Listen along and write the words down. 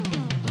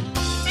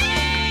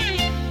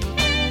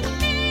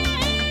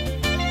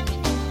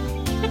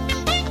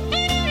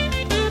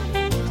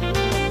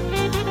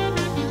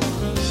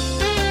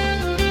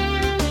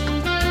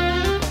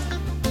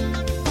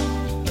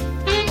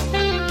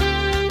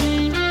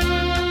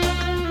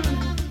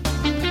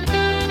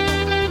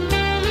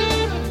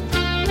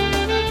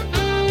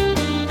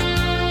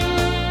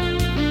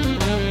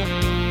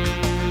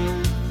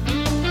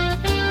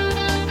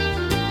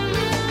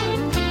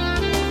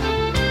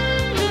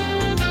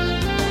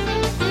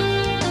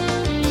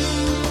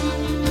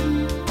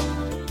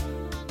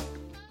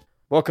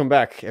Welcome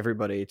back,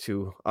 everybody,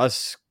 to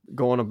us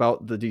going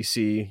about the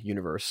DC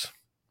universe.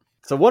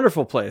 It's a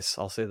wonderful place,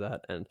 I'll say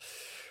that. And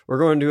we're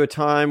going to a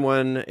time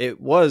when it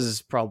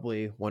was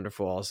probably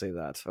wonderful, I'll say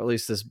that. Or at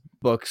least this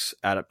book's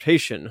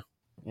adaptation.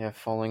 Yeah,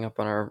 following up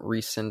on our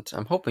recent,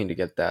 I'm hoping to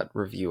get that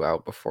review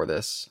out before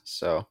this.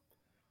 So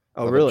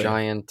Oh, we'll have a really?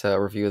 giant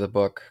review of the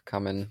book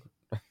coming,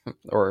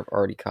 or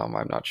already come.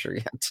 I'm not sure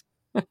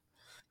yet.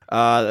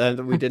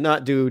 And we did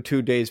not do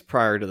 2 days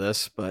prior to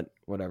this, but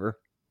whatever.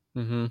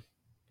 Mm-hmm.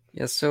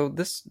 Yeah. So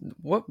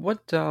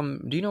what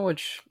do you know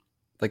which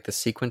like the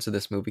sequence of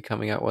this movie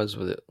coming out was?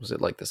 Was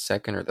it like the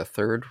second or the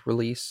third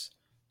release?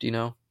 Do you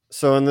know?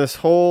 So in this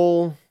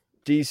whole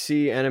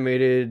DC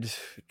animated,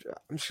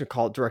 I'm just going to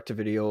call it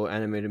direct-to-video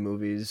animated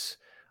movies,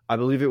 I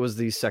believe it was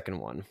the second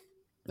one.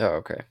 Oh,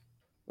 okay.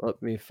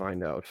 Let me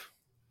find out.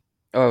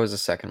 Oh, it was the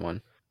second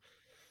one.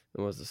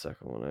 It was the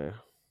second one,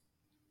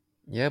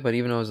 Yeah, but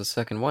even though it was the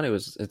second one,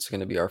 it's going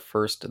to be our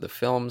first of the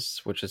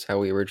films, which is how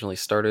we originally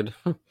started.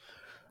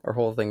 Our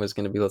whole thing was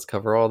going to be let's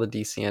cover all the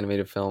DC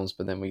animated films,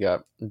 but then we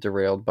got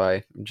derailed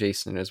by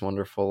Jason and his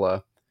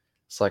wonderful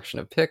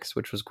selection of picks,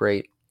 which was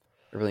great.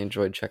 I really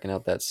enjoyed checking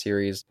out that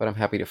series, but I'm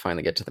happy to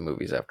finally get to the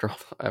movies after all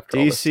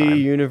this DC time.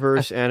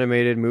 Universe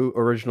animated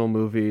original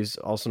movies,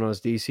 also known as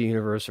DC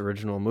Universe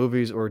original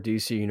movies or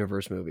DC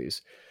Universe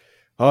movies.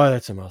 Oh,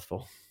 that's a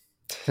mouthful.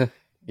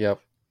 Yep.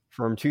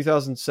 From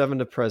 2007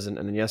 to present,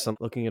 and yes, I'm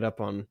looking it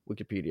up on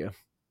Wikipedia.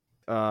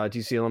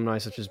 DC alumni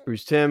such as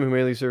Bruce Timm, who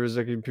mainly served as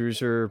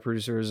executive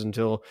producers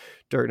until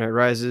Dark Knight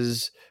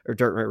Rises, or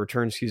Dark Knight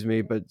Returns,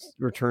 but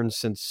returns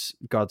since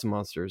Gods and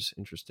Monsters.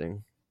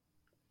 Interesting.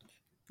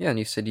 Yeah, and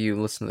you said you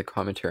listened to the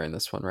commentary on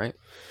this one, right?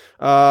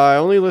 I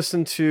only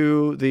listened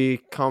to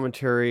the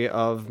commentary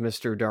of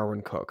Mr.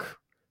 Darwin Cook,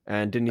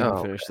 and didn't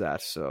even finish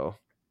that, so...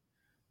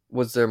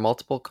 Was there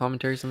multiple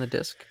commentaries on the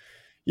disc?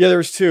 Yeah,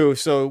 there's two.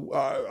 So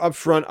up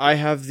front, I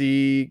have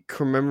the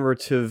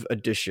commemorative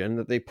edition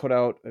that they put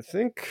out, I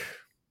think,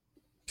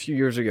 a few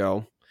years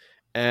ago,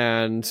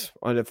 and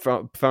I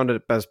found it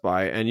at Best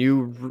Buy, and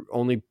you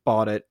only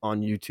bought it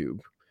on YouTube,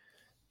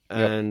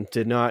 and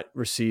did not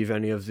receive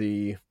any of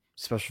the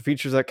special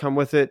features that come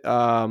with it.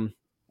 Nope.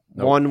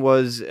 One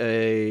was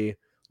a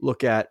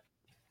look at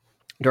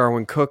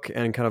Darwin Cook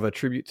and kind of a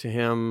tribute to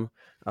him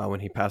when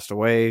he passed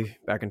away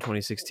back in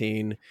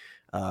 2016.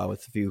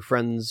 With a few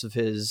friends of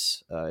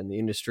his in the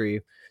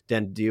industry.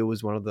 Dan DiDio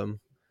was one of them.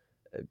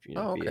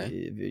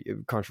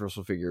 A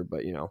controversial figure,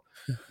 but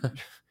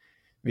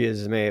be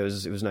as it may, it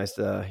was nice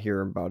to hear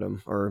about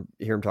him or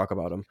hear him talk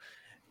about him.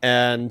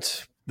 And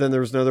then there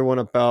was another one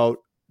about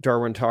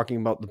Darwin talking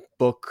about the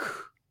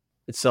book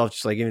itself,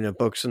 just like giving a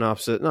book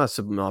synopsis, not a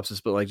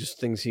synopsis, but like just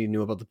things he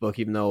knew about the book,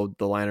 even though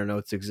the liner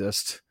notes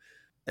exist.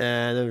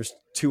 And there's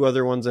two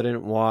other ones I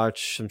didn't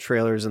watch, some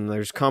trailers, and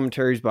there's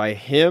commentaries by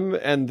him,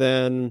 and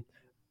then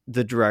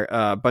the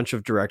bunch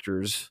of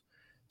directors.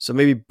 So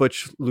maybe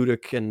Butch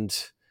Ludick and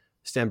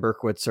Stan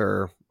Berkowitz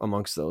are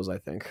amongst those, I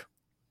think.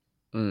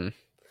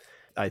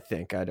 I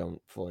think. I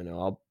don't fully know.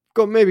 I'll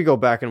go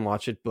back and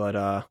watch it,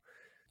 but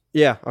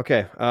yeah,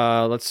 okay.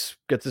 Let's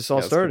get this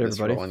all started,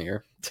 everybody.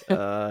 Here.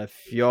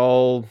 If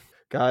y'all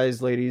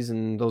guys, ladies,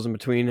 and those in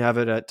between have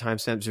it at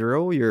timestamp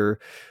 0, your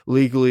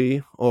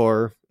legally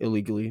or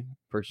illegally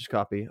purchased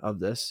copy of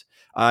this.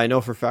 I know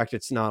for a fact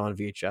it's not on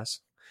VHS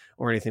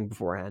or anything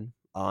beforehand,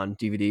 on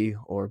DVD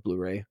or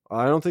Blu-ray.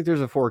 I don't think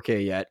there's a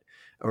 4K yet,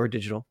 or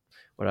digital,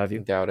 what have you.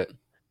 Doubt it.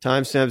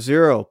 Timestamp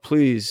 0,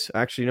 please.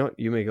 Actually, no,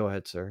 you may go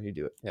ahead, sir. You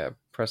do it. Yeah,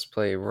 press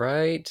play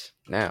right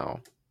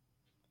now.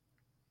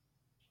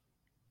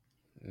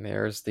 And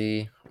there's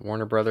the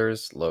Warner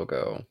Brothers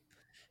logo.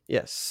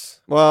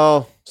 Yes.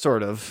 Well,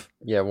 sort of.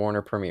 Yeah,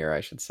 Warner Premiere,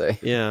 I should say.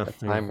 Yeah.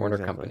 Time Warner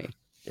Company.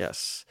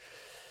 Yes.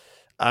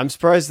 I'm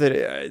surprised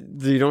that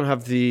you don't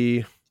have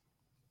the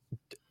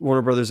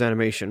Warner Brothers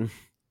animation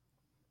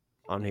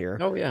on here.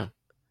 Oh, yeah.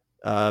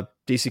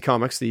 DC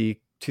Comics, the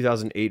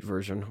 2008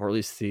 version, or at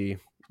least the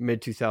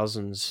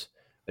mid-2000s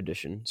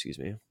edition, excuse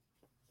me.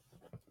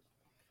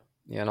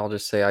 Yeah, and I'll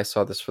just say I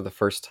saw this for the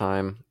first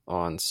time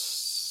on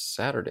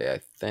Saturday,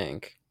 I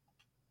think.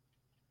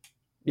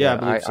 Yeah,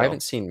 I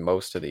haven't seen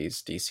most of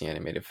these DC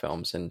animated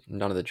films and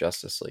none of the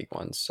Justice League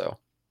ones, so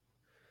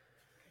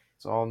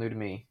it's all new to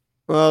me.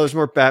 Well, there's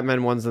more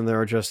Batman ones than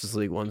there are Justice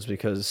League ones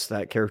because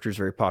that character is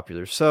very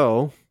popular.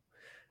 So,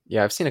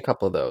 yeah, I've seen a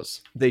couple of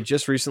those. They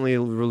just recently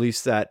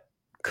released that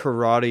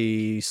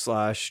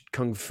karate /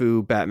 kung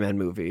fu Batman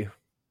movie,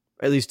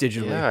 at least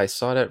digitally. Yeah, I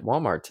saw it at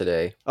Walmart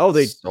today. Oh,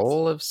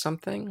 Soul of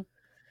something?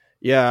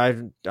 Yeah,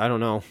 I don't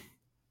know.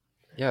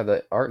 Yeah,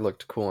 the art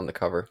looked cool on the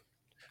cover.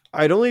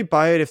 I'd only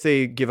buy it if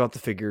they give out the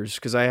figures,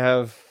 because I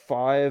have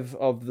 5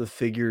 of the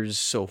figures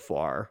so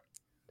far.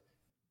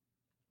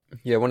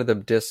 Yeah, one of the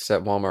discs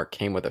at Walmart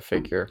came with a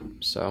figure,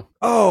 so...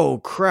 Oh,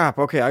 crap.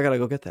 Okay, I gotta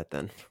go get that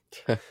then.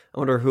 I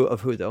wonder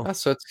who though.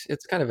 So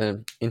it's kind of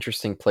an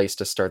interesting place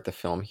to start the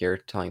film here,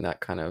 telling that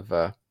kind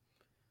of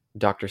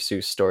Dr.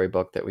 Seuss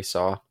storybook that we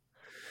saw.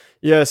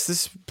 Yes,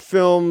 this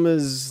film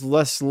is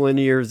less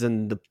linear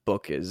than the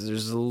book is.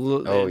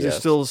 Oh There's yes.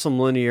 still some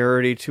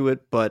linearity to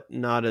it, but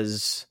not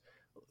as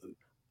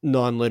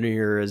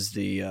non-linear as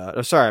the.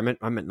 Oh, sorry,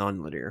 I meant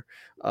non-linear.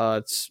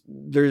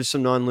 There's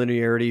some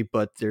non-linearity,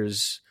 but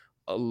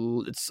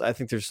I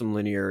think there's some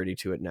linearity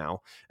to it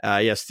now.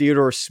 Yes,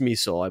 Theodore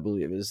Smeasel, I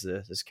believe, is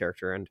this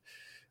character, and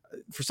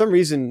for some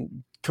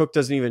reason, Cook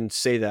doesn't even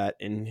say that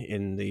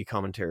in the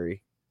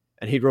commentary,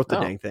 and he wrote the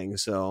Oh. dang thing,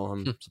 so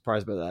I'm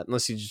surprised by that.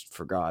 Unless he just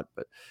forgot.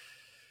 But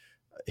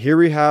here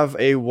we have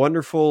a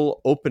wonderful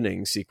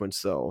opening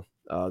sequence, though.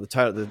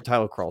 The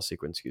title crawl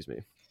sequence, excuse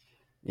me.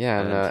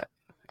 Yeah, and And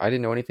I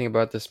didn't know anything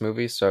about this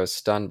movie, so I was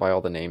stunned by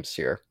all the names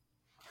here.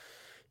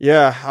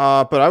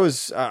 yeah, but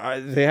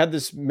they had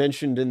this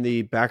mentioned in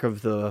the back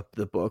of the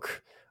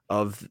book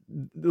of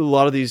a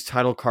lot of these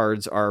title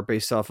cards are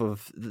based off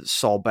of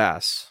Saul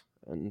Bass,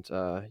 and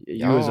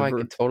you as Oh, a I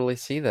could totally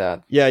see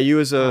that. you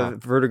as Huh. a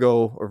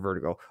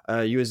Vertigo,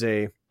 you as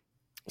a Yeah,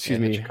 excuse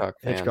me Hitchcock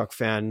fan. Hitchcock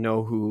fan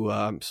know who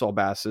Saul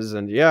Bass is,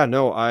 and yeah,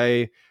 no,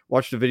 I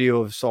watched a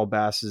video of Saul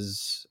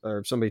Bass's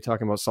or somebody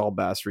talking about Saul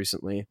Bass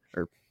recently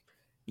or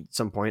at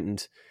some point,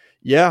 and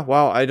yeah,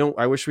 wow,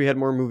 I wish we had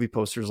more movie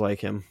posters like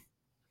him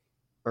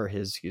or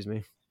his, excuse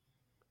me.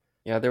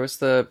 Yeah, there was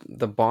the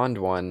Bond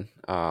one.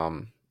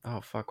 Oh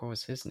fuck, what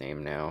was his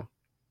name now?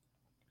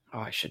 Oh,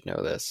 I should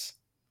know this.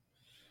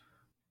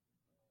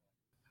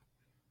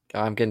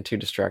 I'm getting too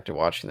distracted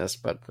watching this,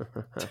 but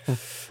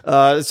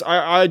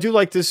I do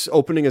like this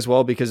opening as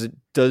well because it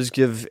does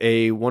give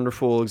a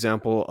wonderful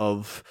example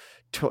of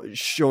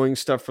showing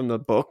stuff from the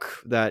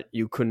book that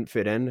you couldn't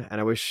fit in, and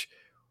I wish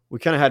we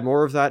kind of had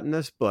more of that in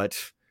this.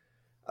 But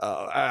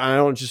I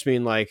don't just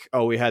mean like,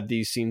 oh, we had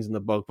these scenes in the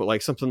book, but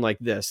like something like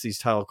this. These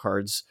title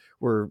cards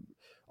were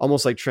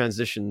almost like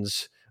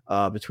transitions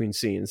between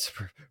scenes.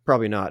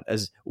 Probably not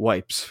as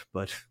wipes,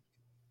 but.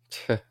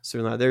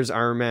 So there's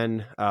Iron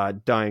Man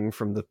dying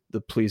from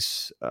the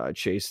police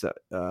chase that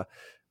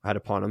had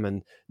upon him,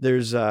 and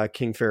there's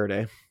King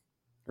Faraday.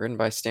 written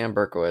by Stan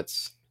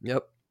Berkowitz,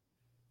 Yep,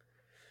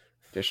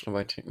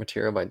 additional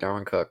material by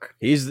Darwin Cook.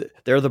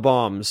 they're the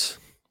bombs,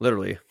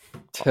 literally.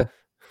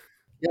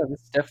 Yeah,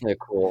 this is definitely a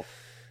cool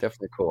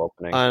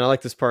opening. And I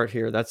like this part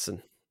here. That's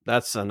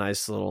a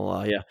nice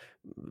little yeah.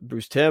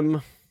 Bruce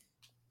Timm.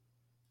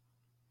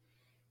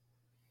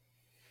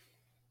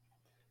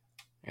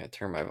 I gotta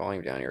turn my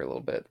volume down here a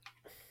little bit.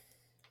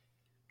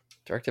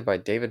 Directed by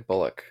David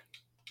Bullock.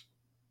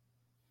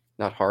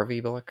 Not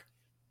Harvey Bullock.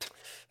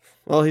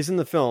 Well, he's in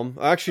the film.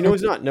 Actually, no,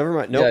 he's not. Never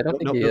mind. No, Yeah, I don't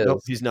think he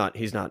is. He's not.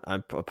 He's not. I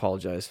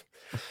apologize.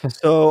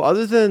 So,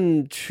 other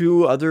than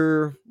two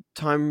other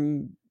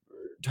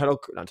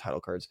not title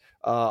cards,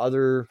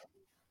 other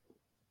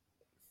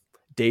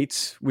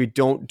dates, we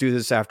don't do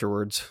this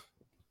afterwards.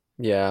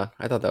 Yeah,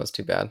 I thought that was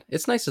too bad.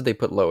 It's nice that they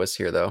put Lois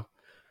here, though.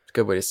 It's a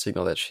good way to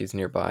signal that she's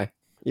nearby.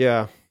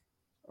 Yeah.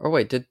 Or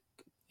wait,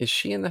 is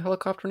she in the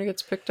helicopter when he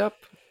gets picked up?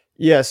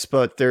 Yes,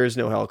 but there is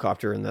no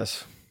helicopter in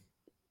this.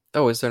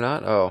 Oh, is there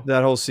not? Oh.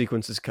 That whole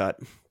sequence is cut.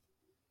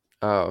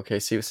 Oh, okay.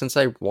 See, since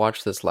I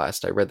watched this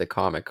last, I read the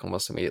comic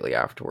almost immediately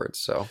afterwards,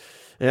 so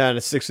Yeah, and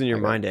it sticks in your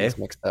I got mind, eh? things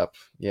mixed up.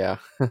 Yeah.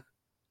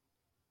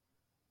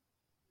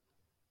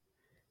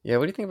 Yeah,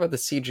 what do you think about the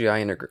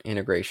CGI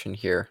integration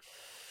here?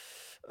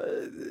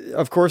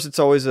 Of course, it's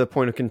always a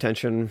point of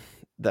contention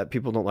that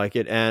people don't like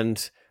it,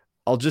 and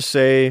I'll just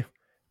say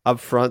up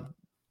front,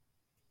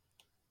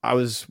 I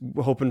was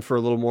hoping for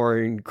a little more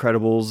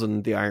Incredibles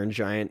and the Iron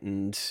Giant,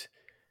 and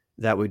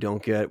that we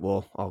don't get.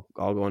 Well,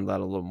 I'll go into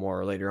that a little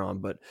more later on,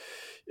 but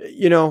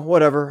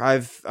whatever.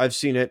 I've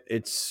seen it.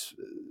 It's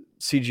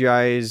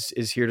CGI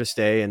is here to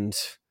stay, and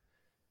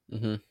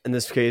Mm-hmm. in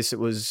this case, it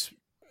was,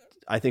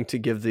 I think, to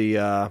give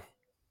the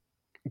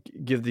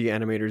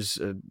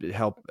animators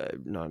help.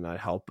 No, not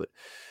help, but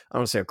I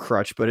don't want to say a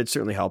crutch, but it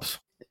certainly helps.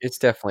 It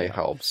definitely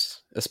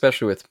helps,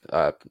 especially with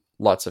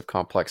lots of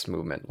complex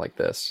movement like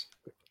this.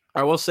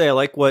 I will say I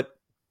like what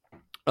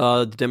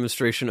the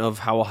demonstration of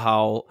how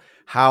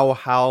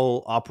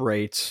Hal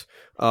operates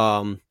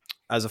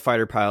as a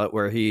fighter pilot,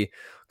 where he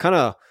kind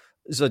of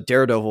is a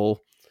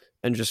daredevil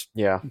and just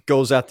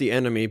goes at the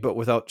enemy, but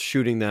without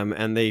shooting them,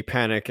 and they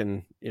panic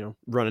and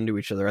run into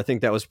each other. I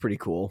think that was pretty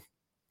cool.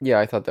 Yeah,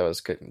 I thought that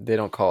was good. They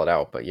don't call it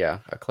out, but yeah,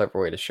 a clever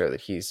way to show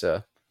that he's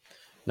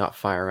not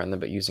firing on them,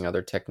 but using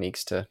other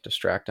techniques to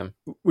distract him.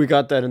 We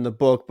got that in the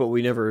book, but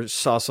we never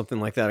saw something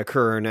like that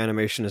occur, and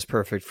animation is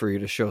perfect for you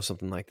to show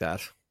something like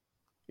that.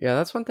 Yeah,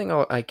 that's one thing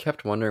I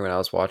kept wondering when I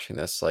was watching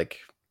this.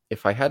 Like,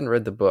 if I hadn't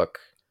read the book,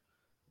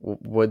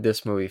 would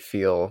this movie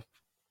feel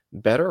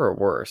better or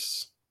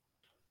worse?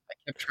 I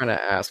kept trying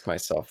to ask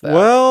myself that.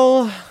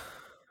 Well,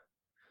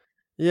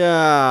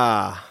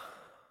 yeah.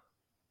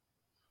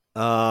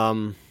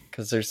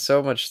 Because there's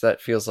so much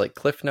that feels like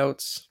Cliff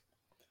Notes,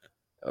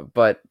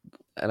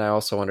 and I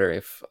also wonder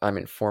if I'm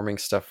informing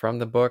stuff from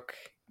the book,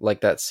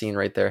 like that scene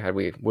right there.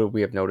 Would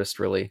we have noticed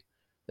really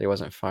that he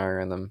wasn't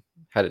firing them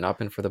had it not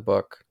been for the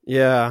book?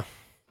 Yeah.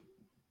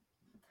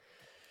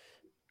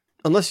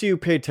 Unless you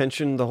pay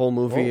attention the whole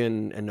movie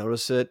and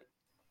notice it,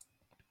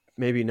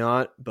 maybe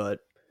not, but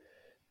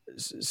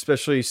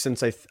especially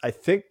since I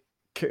think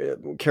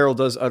Carol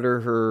does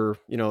utter her,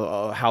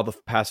 how the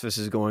pacifist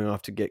is going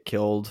off to get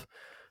killed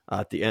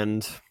at the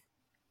end.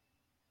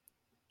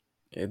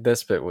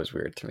 This bit was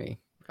weird to me.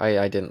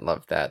 I didn't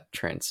love that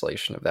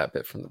translation of that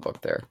bit from the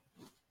book there.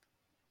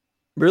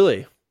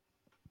 Really?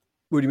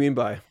 What do you mean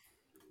by?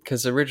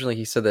 Because originally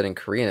he said that in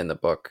Korean in the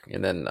book,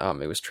 and then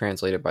it was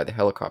translated by the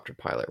helicopter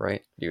pilot,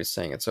 right? He was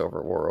saying it's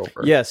over, war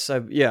over. Yes,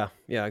 yeah,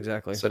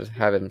 exactly. So to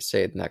have him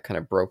say it in that kind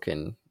of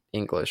broken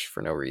English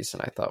for no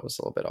reason, I thought was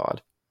a little bit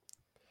odd.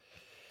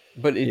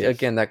 But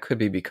again, that could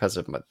be because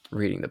of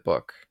reading the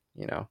book,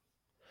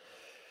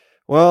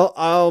 Well,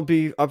 I'll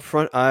be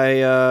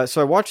upfront.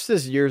 So I watched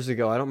this years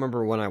ago. I don't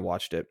remember when I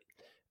watched it,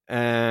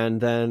 and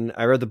then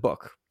I read the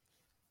book,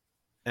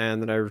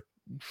 and then I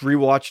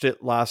rewatched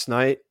it last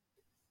night,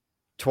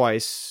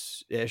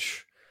 twice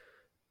ish,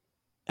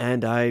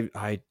 and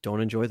I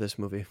don't enjoy this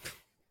movie.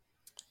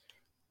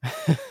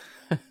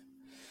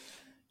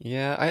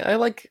 Yeah, I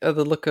like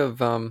the look of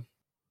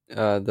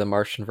the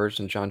Martian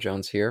version of John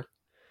Jones here.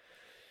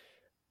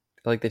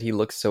 I like that he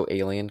looks so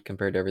alien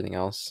compared to everything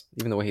else.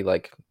 Even the way he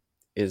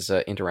is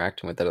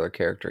interacting with that other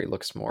character, he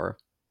looks more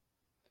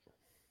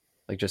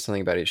like just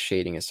something about his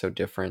shading is so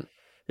different.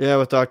 Yeah,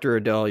 with Dr.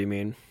 Adele, you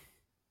mean?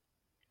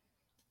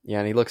 Yeah,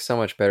 and he looks so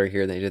much better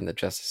here than he did in the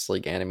Justice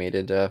League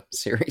animated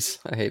series.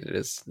 I hated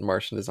his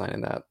Martian design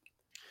in that.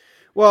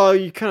 Well,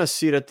 you kind of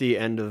see it at the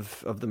end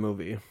of the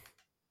movie.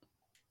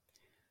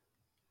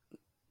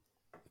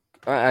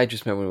 I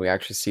just meant when we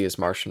actually see his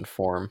Martian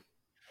form.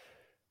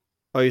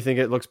 Oh, you think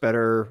it looks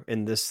better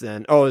in this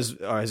than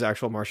his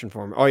actual Martian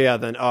form? Oh yeah,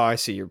 then I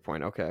see your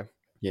point. Okay.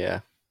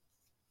 Yeah.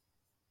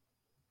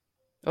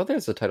 Oh,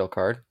 there's the title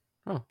card.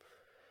 Oh,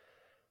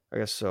 I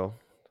guess so.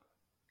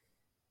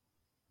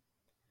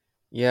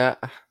 Yeah,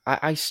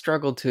 I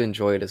struggled to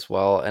enjoy it as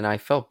well, and I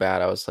felt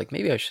bad. I was like,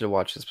 maybe I should have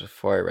watched this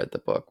before I read the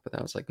book, but then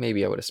I was like,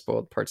 maybe I would have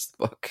spoiled parts of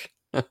the book.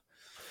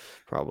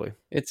 Probably.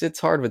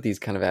 It's hard with these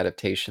kind of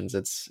adaptations.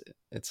 It's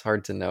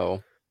hard to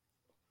know.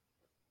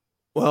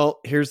 Well,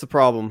 here's the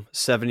problem: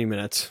 70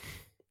 minutes.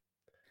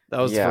 That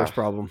was the first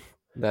problem.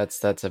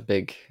 That's a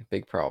big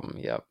problem.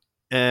 Yep.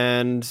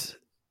 And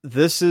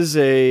this is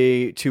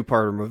a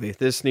two-parter movie.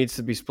 This needs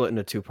to be split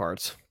into two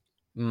parts.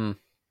 Yeah,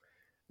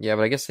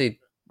 but I guess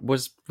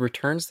was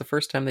Returns the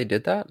first time they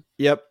did that?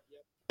 Yep.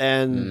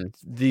 And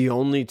the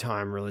only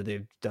time really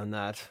they've done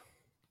that.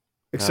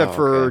 Except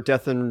for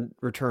Death and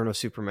Return of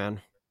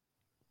Superman.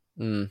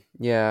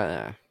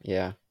 Yeah.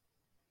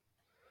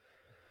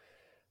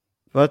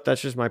 But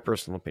that's just my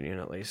personal opinion,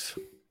 at least.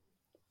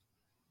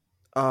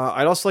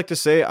 I'd also like to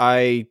say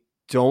I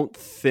don't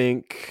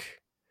think...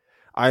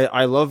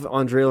 I love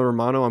Andrea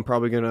Romano. I'm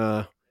probably going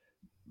to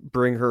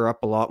bring her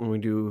up a lot when we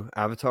do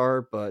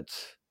Avatar, but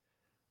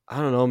I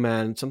don't know,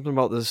 man. Something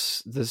about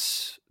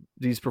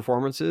these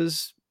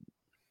performances...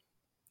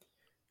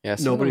 Yeah,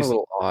 nobody's a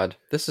little odd.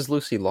 This is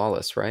Lucy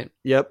Lawless, right?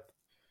 Yep.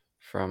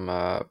 From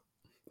I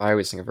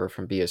always think of her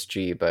from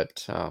BSG,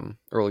 but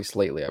or at least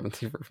lately I've been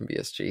thinking of her from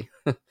BSG.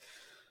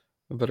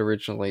 But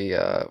originally,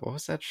 what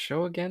was that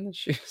show again that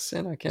she was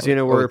in? I can't.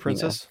 Xena Warrior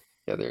Princess.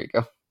 Yeah, there you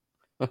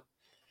go.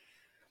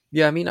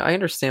 Yeah, I mean, I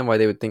understand why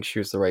they would think she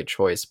was the right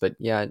choice, but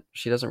yeah,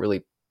 she doesn't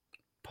really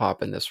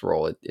pop in this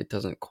role. It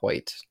doesn't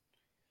quite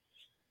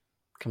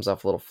comes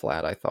off a little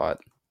flat, I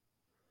thought.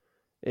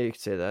 Yeah, you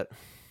could say that.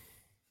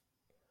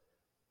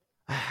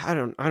 I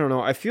don't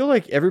know. I feel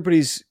like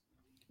everybody's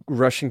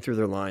rushing through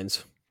their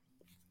lines.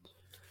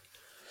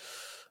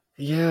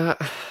 Yeah,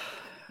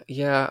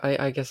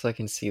 I guess I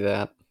can see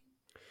that.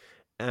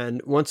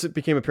 And once it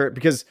became apparent,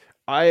 because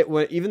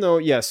even though,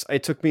 yes,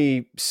 it took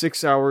me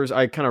 6 hours,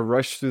 I kind of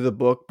rushed through the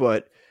book,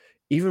 but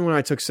even when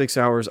I took 6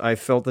 hours, I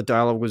felt the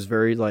dialogue was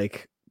very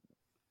it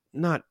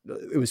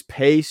was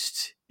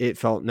paced, it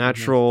felt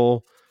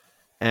natural,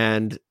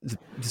 and the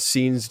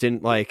scenes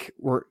didn't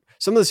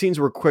some of the scenes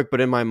were quick, but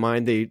in my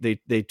mind,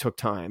 they took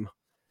time.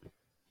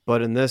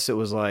 But in this, it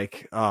was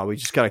like, we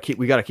gotta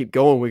keep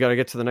going. We gotta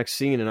get to the next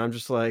scene. And I'm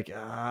just like,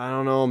 I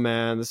don't know,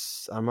 man,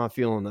 I'm not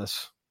feeling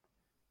this.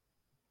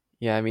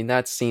 Yeah, I mean,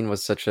 that scene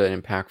was such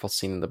an impactful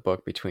scene in the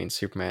book between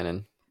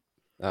Superman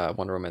and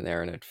Wonder Woman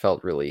there, and it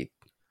felt really,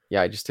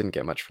 I just didn't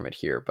get much from it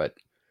here. But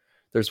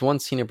there's one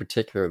scene in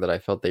particular that I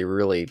felt they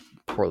really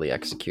poorly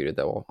executed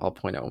that I'll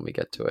point out when we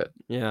get to it.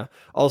 Yeah.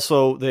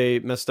 Also, they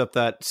messed up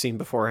that scene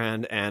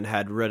beforehand and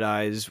had red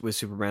eyes with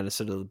Superman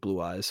instead of the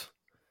blue eyes.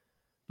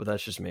 But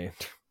that's just me.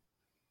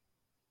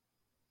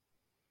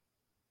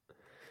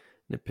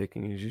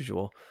 Nitpicking as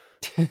usual.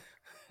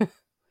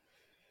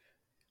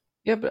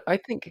 Yeah, but I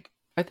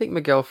think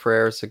Miguel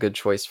Ferrer is a good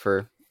choice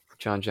for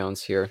John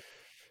Jones here.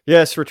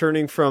 Yes,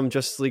 returning from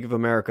Justice League of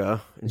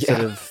America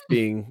instead of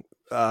being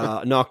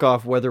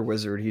knockoff Weather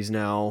Wizard, he's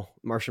now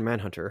Martian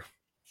Manhunter.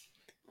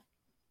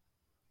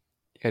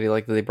 Yeah, do you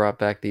like that they brought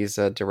back these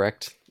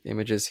direct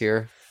images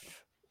here?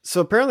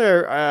 So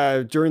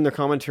apparently, during the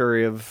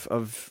commentary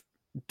of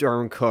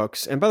Darwyn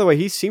Cooks, and by the way,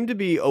 he seemed to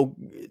be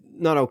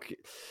not okay.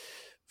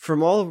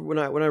 From all when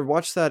I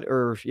watched that,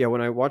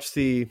 when I watched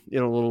the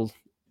little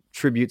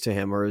tribute to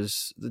him, or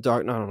his the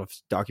doc. I don't know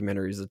if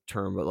documentary is the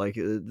term, but like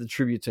the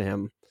tribute to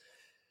him.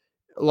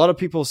 A lot of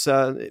people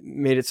said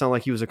made it sound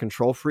like he was a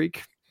control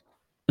freak.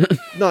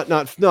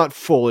 Not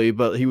fully,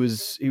 but he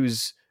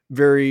was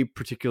very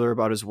particular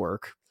about his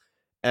work,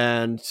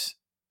 and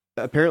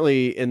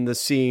apparently in the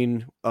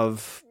scene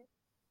of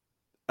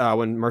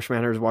when Marshall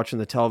Manhunter was watching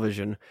the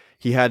television,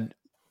 he had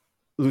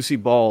Lucille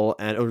Ball,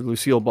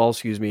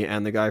 excuse me,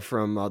 and the guy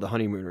from the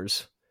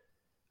Honeymooners.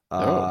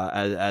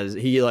 As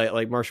he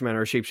like Marshall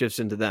Manhunter shapeshifts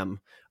into them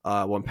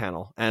one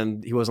panel,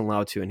 and he wasn't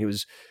allowed to, and he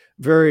was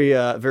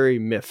very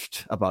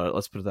miffed about it.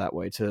 Let's put it that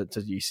way to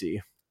DC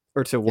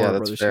or to Warner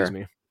Brothers. fair.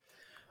 Excuse me.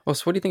 Well,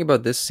 so what do you think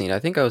about this scene? I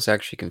think I was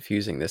actually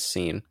confusing this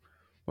scene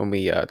when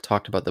we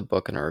talked about the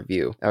book in our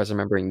review. I was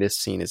remembering this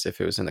scene as if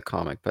it was in the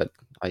comic, but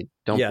I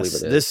don't believe it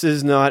is. This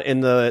is not in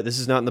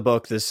the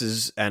book. This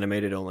is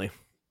animated only.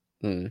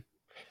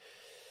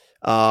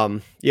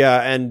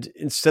 Yeah, and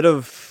instead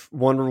of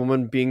Wonder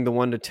Woman being the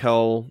one to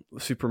tell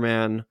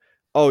Superman,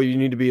 "Oh, you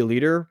need to be a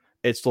leader,"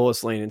 it's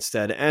Lois Lane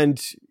instead.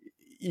 And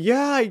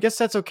yeah, I guess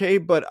that's okay,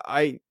 but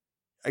I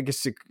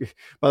guess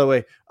by the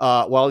way,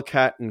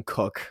 Wildcat and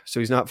Cook. So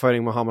he's not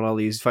fighting Muhammad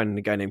Ali, he's fighting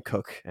a guy named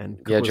Cook. And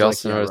Cook did you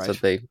also notice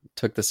that they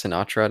took the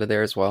Sinatra out of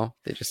there as well?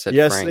 They just said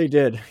yes, Frank. they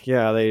did.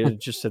 Yeah, they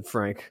just said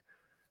Frank.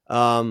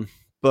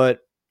 But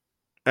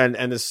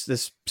and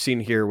this scene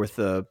here with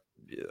the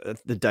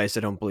dice, I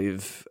don't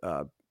believe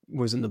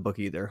was in the book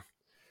either.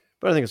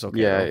 But I think it's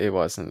okay. Yeah, it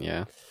wasn't.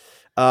 Yeah.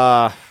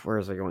 Where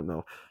is I going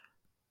though?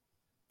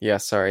 Yeah,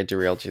 sorry, I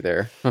derailed you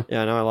there.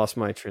 Yeah, no, I lost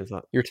my train of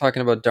thought. You were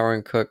talking about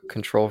Darwyn Cooke,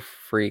 control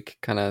freak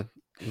kind of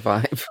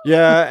vibe.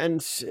 Yeah,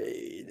 and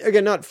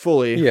again, not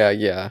fully.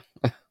 Yeah.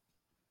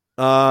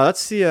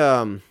 That's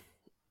the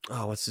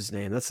what's his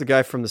name? That's the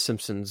guy from The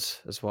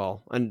Simpsons as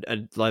well, and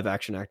a live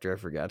action actor. I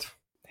forget.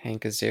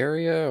 Hank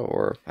Azaria,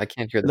 or I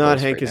can't hear the. Not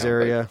Hank right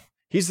Azaria. now, but...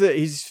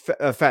 He's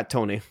Fat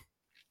Tony.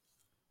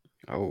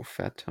 Oh,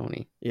 Fat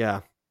Tony.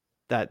 Yeah,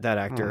 that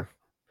actor. Oh.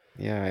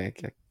 Yeah,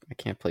 I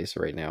can't place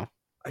it right now.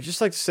 I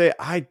just like to say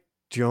I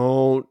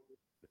don't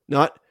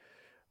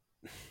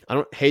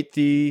hate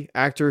the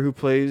actor who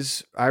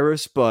plays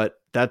Iris, but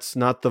that's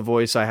not the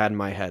voice I had in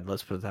my head.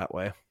 Let's put it that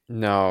way.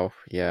 No,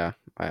 yeah,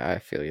 I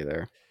feel you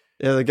there.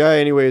 Yeah, the guy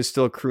anyway is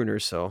still a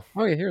crooner, so.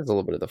 Oh yeah, here's a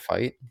little bit of the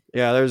fight.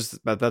 Yeah,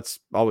 that's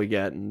all we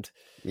get, and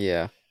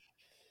yeah.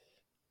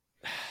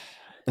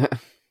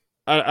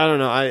 I don't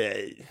know.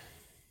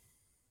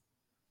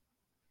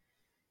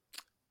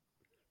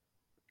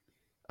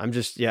 I'm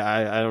just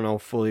I don't know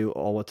fully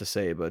all what to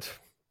say, but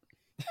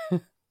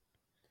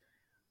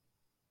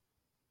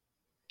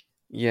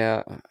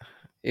yeah,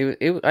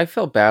 I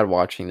felt bad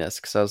watching this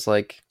because I was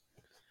like,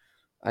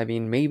 I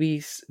mean,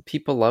 maybe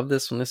people love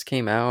this when this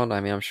came out.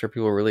 I mean, I'm sure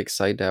people were really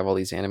excited to have all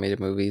these animated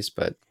movies,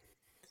 but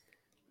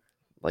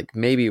like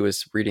maybe it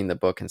was reading the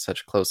book in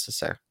such close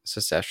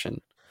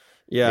succession.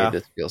 Yeah, made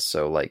this feel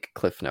so like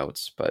Cliff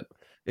Notes, but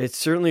it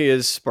certainly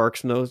is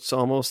Sparks Notes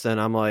almost.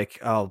 And I'm like,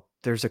 oh,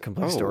 there's a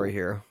complete story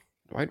here.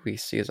 Why do we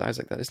see his eyes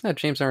like that? Isn't that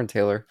James Aaron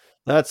Taylor?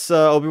 That's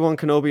Obi-Wan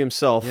Kenobi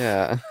himself.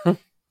 Yeah.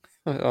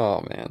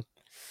 Oh man,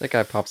 that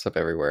guy pops up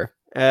everywhere.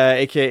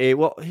 AKA,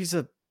 well, he's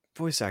a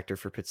voice actor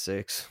for pit's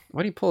sakes.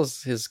 Why do he pull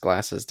his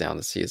glasses down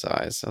to see his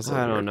eyes?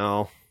 I don't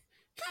know.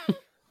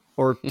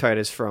 Or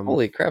Titus from.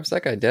 Holy crap! Is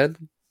that guy dead?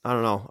 I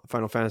don't know.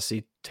 Final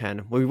Fantasy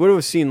X. We would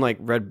have seen like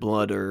red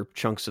blood or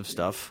chunks of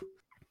stuff.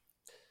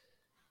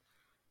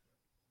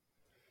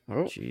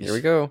 Oh, jeez. Here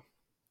we go.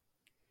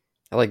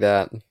 I like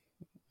that.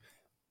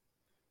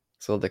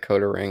 It's a little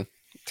Dakota ring.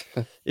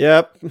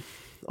 Yep.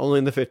 Only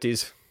in the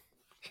 50s.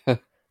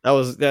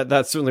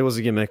 That certainly was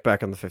a gimmick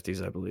back in the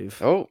 50s, I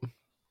believe. Oh.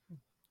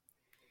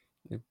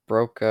 It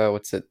broke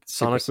what's it?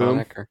 Sonic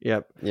Boom.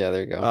 Yep. Yeah,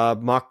 there you go.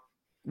 Mach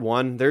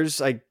 1.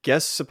 There's, I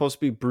guess, supposed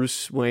to be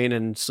Bruce Wayne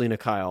and Selena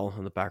Kyle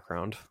in the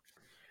background.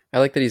 I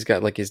like that he's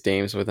got like his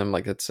dames with him,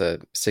 like it's a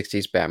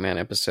 60s Batman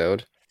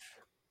episode.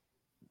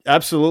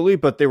 Absolutely,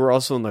 but they were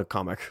also in the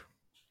comic.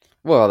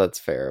 Well, that's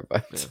fair,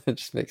 but it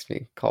just makes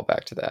me call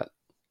back to that.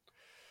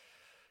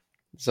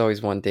 There's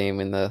always one dame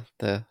in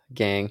the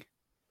gang.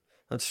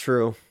 That's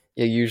true.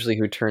 Yeah, usually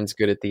who turns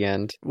good at the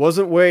end.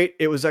 Wasn't wait,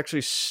 it was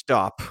actually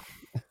stop.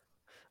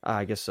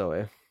 I guess so,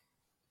 eh?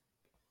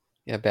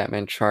 Yeah,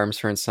 Batman charms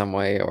her in some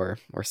way or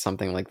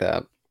something like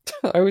that.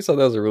 I always thought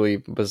that was a really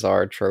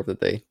bizarre trope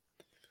that they...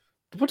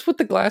 What's with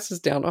the glasses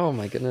down? Oh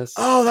my goodness.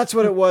 Oh, that's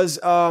what it was.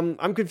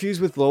 I'm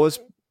confused with Lois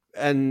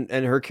and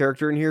her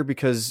character in here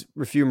because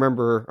if you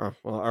remember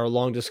our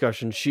long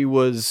discussion, she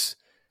was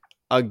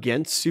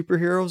against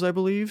superheroes, I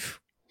believe.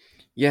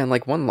 Yeah, and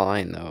like one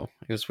line though,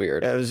 it was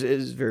weird. Yeah, it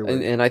was very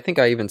weird. And I think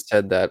I even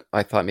said that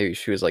I thought maybe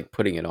she was like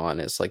putting it on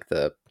as like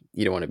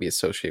you don't want to be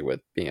associated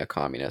with being a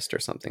communist or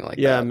something like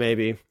that. Yeah,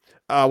 maybe.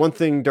 One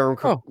thing Darwyn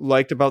Cooke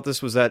liked about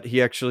this was that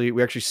we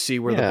actually see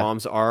where the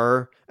bombs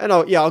are, and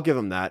I'll give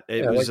him that.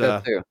 It was I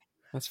like that too.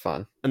 That's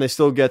fun. And they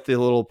still get the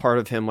little part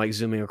of him like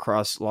zooming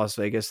across Las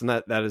Vegas, and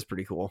that is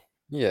pretty cool.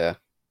 Yeah.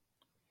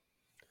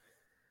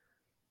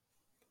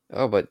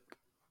 Oh, but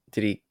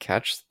did he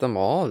catch them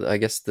all? I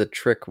guess the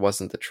trick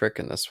wasn't the trick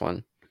in this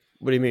one.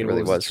 What do you It mean?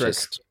 really What was the was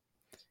trick? just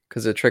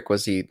because the trick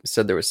was he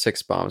said there was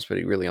 6 bombs, but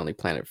he really only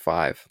planted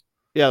 5.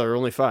 Yeah, there were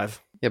only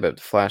 5. Yeah, but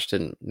Flash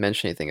didn't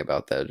mention anything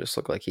about that. It just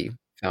looked like he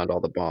found all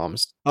the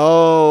bombs.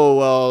 Oh,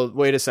 well,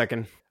 wait a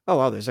second. Oh,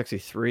 wow, there's actually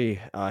 3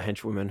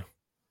 henchwomen.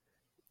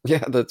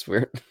 Yeah, that's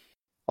weird.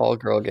 All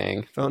girl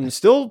gang. Fountain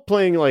still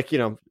playing like,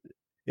 I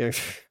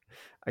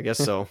guess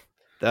so.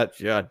 That,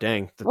 yeah,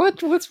 dang.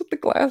 What's with the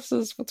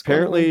glasses? What's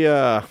Apparently, going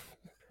on?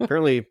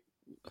 apparently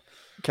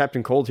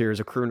Captain Cold here is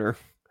a crooner.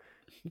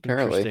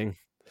 Apparently. Interesting.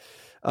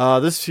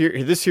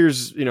 This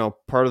here's,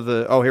 part of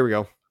the, oh, here we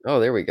go. Oh,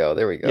 there we go.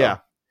 Yeah.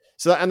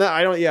 So, and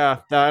I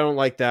don't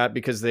like that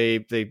because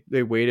they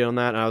waited on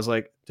that. And I was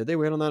like, did they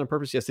wait on that on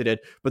purpose? Yes, they did.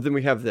 But then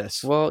we have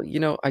this. Well,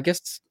 I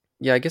guess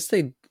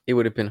it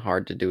would have been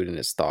hard to do it in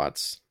his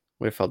thoughts.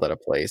 Would have felt out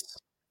of place.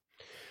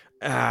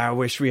 I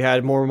wish we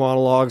had more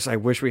monologues. I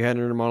wish we had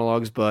inner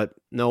monologues, but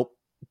nope.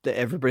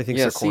 Everybody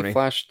thinks they're corny.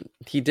 Flash,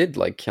 he did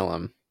kill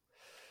him.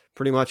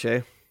 Pretty much,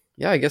 eh?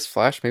 Yeah, I guess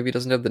Flash maybe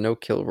doesn't have the no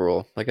kill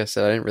rule. Like I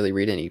said, I didn't really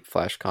read any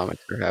Flash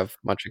comics or have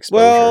much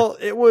exposure. Well,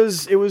 it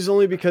was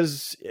only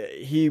because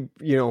he,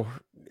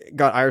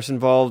 got Iris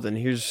involved, and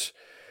here's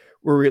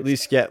where we at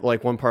least get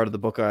like one part of the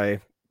book I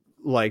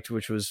liked,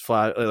 which was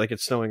Flash, like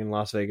it's snowing in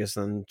Las Vegas,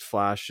 and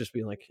Flash just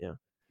being like, yeah.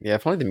 Yeah,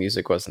 if only the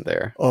music wasn't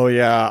there. Oh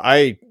yeah,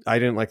 I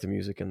didn't like the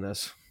music in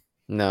this.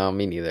 No,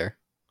 me neither.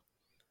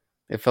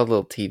 It felt a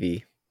little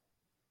TV.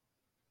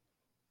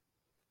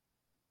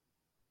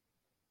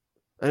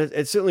 And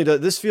it certainly does.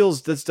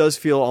 This does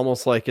feel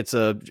almost like it's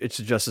a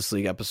Justice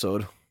League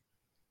episode.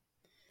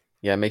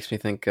 Yeah, it makes me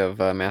think of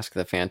Mask of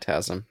the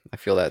Phantasm. I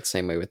feel that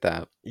same way with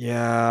that.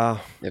 Yeah.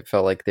 It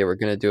felt like they were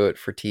going to do it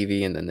for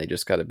TV, and then they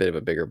just got a bit of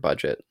a bigger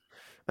budget.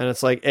 And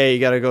it's like, hey, you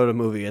got to go to a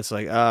movie. It's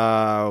like,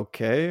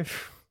 okay.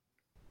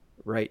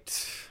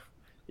 Right.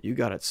 You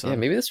got it, son. Yeah,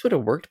 maybe this would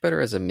have worked better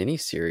as a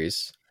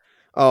miniseries.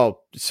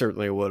 Oh,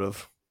 certainly would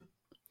have.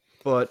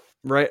 But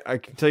I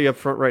can tell you up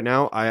front right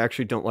now, I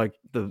actually don't like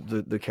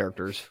the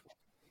characters,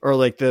 or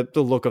like the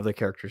look of the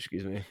characters.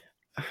 Excuse me.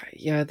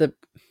 Yeah,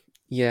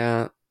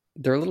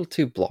 they're a little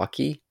too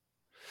blocky.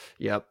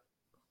 Yep.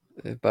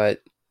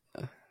 But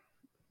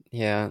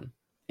yeah,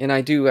 and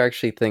I do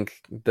actually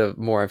think the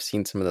more I've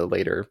seen some of the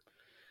later,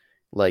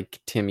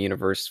 like Tim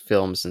Universe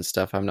films and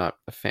stuff, I'm not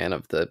a fan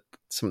of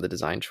some of the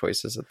design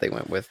choices that they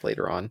went with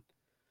later on.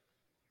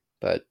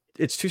 But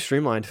it's too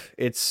streamlined.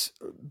 It's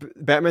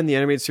Batman the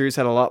Animated Series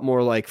had a lot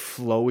more like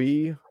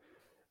flowy,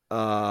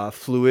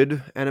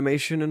 fluid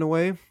animation in a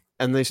way,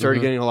 and they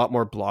started getting a lot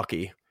more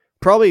blocky.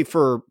 Probably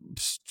for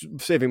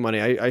saving money.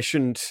 I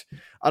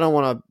don't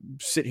want to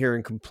sit here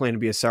and complain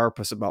and be a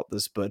sourpuss about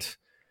this, but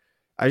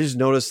I just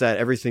noticed that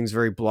everything's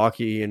very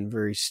blocky and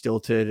very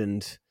stilted,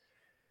 and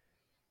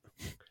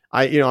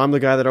I'm the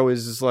guy that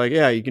always is like,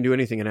 yeah, you can do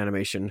anything in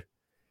animation,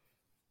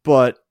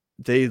 but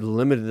they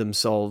limited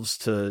themselves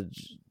to.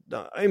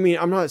 I mean,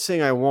 I'm not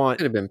saying I want.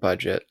 Could have been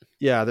budget.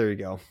 Yeah, there you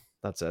go.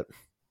 That's it.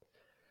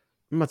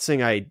 I'm not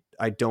saying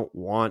I don't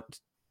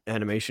want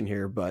animation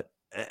here, but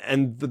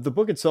the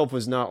book itself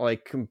was not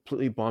like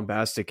completely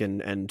bombastic and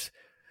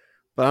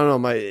but I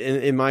don't know,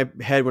 in my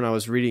head when I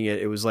was reading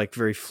it, it was like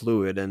very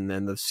fluid, and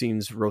then the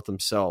scenes wrote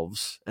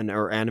themselves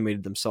or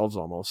animated themselves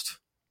almost.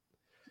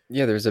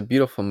 Yeah, there's a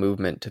beautiful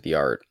movement to the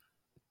art.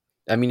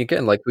 I mean,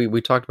 again, like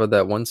we talked about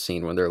that one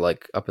scene when they're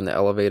like up in the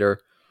elevator,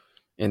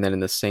 and then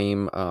in the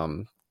same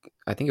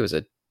I think it was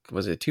a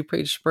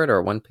 2-page spread or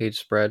a 1-page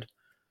spread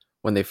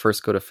when they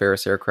first go to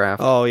Ferris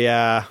Aircraft. Oh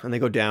yeah, and they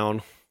go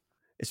down.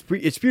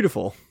 It's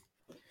beautiful.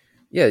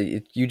 Yeah,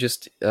 you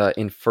just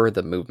infer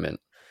the movement.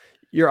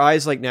 Your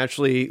eyes like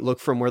naturally look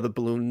from where the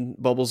balloon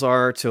bubbles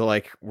are to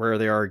like where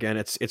they are again.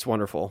 It's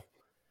wonderful.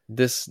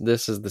 This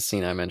is the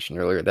scene I mentioned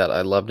earlier that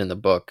I loved in the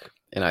book,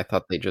 and I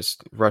thought they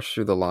just rushed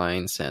through the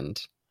lines, and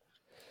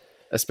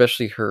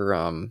especially her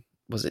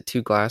was it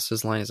 2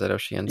 glasses line? Is that how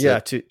she ends it? Yeah,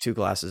 two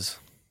glasses.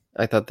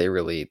 I thought they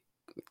really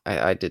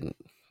I didn't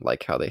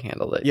like how they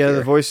handled it. Yeah, here.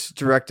 the voice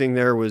directing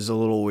there was a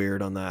little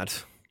weird on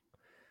that.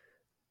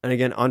 And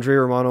again, Andrea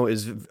Romano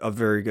is a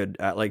very good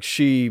at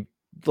she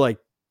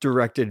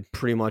directed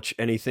pretty much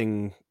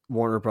anything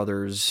Warner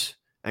Brothers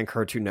and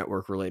Cartoon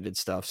Network related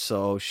stuff.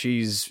 So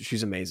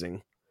she's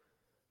amazing.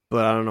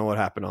 But I don't know what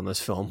happened on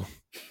this film.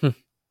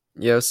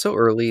 Yeah, it was so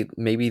early.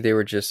 Maybe there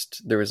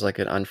was like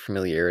an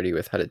unfamiliarity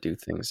with how to do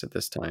things at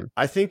this time.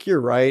 I think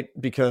you're right,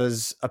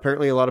 because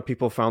apparently a lot of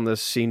people found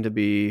this scene to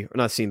be, or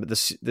not scene, but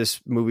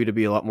this movie to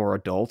be a lot more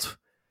adult,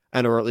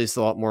 or at least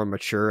a lot more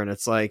mature. And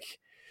it's like,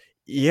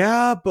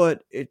 yeah,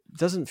 but it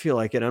doesn't feel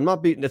like it. I'm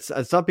not beating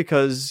it's not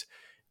because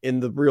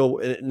in the real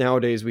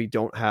nowadays we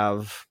don't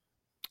have,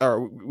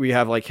 or we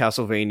have like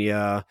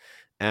Castlevania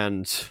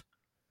and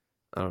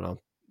I don't know,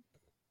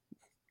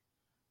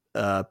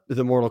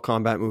 the Mortal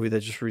Kombat movie that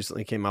just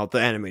recently came out,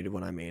 the animated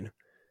one, I mean.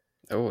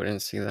 Oh, I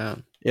didn't see that.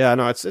 Yeah,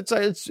 no, it's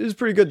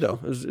pretty good though.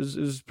 It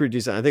was pretty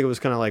decent. I think it was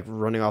kind of like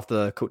running off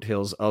the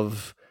coattails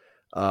of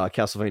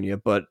Castlevania,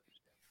 but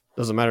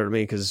doesn't matter to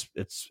me because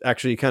it's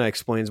actually kind of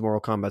explains Mortal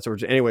Kombat's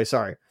origin. Anyway,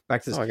 sorry.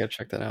 Back to this. Oh, I gotta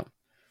check that out.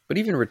 But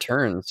even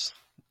Returns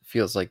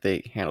feels like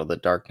they handle the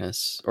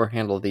darkness or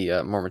handle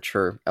the more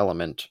mature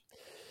element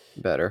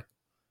better.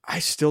 I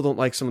still don't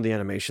like some of the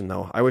animation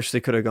though. I wish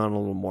they could have gone a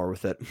little more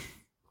with it.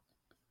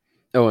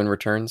 Oh, and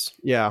Returns?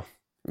 Yeah,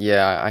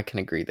 Yeah, I can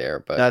agree there,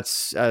 but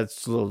that's a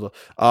little.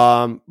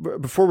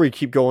 Before we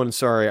keep going,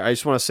 sorry, I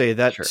just want to say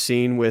that sure.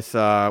 scene with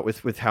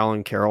Hal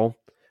and Carol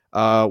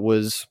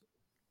was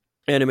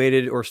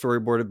animated or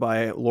storyboarded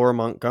by Laura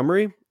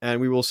Montgomery, and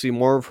we will see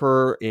more of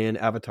her in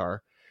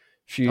Avatar. Oh,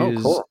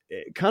 She's cool.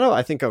 kind of,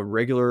 I think, a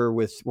regular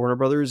with Warner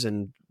Brothers,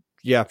 and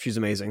yeah, she's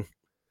amazing.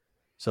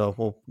 So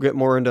we'll get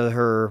more into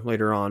her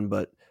later on,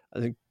 but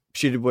I think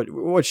she did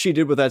what she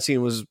did with that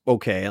scene was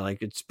okay.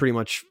 Like it's pretty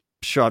much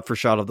shot for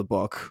shot of the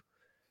book.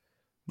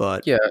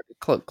 But Yeah,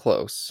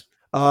 close.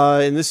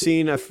 in this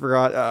scene, I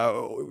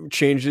forgot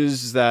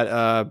changes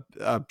that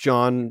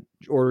John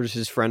orders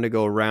his friend to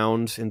go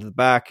around into the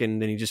back,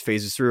 and then he just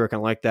phases through. I kind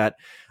of like that.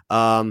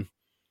 And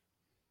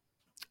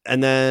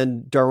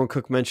then Darwin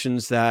Cook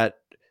mentions that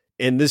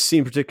in this scene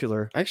in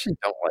particular, I actually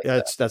don't like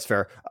that's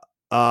fair.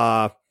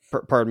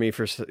 Pardon me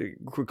for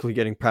quickly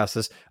getting past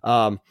this.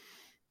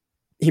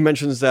 He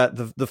mentions that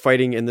the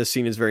fighting in this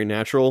scene is very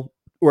natural,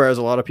 whereas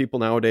a lot of people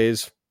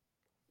nowadays,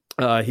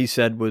 he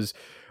said, was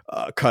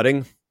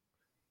cutting,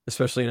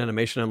 especially in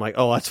animation. I'm like,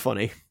 oh, that's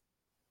funny.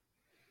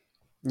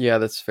 Yeah,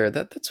 that's fair.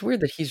 That's weird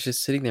that he's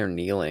just sitting there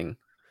kneeling.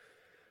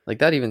 Like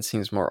that even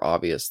seems more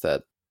obvious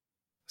that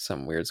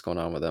something weird's going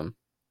on with him.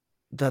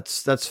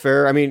 That's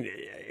fair. I mean,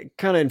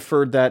 kind of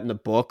inferred that in the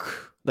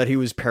book that he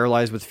was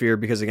paralyzed with fear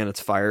because again, it's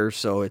fire,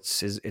 so it's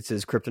his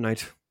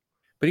kryptonite.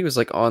 But he was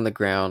like on the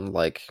ground,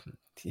 like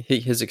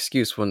his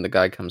excuse when the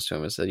guy comes to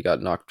him is that he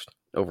got knocked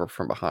over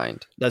from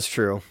behind. That's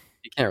true.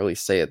 You can't really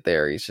say it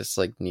there. He's just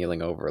like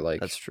kneeling over, like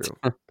That's true.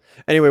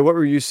 Anyway, what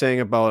were you saying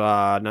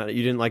about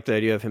you didn't like the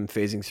idea of him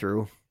phasing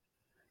through?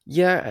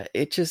 Yeah,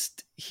 it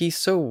just he's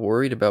so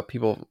worried about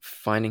people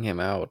finding him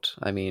out.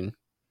 I mean,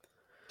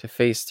 to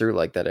phase through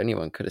like that,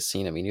 anyone could have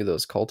seen him. He knew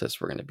those cultists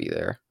were going to be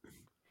there.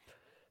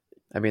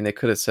 I mean, they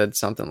could have said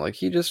something like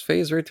he just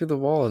phased right through the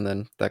wall, and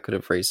then that could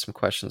have raised some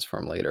questions for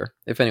him later,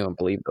 if anyone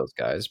believed those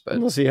guys. But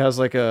Unless he has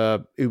like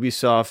a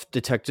Ubisoft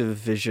detective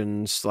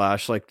vision /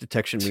 like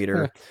detection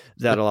meter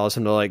that allows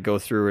him to like go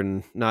through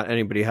and not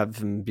anybody have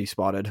him be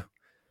spotted.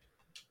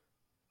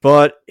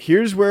 But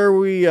here's where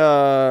we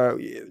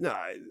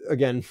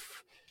again,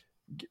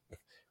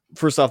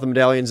 first off, the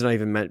medallion's not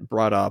even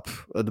brought up.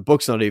 The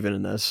book's not even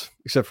in this,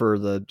 except for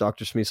the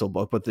Dr. Smeasel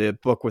book. But the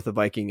book with the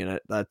Viking in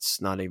it,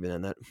 that's not even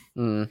in it.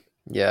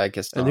 Yeah, I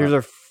guess not. And here's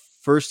our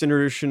first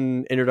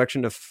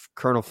introduction to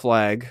Colonel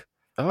Flag.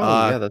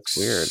 Oh, yeah, that's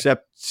weird.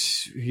 Except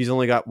he's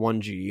only got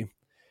 1G.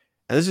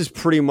 And this is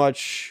pretty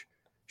much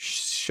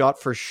shot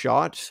for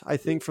shot, I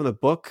think, from the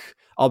book,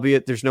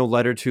 albeit there's no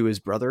letter to his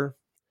brother,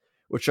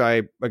 which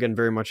I, again,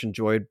 very much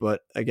enjoyed.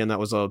 But again, that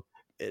was I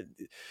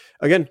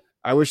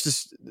wish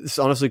this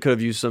honestly could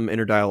have used some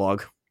inner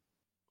dialogue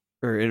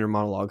or inner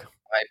monologue.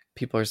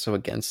 People are so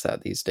against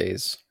that these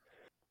days.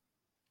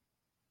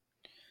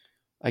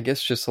 I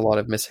guess just a lot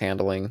of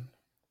mishandling.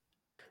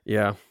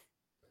 Yeah.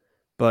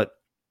 But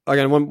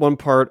again, one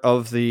part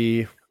of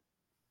the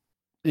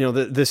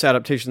this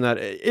adaptation that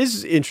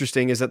is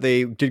interesting is that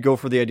they did go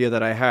for the idea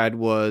that I had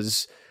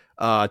was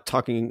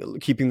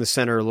keeping the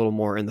center a little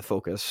more in the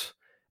focus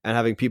and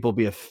having people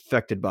be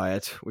affected by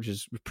it, which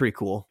is pretty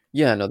cool.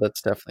 Yeah, no,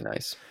 that's definitely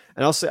nice.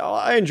 And I'll say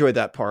I enjoyed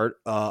that part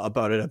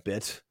about it a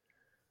bit.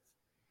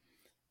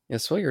 Yeah,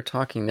 so while you're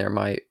talking there,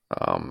 my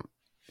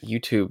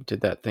YouTube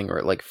did that thing where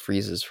it like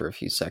freezes for a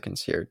few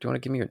seconds here. Do you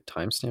want to give me your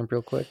timestamp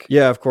real quick?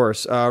 Yeah, of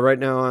course. Right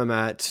now I'm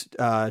at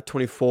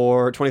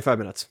 25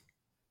 minutes.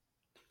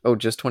 Oh,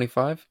 just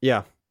 25?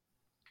 Yeah.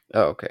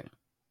 Oh, okay.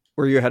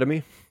 Were you ahead of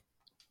me?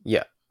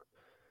 Yeah.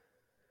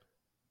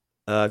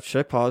 Should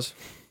I pause?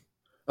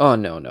 Oh,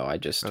 no. I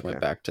just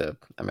went back to,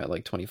 I'm at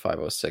like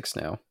 25:06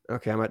 now.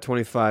 Okay, I'm at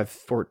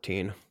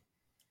 25:14.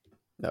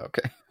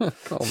 Okay. I'll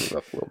move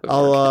up a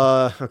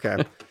little bit.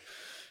 Okay.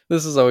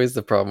 This is always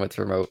the problem with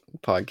remote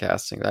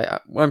podcasting.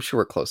 I'm sure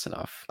we're close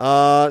enough.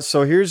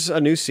 So here's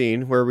a new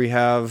scene where we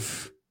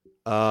have,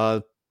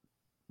 not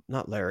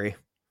Larry,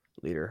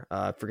 leader.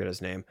 I forget his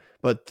name,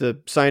 but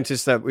the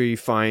scientist that we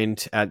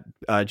find at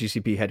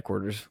GCP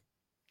headquarters.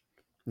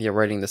 Yeah,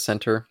 writing the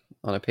center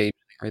on a page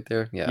right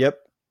there. Yeah. Yep.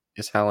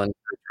 Is Helen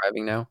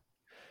driving now?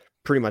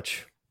 Pretty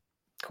much.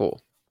 Cool.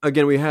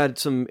 Again, we had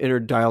some inner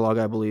dialogue,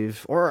 I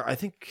believe, or I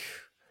think.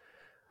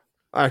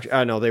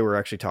 I know they were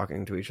actually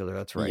talking to each other.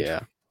 That's right. Yeah.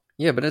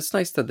 Yeah, but it's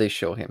nice that they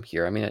show him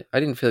here. I mean, I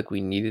didn't feel like we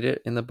needed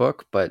it in the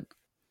book, but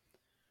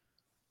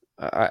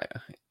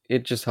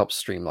it just helps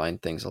streamline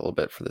things a little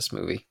bit for this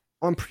movie.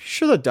 I'm pretty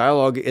sure the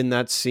dialogue in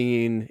that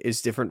scene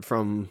is different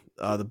from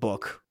the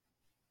book.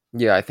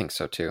 Yeah, I think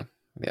so too.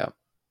 Yeah.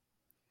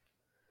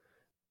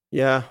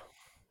 Yeah.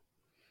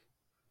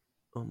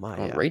 Oh my.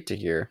 Oh, right to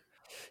hear.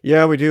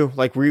 Yeah, we do.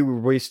 Like we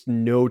waste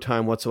no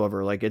time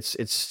whatsoever. Like it's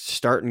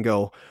start and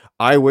go.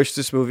 I wish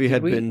this movie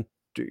had been.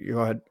 Go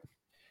ahead.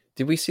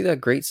 Did we see that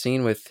great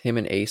scene with him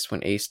and Ace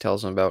when Ace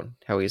tells him about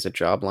how he has a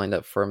job lined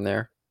up for him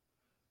there,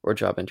 or a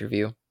job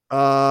interview?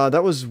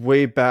 That was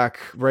way back,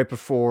 right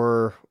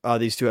before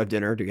these two have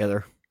dinner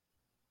together.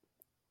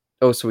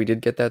 Oh, so we did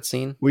get that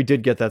scene? We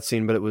did get that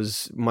scene, but it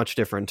was much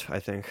different, I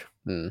think.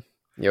 Yeah,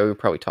 we were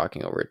probably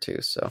talking over it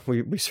too, so.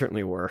 We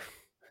certainly were.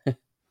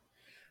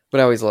 But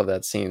I always love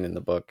that scene in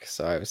the book,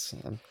 so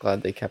I'm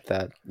glad they kept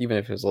that, even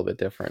if it was a little bit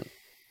different.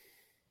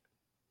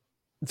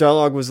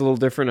 Dialogue was a little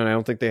different, and I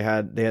don't think they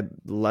had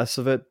less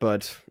of it,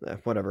 but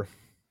whatever.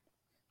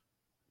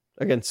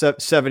 Again,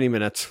 70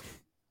 minutes.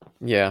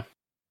 Yeah.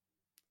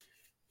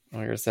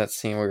 Well, here's that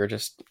scene we were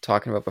just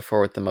talking about before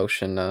with the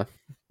motion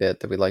bit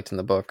that we liked in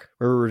the book.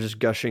 Or we were just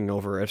gushing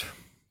over it.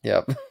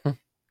 Yep.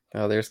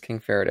 Oh, there's King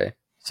Faraday.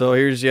 So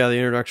here's, the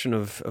introduction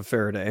of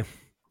Faraday.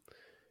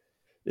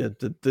 Yeah,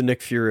 the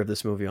Nick Fury of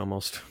this movie,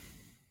 almost.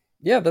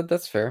 Yeah,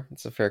 that's fair.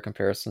 It's a fair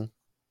comparison.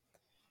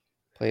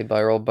 Played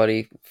by our old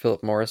buddy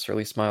Philip Morris, or at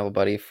least my old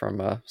buddy from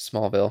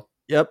Smallville.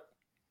 Yep.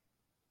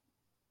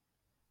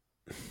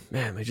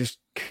 Man, they just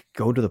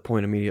go to the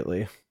point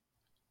immediately.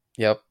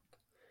 Yep.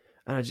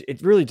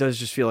 It really does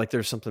just feel like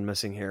there's something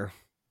missing here.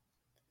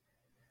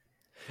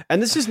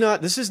 And this is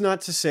not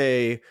to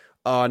say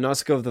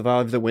Nausicaa of the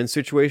Vow of the Wind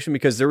situation,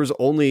 because there was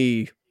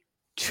only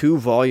 2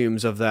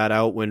 volumes of that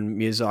out when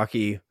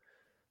Miyazaki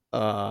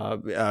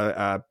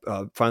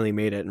finally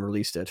made it and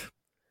released it.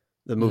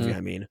 The movie,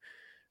 I mean.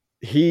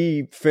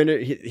 He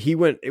finished. He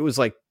went. It was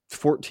like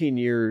 14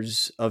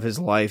 years of his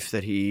life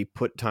that he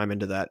put time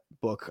into that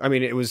book. I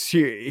mean, it was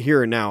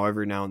here and now,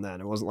 every now and then.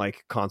 It wasn't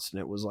like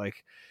constant. It was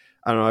like,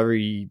 I don't know,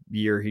 every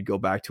year he'd go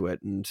back to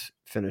it and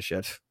finish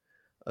it.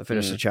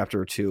 Finish a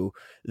chapter or 2.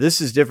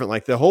 This is different.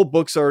 Like, the whole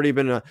book's already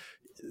been the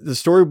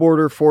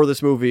storyboarder for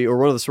this movie, or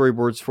one of the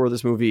storyboards for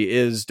this movie,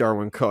 is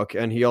Darwyn Cooke,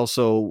 and he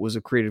also was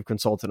a creative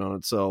consultant on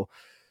it. So,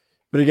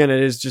 but again,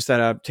 it is just that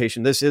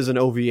adaptation. This is an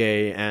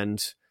OVA,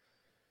 and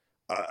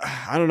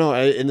I don't know,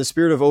 in the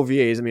spirit of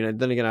OVAs, I mean,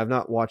 then again, I've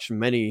not watched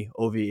many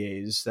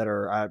OVAs that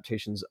are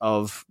adaptations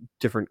of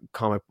different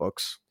comic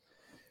books.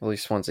 At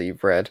least ones that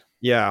you've read.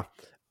 Yeah.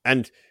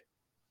 And,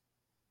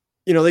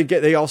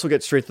 they also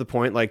get straight to the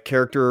point. Like,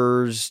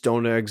 characters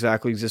don't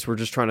exactly exist. We're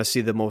just trying to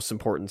see the most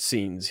important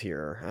scenes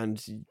here.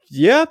 And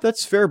yeah,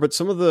 that's fair. But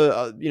some of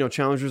the,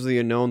 Challengers of the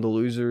Unknown, the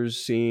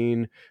Losers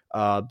scene,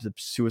 the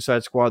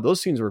Suicide Squad, those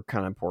scenes were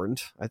kind of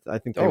important. I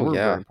think they were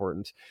very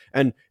important.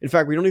 And in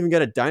fact, we don't even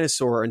get a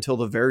dinosaur until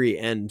the very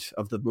end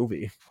of the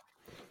movie.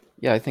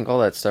 Yeah, I think all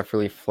that stuff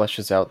really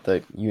fleshes out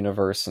the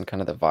universe and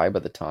kind of the vibe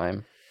of the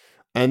time.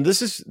 And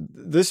this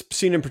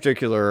scene in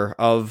particular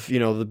of,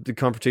 the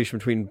confrontation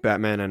between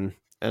Batman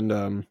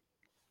and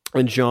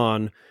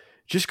John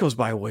just goes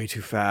by way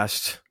too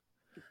fast.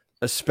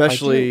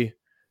 Especially,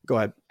 go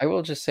ahead. I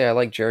will just say I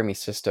like Jeremy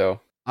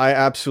Sisto. I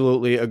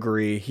absolutely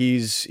agree.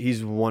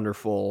 He's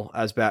wonderful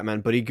as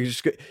Batman, but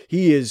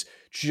he is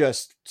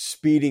just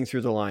speeding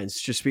through the lines,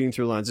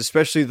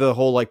 especially the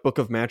whole like Book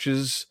of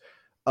Matches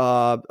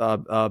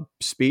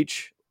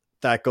speech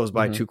that goes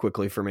by too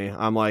quickly for me.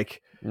 I'm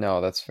like,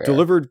 no, that's fair.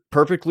 Delivered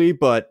perfectly,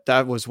 but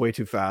that was way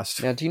too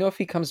fast. Now, do you know if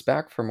he comes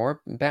back for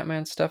more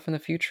Batman stuff in the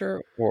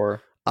future,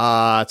 or?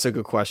 It's a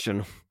good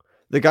question.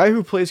 The guy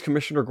who plays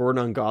Commissioner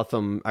Gordon on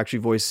Gotham actually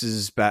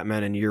voices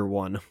Batman in Year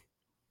One.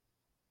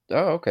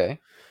 Oh, okay.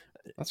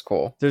 That's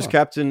cool. There's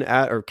Captain.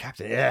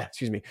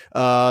 Excuse me.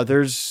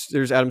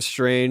 There's Adam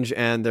Strange,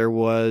 and there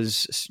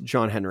was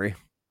John Henry.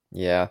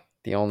 Yeah,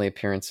 the only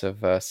appearance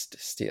of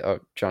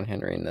John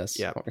Henry in this.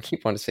 Yeah, I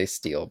keep wanting to say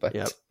Steel, but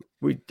yeah,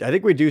 I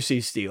think we do see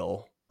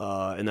Steel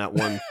in that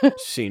one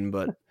scene.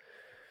 But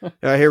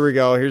here we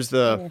go. Here's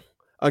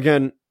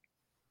again,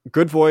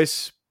 good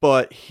voice,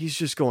 but he's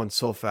just going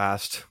so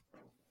fast.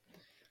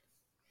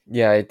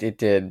 Yeah, it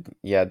did.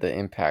 Yeah, the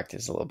impact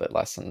is a little bit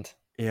lessened.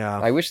 Yeah.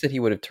 I wish that he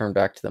would have turned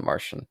back to the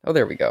Martian. Oh,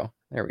 there we go.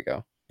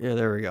 Yeah,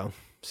 there we go.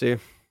 See?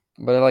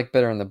 But I like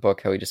better in the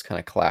book how he just kind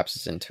of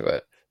collapses into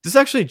it. This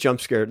actually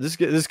jump scared.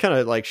 This kind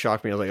of like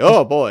shocked me. I was like,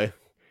 oh boy.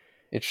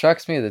 It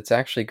shocks me that it's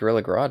actually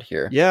Gorilla Grodd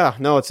here. Yeah,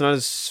 no, it's not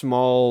a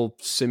small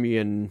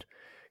simian.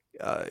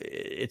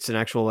 It's an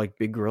actual like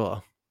big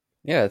gorilla.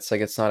 Yeah,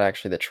 it's not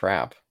actually the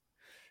trap.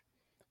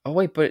 Oh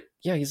wait, but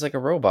yeah, he's like a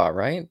robot,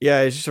 right?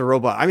 Yeah, he's just a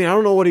robot. I mean, I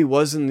don't know what he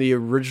was in the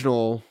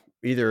original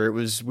either. It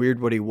was weird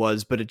what he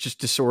was, but it just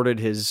disordered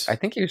his. I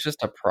think he was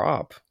just a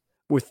prop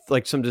with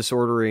like some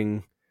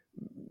disordering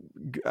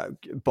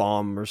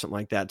bomb or something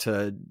like that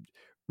to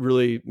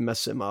really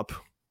mess him up.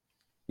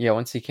 Yeah,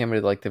 once he came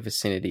into like the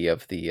vicinity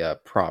of the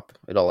prop,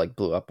 it all like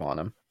blew up on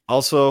him.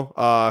 Also,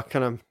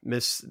 kind of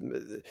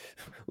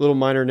little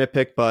minor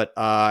nitpick, but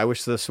I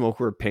wish the smoke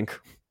were pink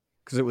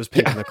because it was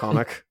pink in the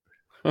comic.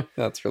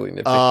 That's really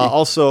nitpicky.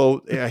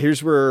 Also, yeah,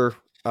 here's where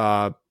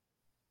Darwyn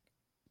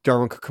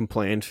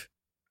complained.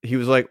 He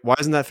was like, "Why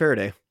isn't that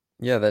Faraday?"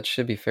 Yeah, that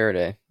should be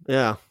Faraday.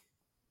 Yeah,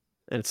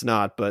 and it's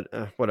not, but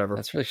whatever.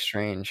 That's really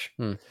strange.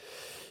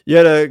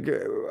 Yeah,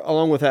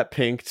 along with that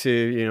pink,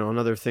 to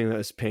another thing that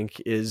is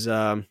pink is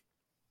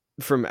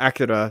from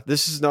Akira.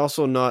 This is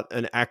also not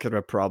an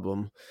Akira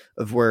problem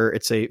of where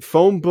it's a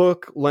phone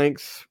book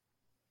length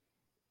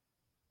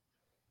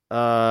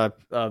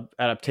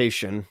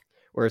adaptation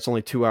where it's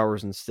only 2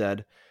 hours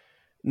instead.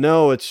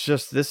 No, it's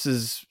just this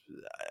is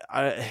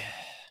I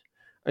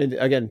and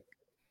again,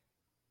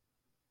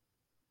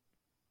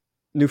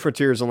 New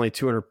Frontier is only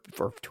 200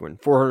 or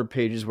 200, 400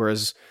 pages,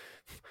 whereas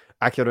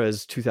Akira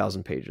is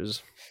 2,000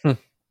 pages.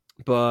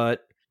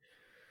 But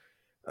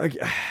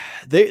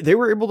they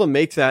were able to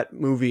make that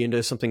movie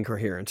into something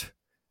coherent,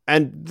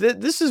 and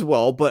this as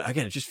well. But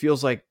again, it just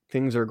feels like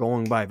things are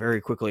going by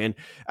very quickly. And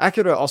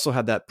Akira also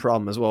had that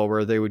problem as well,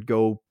 where they would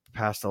go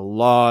past a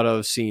lot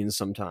of scenes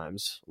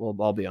sometimes. Well,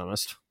 I'll be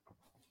honest.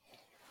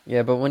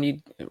 Yeah, but when you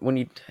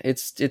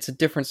it's a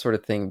different sort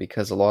of thing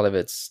because a lot of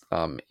it's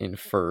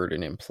inferred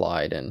and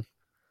implied, and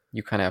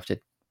you kind of have to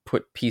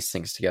piece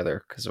things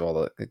together because of all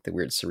the like, the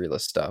weird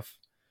surrealist stuff.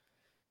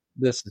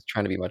 This is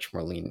trying to be much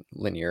more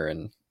linear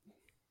and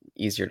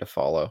easier to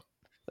follow.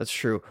 That's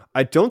true.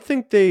 I don't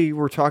think they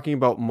were talking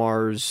about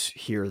Mars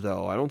here,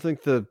 though. I don't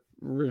think the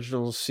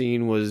original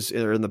scene was,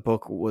 or in the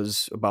book,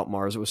 was about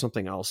Mars. It was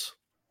something else.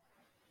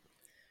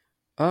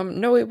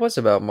 No, it was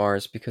about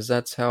Mars because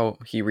that's how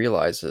he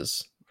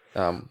realizes.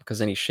 Because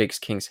then he shakes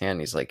King's hand.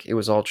 And he's like, "It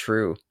was all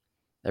true.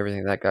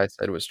 Everything that guy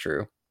said was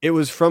true." It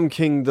was from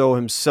King, though,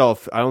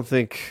 himself. I don't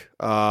think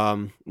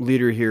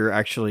Leader here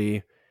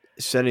actually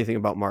said anything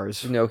about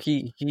Mars. No,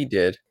 he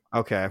did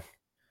Okay.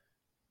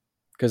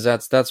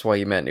 because that's why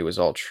he meant it was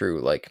all true.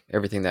 Like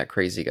everything that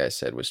crazy guy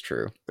said was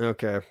true.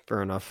 Okay.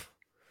 Fair enough.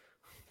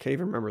 Can't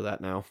even remember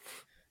that now.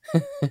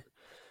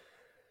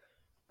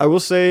 I will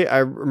say, I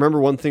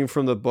remember one thing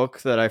from the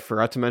book that I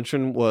forgot to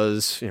mention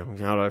was, how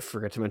did I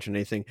forget to mention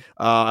anything?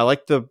 I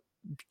like the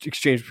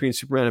exchange between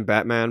Superman and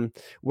Batman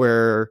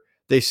where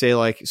they say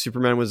like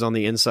Superman was on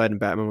the inside and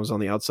Batman was on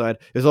the outside.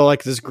 It's all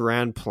like this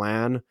grand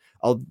plan.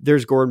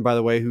 There's Gordon, by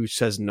the way, who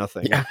says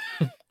nothing. Yeah,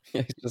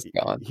 he's just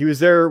gone. He was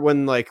there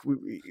when like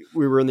we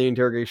were in the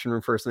interrogation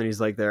room first, and then he's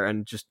like there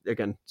and just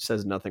again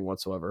says nothing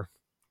whatsoever.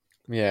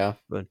 Yeah,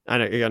 but I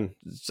know, again,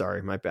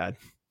 sorry, my bad.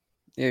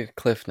 Yeah,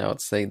 Cliff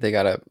Notes. They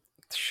gotta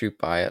shoot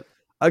by it.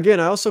 Again,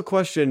 I also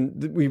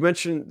question. We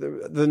mentioned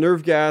the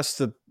nerve gas,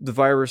 the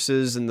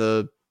viruses, and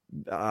the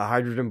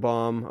hydrogen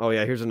bomb. Oh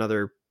yeah, here's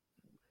another,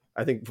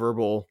 I think,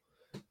 verbal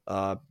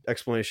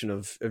explanation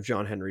of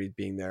John Henry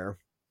being there.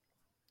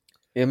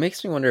 It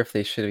makes me wonder if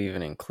they should have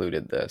even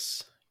included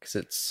this because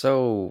it's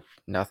so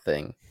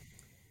nothing.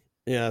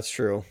 Yeah, that's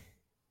true.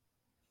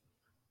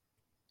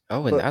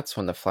 Oh, and that's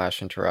when the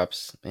Flash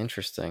interrupts.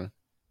 Interesting.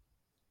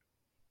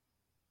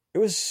 It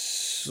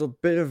was a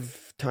bit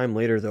of time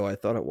later, though. I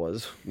thought it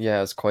was.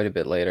 Yeah, it's quite a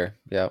bit later.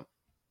 Yeah.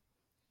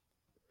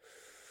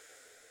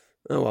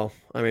 Oh well.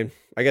 I mean,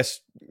 I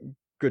guess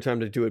good time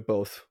to do it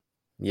both.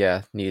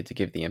 Yeah, needed to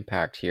give the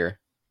impact here.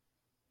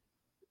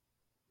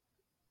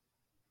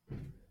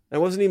 It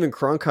wasn't even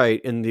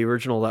Cronkite in the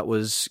original that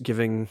was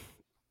giving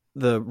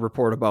the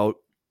report about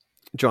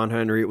John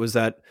Henry. It was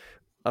that,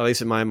 at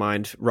least in my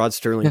mind, Rod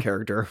Sterling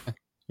character.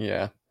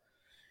 Yeah.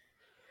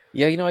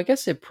 Yeah, I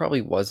guess it probably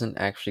wasn't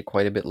actually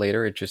quite a bit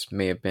later. It just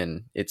may have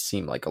been, it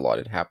seemed like a lot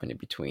had happened in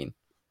between.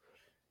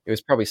 It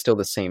was probably still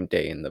the same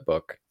day in the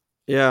book.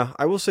 Yeah,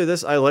 I will say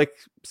this. I like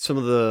some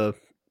of the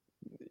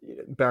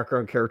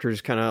background characters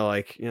kind of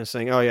like,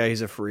 saying, oh yeah,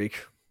 he's a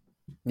freak.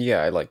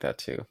 Yeah, I like that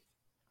too.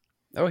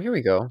 Oh, here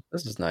we go.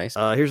 This is nice.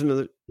 Here's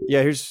another.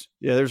 Yeah,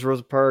 there's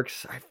Rosa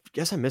Parks. I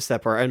guess I missed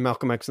that part. And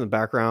Malcolm X in the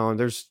background.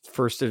 There's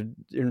first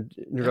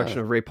introduction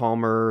of Ray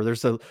Palmer.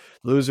 There's the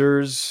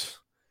Losers.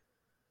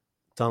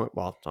 I don't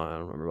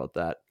remember about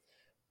that.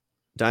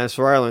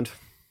 Dinosaur Island.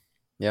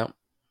 Yeah.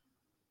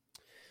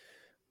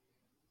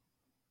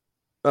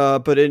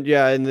 But in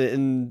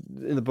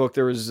the book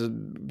there was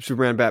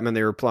Superman, Batman.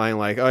 They were replying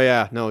like, oh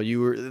yeah, no,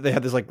 they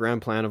had this like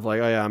grand plan of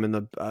like, oh yeah, I'm in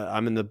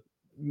the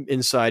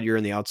inside, you're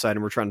in the outside,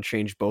 and we're trying to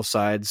change both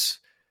sides.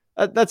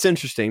 That's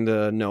interesting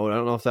to note. I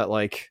don't know if that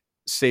like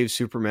saves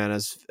Superman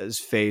as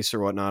face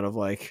or whatnot of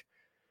like,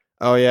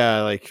 oh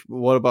yeah, like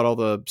what about all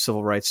the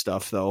civil rights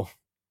stuff though?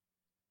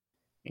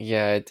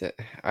 Yeah,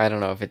 I don't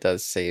know if it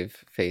does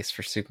save face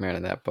for Superman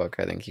in that book.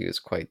 I think he was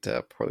quite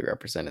poorly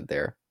represented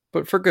there,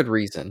 but for good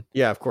reason.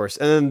 Yeah, of course.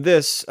 And then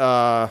this,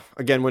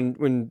 again,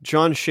 when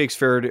John shakes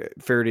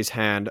Faraday's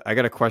hand, I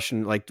got a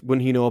question. Like,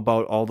 wouldn't he know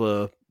about all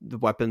the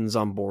weapons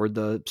on board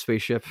the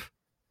spaceship?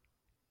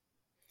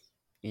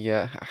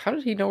 Yeah, how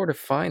did he know where to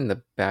find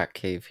the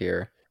Batcave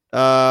here? We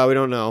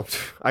don't know.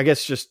 I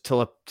guess just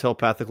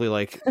telepathically,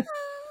 like,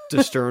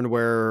 discern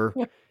where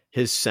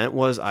his scent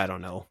was. I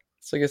don't know.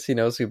 So I guess he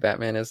knows who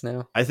Batman is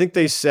now. I think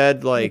they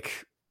said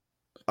like,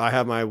 I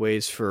have my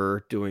ways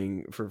for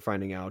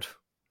finding out.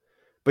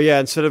 But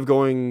yeah, instead of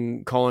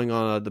calling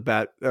on the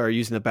bat or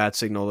using the bat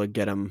signal to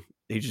get him,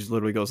 he just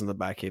literally goes in the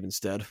Batcave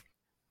instead.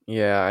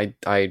 Yeah,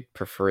 I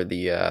prefer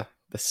the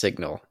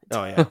signal.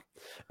 Oh yeah,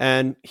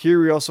 and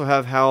here we also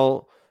have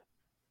Hal.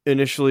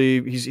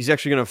 Initially, he's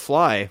actually going to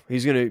fly.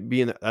 He's going to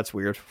be in. That's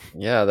weird.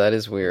 Yeah, that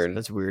is weird.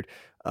 That's weird.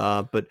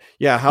 But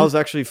yeah, Hal's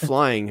actually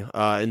flying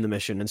in the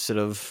mission instead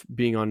of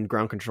being on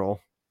ground control.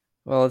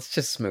 Well, it's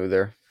just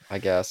smoother, I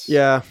guess.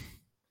 Yeah,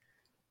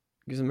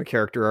 gives him a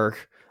character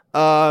arc.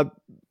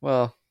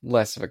 Well,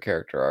 less of a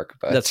character arc,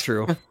 but that's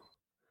true. It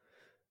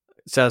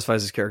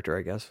satisfies his character,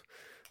 I guess.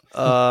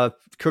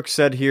 Cook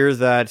said here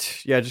that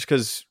just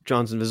because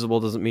John's invisible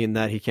doesn't mean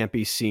that he can't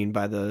be seen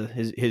by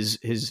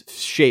his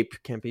shape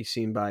can't be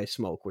seen by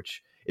smoke,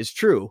 which is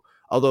true.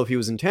 Although if he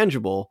was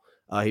intangible,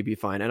 he'd be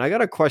fine. And I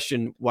got a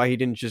question why he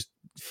didn't just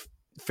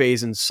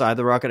phase inside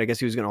the rocket. I guess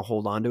he was going to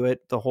hold on to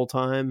it the whole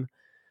time.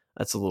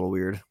 That's a little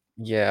weird.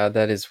 Yeah,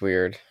 that is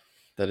weird.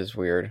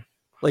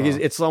 Like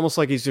it's almost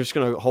like he's just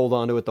going to hold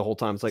on to it the whole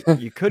time. It's like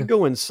you could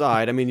go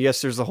inside. I mean,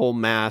 yes, there's the whole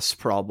mass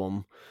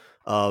problem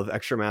of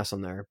extra mass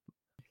on there.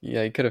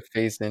 Yeah, he could have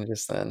phased in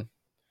just then.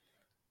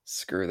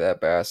 Screw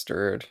that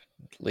bastard.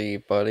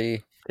 Leave,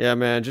 buddy. Yeah,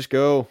 man, just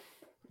go.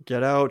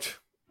 Get out.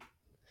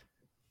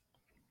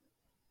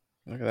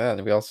 Look at that.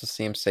 And we also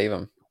see him save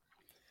him.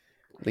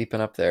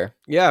 Leaping up there.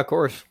 Yeah, of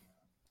course.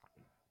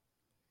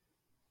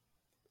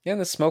 Yeah,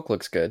 and the smoke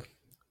looks good.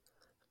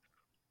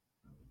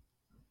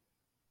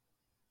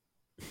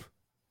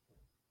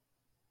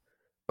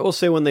 I will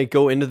say when they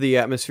go into the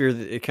atmosphere,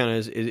 it kind of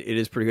is. It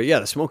is pretty good. Yeah,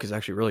 the smoke is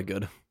actually really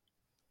good.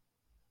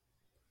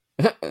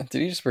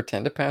 Did he just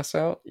pretend to pass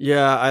out?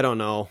 Yeah, I don't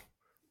know.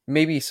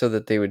 Maybe so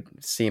that they would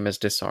see him as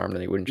disarmed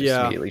and he wouldn't just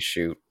immediately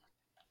shoot.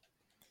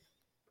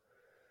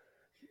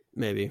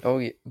 Maybe. Oh,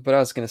 yeah. But I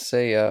was going to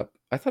say,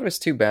 I thought it was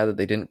too bad that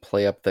they didn't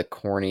play up the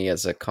corny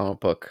as a comic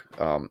book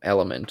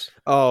element.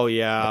 Oh,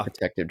 yeah.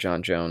 Detective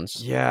John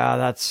Jones. Yeah,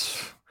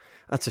 that's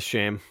a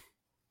shame.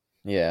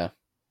 Yeah.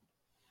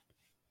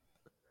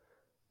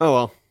 Oh,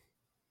 well.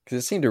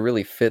 Because it seemed to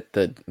really fit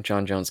the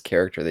John Jones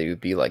character that he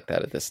would be like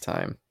that at this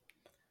time.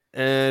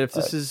 And if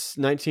this is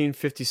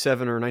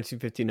 1957 or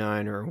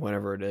 1959 or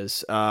whatever it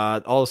is, all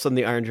of a sudden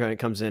the Iron Giant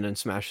comes in and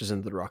smashes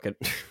into the rocket.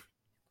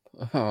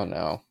 Oh,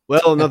 no.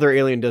 Well, another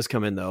alien does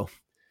come in, though.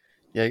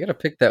 Yeah, I got to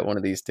pick that one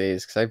of these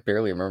days because I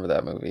barely remember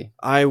that movie.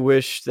 I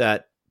wish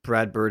that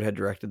Brad Bird had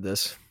directed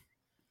this.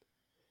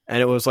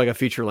 And it was like a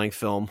feature-length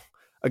film.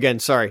 Again,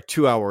 sorry,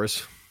 2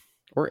 hours.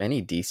 Or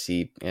any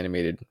DC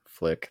animated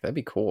flick. That'd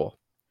be cool.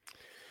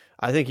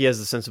 I think he has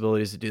the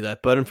sensibilities to do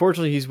that. But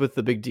unfortunately, he's with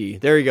the big D.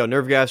 There you go.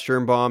 Nerve gas,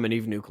 germ bomb, and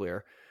even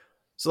nuclear.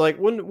 So, like,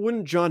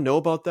 wouldn't John know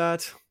about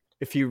that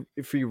if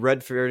he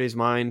read Faraday's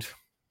mind?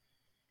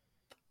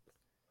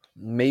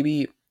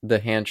 Maybe the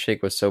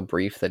handshake was so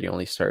brief that he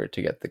only started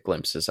to get the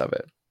glimpses of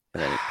it.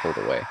 And then he pulled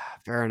away.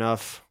 Fair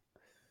enough.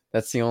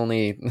 That's the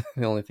only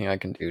thing I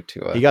can do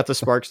to... He got the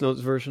Sparks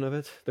Notes version of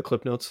it? The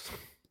Clip Notes?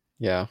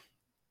 Yeah.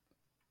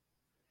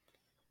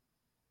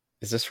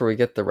 Is this where we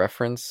get the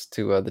reference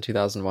to the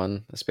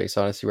 2001 A Space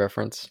Odyssey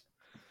reference?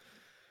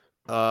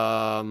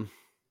 Oh,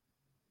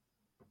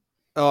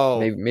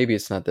 maybe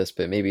it's not this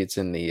bit. Maybe it's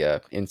in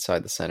the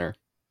inside the center.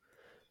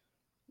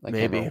 I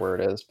can't remember where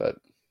it is, but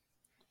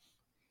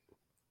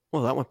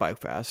well, that went by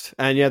fast.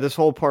 And yeah, this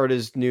whole part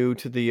is new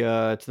to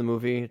the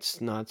movie.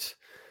 It's not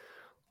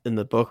in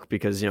the book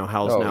because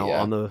Hal's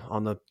on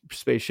the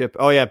spaceship.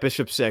 Oh yeah,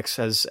 Bishop 6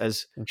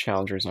 as and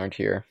Challengers aren't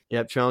here.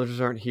 Yep,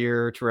 Challengers aren't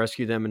here to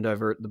rescue them and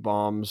divert the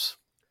bombs.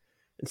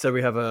 Instead,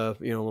 we have a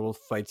little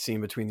fight scene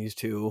between these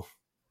two.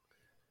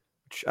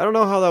 Which I don't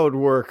know how that would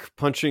work.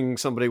 Punching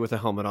somebody with a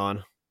helmet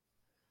on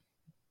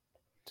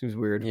seems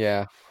weird.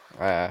 Yeah,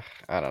 I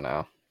don't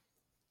know.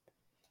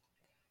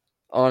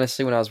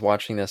 Honestly, when I was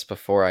watching this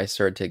before, I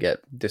started to get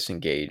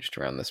disengaged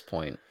around this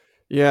point.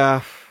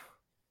 Yeah.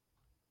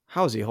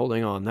 How is he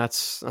holding on?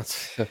 That's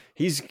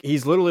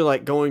he's literally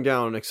like going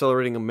down,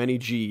 accelerating many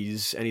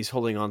G's, and he's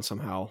holding on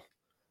somehow.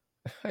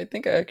 I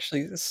think I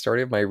actually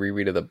started my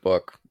reread of the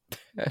book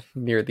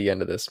near the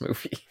end of this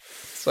movie,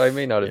 so I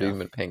may not have even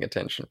been paying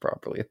attention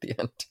properly at the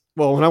end.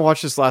 Well, when I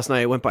watched this last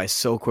night, it went by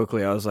so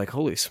quickly. I was like,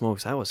 "Holy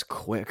smokes, that was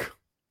quick."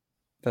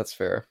 That's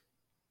fair.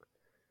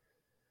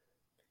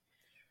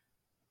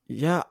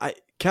 Yeah,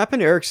 Cap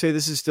and Eric say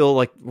this is still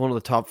like one of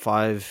the top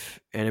 5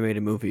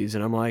 animated movies,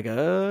 and I'm like,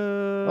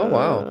 oh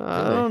wow, really?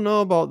 I don't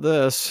know about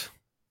this.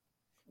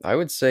 I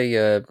would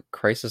say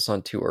Crisis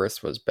on Two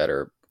Earths was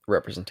better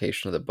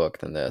representation of the book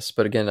than this,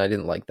 but again, I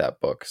didn't like that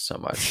book so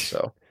much.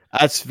 So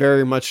that's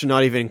very much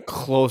not even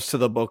close to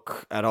the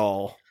book at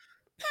all.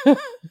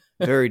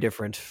 Very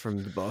different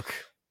from the book.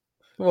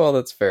 Well,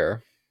 that's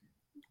fair.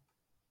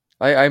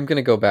 I'm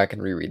gonna go back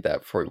and reread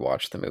that before we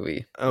watch the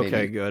movie. Okay,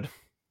 maybe. Good.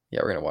 Yeah,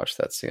 we're gonna watch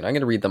that soon. I'm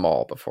gonna read them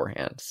all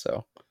beforehand.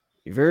 So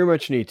you very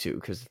much need to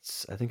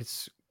because I think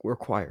it's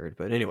required.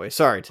 But anyway,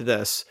 sorry to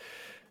this.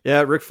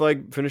 Yeah, Rick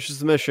Flag finishes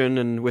the mission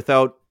and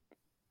without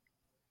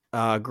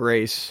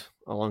Grace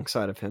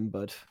alongside of him,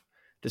 but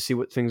to see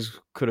what things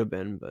could have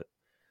been. But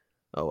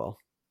oh well.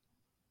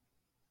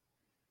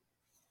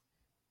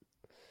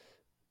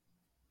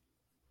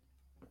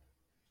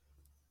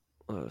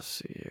 Let's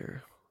see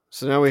here.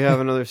 So now we have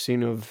another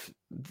scene of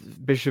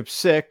Bishop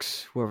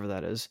 6, whoever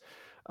that is,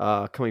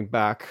 coming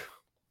back.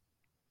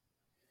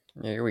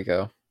 Yeah, here we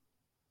go.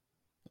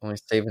 Only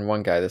saving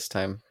one guy this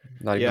time.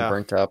 Not even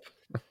burnt up.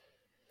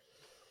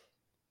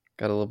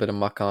 Got a little bit of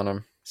muck on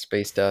him.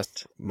 Space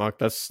dust. Muck,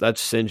 that's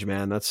singe,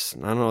 man. I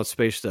don't know, it's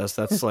space dust.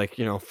 That's like,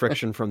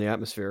 friction from the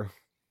atmosphere.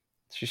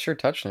 She sure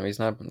touched him. He's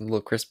not a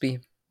little crispy.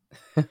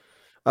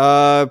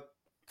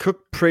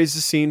 Cook praised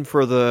the scene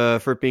for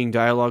it being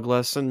dialogue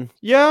lesson.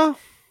 Yeah,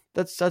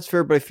 that's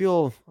fair, but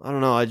I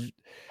don't know.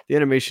 The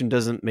animation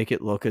doesn't make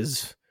it look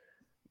as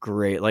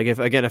great. Like if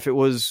it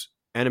was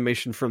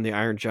animation from the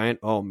Iron Giant,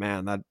 oh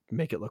man, that'd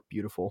make it look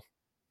beautiful.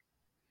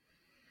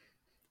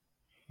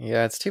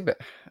 Yeah, it's too bad.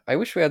 I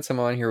wish we had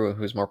someone on here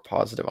who's more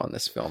positive on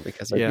this film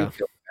because I do Yeah.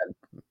 feel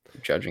bad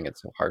judging it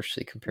so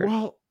harshly compared.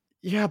 Well,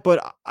 yeah,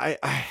 but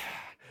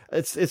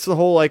it's the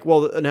whole like,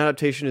 well, an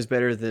adaptation is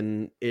better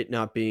than it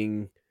not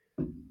being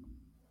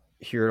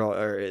here at all,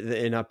 or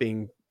it not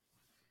being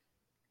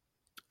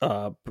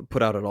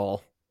put out at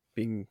all,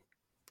 being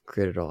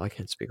created at all. I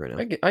can't speak right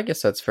now. I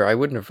guess that's fair. I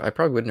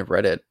probably wouldn't have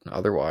read it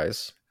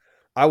otherwise.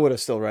 I would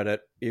have still read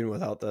it even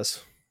without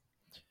this.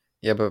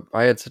 Yeah, but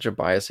I had such a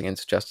bias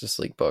against Justice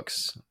League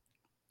books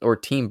or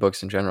team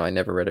books in general. I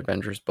never read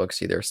Avengers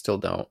books either. Still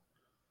don't.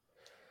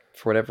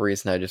 For whatever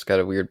reason, I just got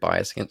a weird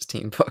bias against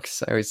team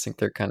books. I always think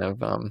they're kind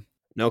of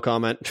No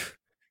comment.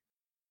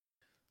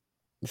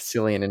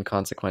 silly and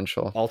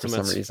inconsequential for some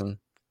Ultimates. reason.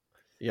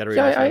 You got to read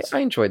Yeah, Ultimates. I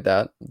enjoyed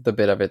that. The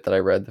bit of it that I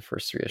read, the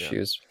first 3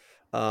 issues.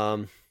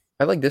 Um,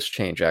 I like this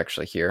change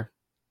actually here.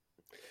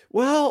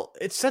 well,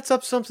 it sets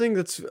up something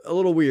that's a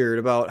little weird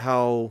about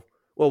how.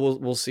 Well,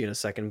 we'll see in a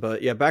second,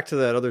 but yeah, back to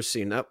that other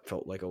scene. That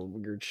felt like a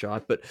weird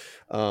shot, but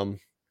oh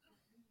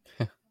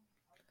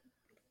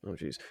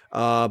geez,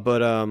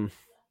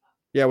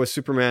 yeah, with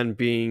Superman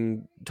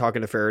being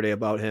talking to Faraday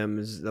about him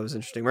that was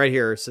interesting. Right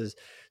here, it says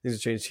things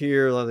have changed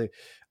here.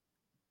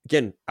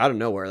 Again, out of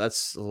nowhere.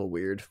 That's a little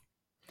weird.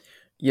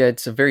 Yeah,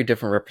 it's a very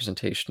different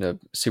representation of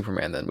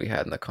Superman than we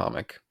had in the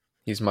comic.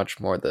 He's much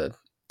more the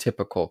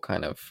typical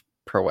kind of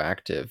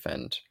proactive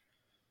and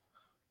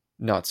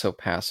not so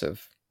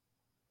passive.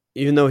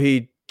 Even though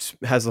he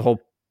has the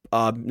whole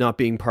not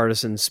being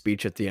partisan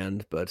speech at the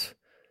end, but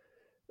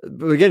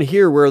again,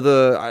 here where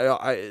the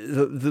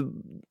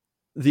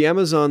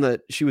Amazon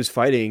that she was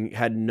fighting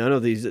had none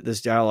of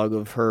this dialogue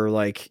of her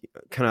like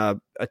kind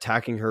of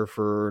attacking her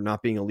for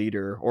not being a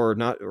leader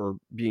or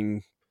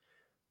being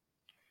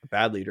a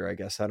bad leader. I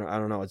guess I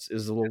don't know. It's a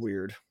little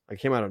weird. It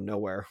came out of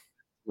nowhere.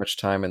 Much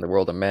time in the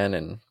world of men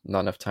and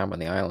not enough time on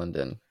the island,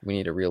 and we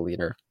need a real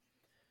leader.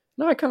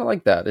 No, I kind of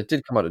like that. It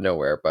did come out of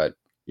nowhere, but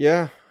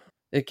Yeah,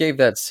 it gave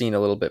that scene a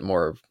little bit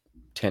more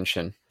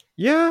tension.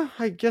 yeah,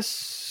 I guess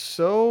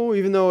so.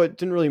 Even though it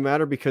didn't really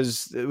matter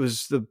because it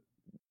was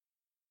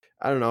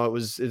I don't know. It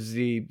was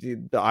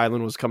the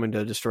island was coming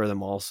to destroy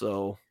them all.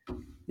 So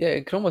Yeah,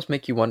 it could almost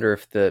make you wonder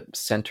if the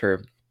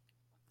center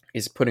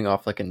is putting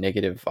off like a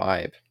negative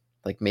vibe.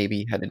 Like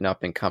maybe had it not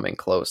been coming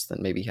close,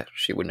 then maybe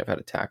she wouldn't have had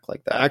attack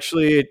like that.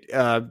 actually,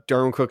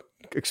 Darwin Cook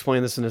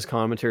explained this in his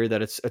commentary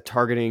that it's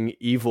targeting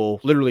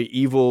literally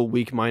evil,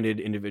 weak-minded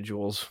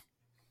individuals.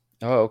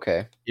 Oh,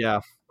 okay. Yeah.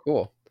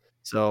 Cool.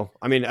 So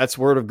I mean, that's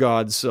word of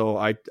God. So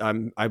I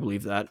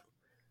believe that,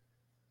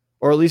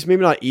 or at least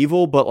maybe not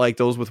evil, but like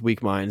those with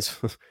weak minds.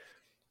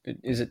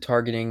 Is it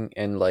targeting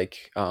and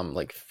like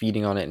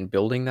feeding on it and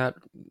building that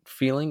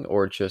feeling,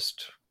 or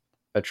just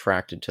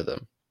attracted to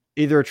them?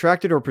 Either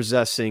attracted or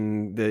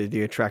possessing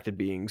the attracted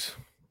beings,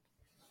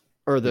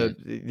 or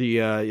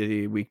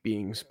the weak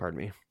beings. Pardon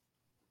me.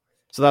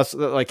 So that's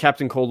like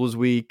Captain Cold was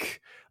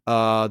weak.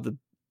 The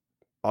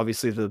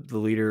obviously the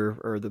leader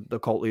or the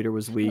cult leader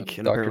was weak,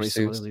 and Dr. apparently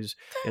some of Seuss. the leaders,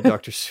 yeah,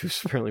 Dr.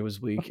 Seuss apparently was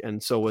weak,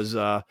 and so was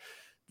the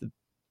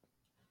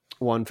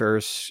one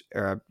Ferris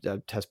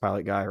test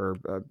pilot guy or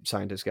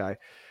scientist guy.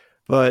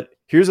 But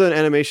here's an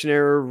animation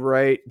error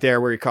right there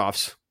where he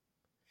coughs.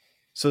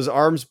 So his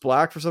arm's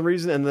black for some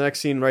reason, and the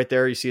next scene right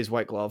there, you see his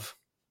white glove.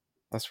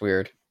 That's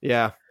weird.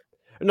 Yeah,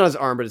 not his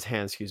arm, but his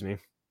hand. Excuse me.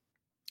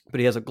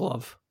 But he has a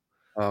glove.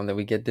 That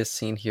we get this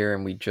scene here,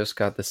 and we just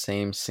got the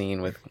same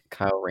scene with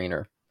Kyle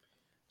Rayner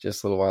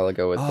just a little while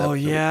ago. With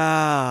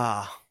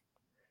yeah,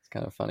 it's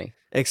kind of funny.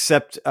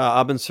 Except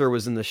Abin Sur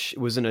was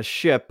in a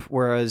ship,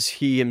 whereas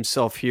he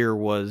himself here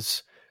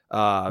was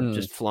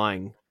just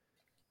flying.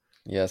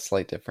 Yeah,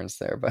 slight difference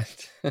there,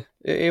 but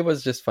it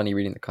was just funny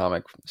reading the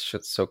comic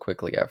so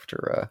quickly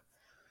after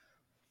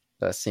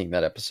seeing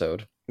that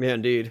episode. Yeah,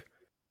 indeed.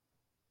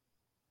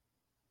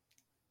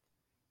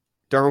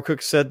 Darwin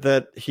Cook said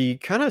that he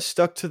kind of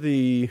stuck to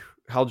the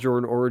Hal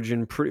Jordan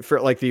origin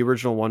like the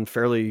original one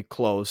fairly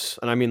close,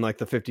 and I mean like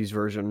the 50s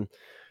version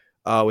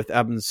with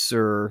Abin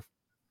Sur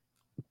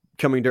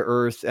coming to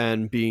Earth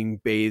and being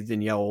bathed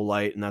in yellow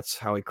light, and that's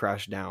how he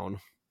crashed down.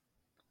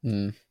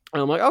 And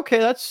I'm like, okay,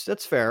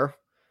 that's fair.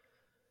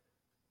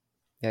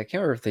 Yeah, I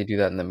can't remember if they do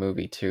that in the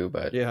movie too,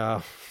 but yeah, I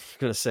was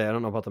gonna say I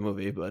don't know about the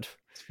movie, but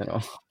it's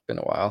been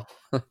a while.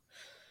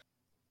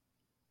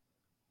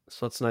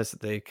 So it's nice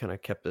that they kind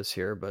of kept this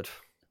here, but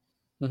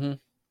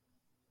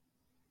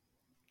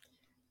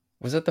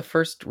was that the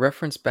first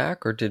reference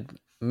back, or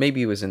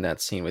maybe it was in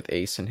that scene with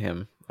Ace and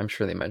him? I'm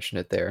sure they mentioned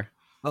it there.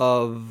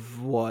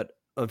 Of what?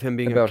 Of him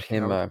being about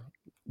him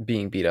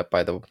being beat up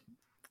by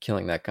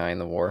killing that guy in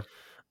the war.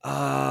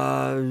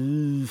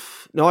 No,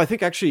 I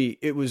think actually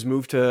it was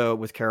moved to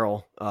with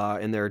Carol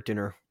in their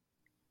dinner.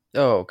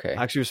 Oh, okay.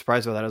 I actually was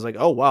surprised by that. I was like,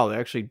 oh wow, they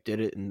actually did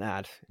it in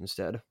that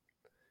instead.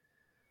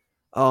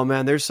 Oh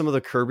man, there's some of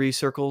the Kirby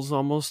circles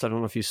almost. I don't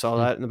know if you saw Hmm.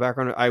 that in the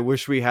background. I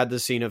wish we had the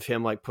scene of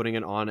him like putting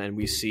it on and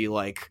we see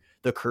like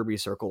the Kirby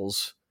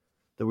circles,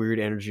 the weird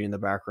energy in the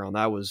background.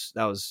 That was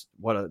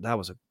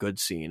a good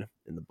scene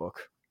in the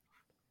book.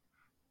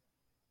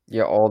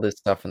 Yeah, all this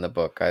stuff in the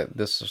book.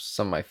 This is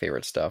some of my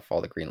favorite stuff.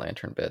 All the Green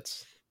Lantern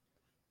bits.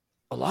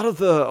 A lot of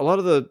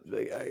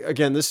the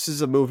again, this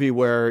is a movie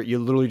where you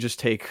literally just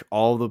take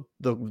all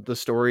the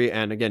story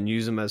and again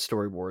use them as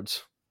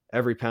storyboards.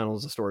 Every panel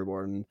is a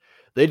storyboard, and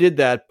they did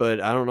that, but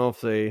I don't know if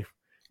they did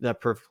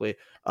that perfectly.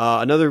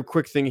 Another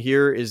quick thing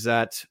here is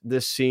that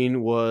this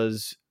scene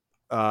was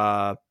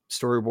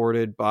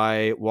storyboarded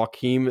by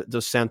Joaquim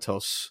dos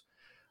Santos,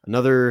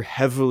 another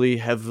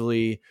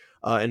heavily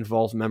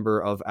involved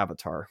member of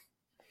Avatar,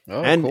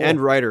 Oh, and cool.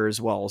 writer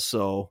as well.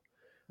 So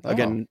Oh,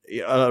 again,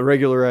 a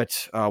regular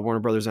at Warner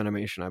Brothers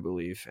Animation, I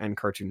believe, and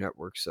Cartoon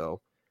Network.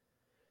 So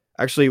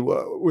actually,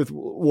 with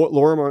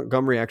Laura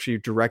Montgomery actually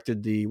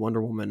directed the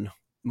Wonder Woman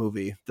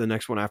movie, the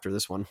next one after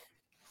this one.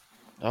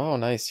 oh,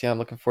 nice. Yeah, I'm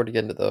looking forward to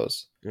getting to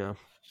those. Yeah,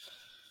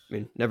 I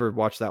mean, never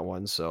watched that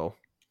one, so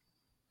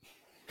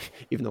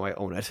even though I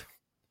own it.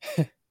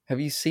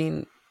 Have you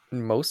seen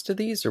most of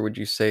these, or would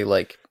you say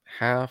like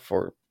half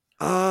or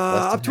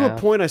less Up than to a half?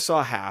 point, I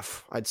saw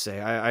half. I'd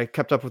say I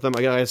kept up with them.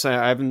 I say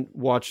I haven't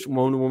watched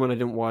Wonder Woman. I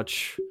didn't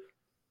watch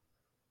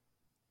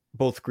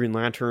both Green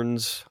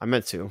Lanterns. I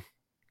meant to,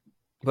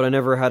 but I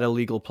never had a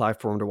legal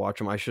platform to watch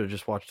them. I should have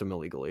just watched them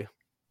illegally.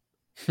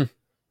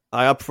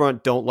 I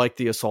upfront don't like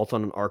the Assault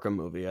on an Arkham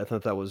movie. I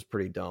thought that was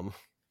pretty dumb.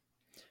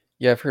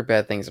 Yeah, I've heard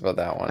bad things about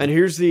that one. And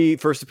here's the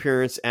first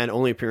appearance and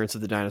only appearance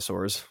of the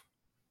dinosaurs.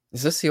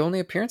 Is this the only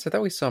appearance? I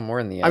thought we saw more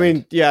in the I end.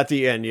 mean, yeah, at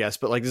the end, yes,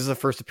 but like this is the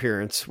first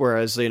appearance.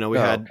 Whereas we Oh,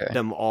 had okay.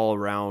 them all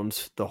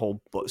around the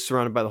whole book,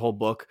 surrounded by the whole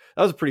book.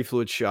 That was a pretty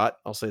fluid shot.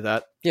 I'll say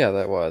that. Yeah,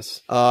 that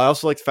was. I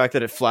also like the fact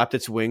that it flapped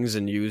its wings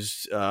and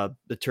used the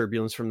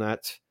turbulence from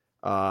that,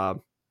 and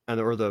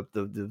or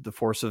the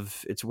force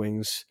of its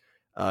wings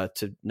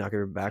to knock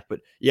it back.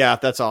 But yeah,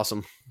 that's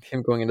awesome.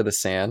 Him going into the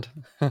sand.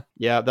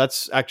 Yeah,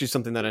 that's actually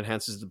something that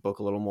enhances the book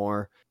a little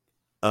more.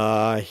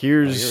 Oh, here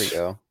we Here's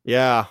go.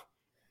 yeah.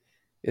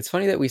 It's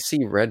funny that we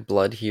see red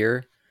blood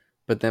here,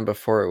 but then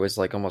before it was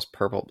like almost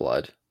purple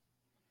blood.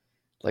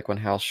 Like when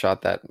Hal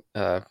shot that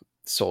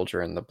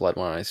soldier and the blood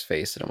went on his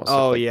face, it almost looked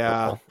Oh like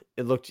yeah, purple.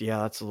 it looked yeah.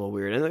 That's a little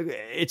weird, and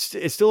it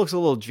still looks a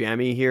little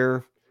jammy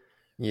here.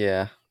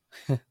 Yeah.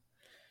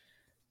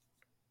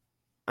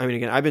 I mean,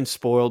 again, I've been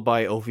spoiled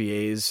by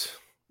OVAs.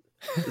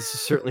 This is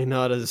certainly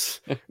not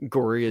as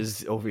gory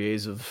as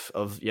OVAs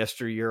of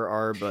yesteryear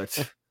are,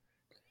 but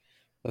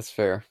That's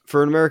fair.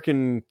 for an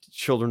American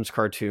children's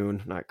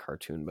cartoon, not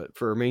cartoon, but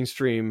for a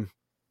mainstream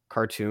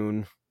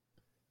cartoon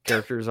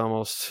characters,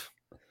 almost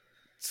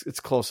it's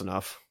close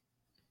enough.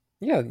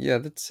 Yeah, yeah,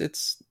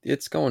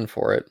 it's going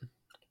for it.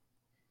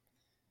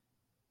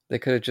 They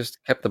could have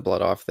just kept the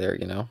blood off there,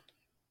 you know.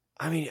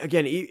 I mean,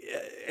 again,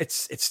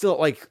 it's still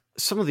like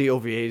some of the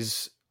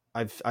OVAs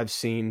I've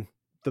seen.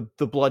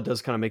 The blood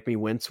does kind of make me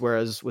wince.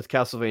 Whereas with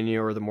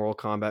Castlevania or the Mortal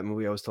Kombat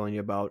movie I was telling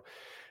you about,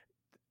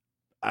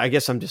 I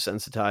guess I'm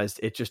desensitized.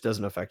 It just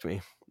doesn't affect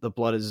me. The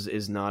blood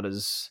is not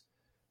as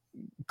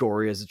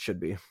gory as it should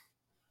be.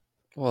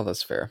 Well,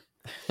 that's fair.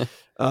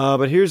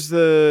 But here's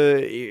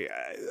the.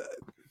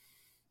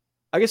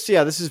 I guess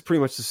yeah, this is pretty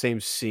much the same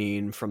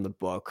scene from the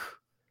book.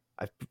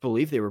 I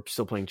believe they were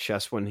still playing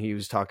chess when he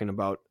was talking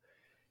about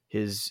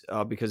his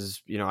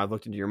because I've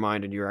looked into your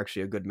mind and you're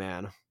actually a good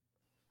man.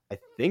 I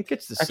think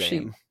it's the Actually,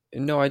 same.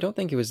 no, I don't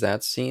think it was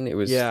that scene. It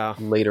was Yeah,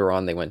 later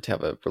on they went to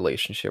have a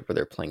relationship where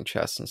they're playing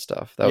chess and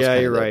stuff. That was yeah,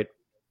 kind you're of the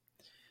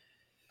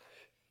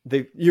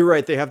right. You're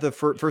right. They have the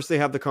first they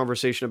have the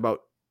conversation about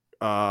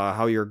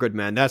how you're a good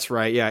man. That's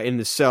right. Yeah, in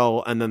the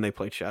cell, and then they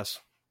play chess.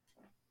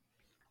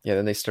 yeah.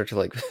 Then they start to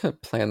like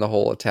plan the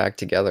whole attack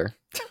together,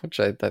 which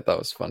I thought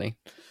was funny.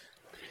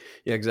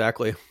 Yeah,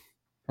 exactly.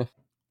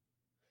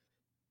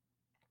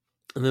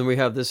 And then we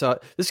have this.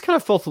 This kind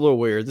of felt a little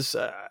weird. This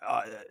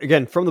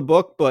again from the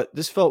book, but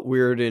this felt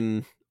weird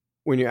in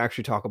when you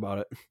actually talk about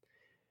it.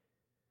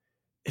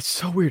 It's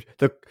so weird.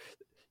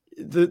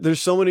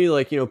 There's so many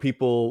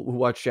people who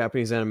watch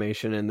Japanese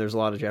animation, and there's a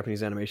lot of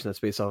Japanese animation that's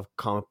based off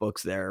comic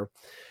books there,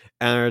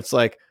 and it's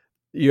like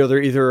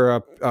they're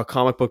either a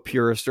comic book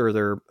purist or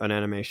they're an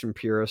animation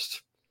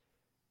purist.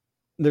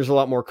 There's a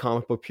lot more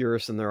comic book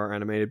purists than there are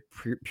animated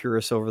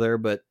purists over there,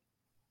 but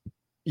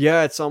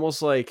yeah, it's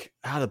almost like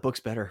the book's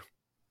better.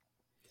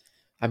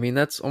 I mean,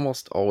 that's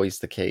almost always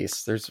the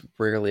case. There's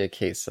rarely a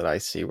case that I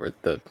see where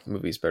the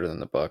movie's better than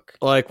the book.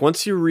 Like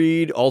once you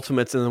read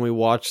Ultimates and then we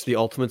watch the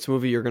Ultimates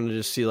movie, you're gonna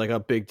just see like a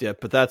big dip.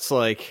 But that's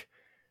like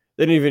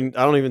they didn't even.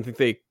 I don't even think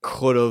they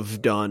could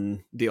have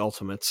done the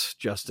Ultimates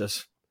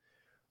justice.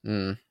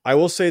 Mm. I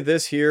will say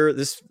this here.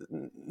 This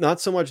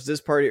not so much this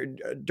part.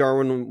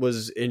 Darwin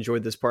was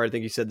enjoyed this part. I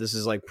think he said this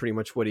is like pretty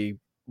much what he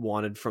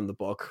wanted from the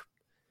book.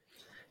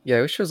 Yeah,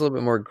 I wish it was a little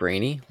bit more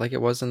grainy, like it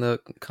was in the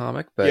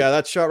comic. But Yeah,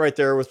 that shot right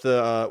there with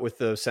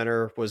the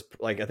center was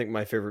like I think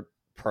my favorite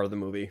part of the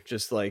movie.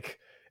 Just like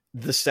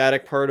the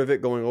static part of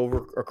it going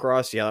over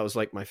across. Yeah, that was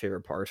like my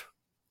favorite part.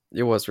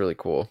 It was really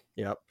cool.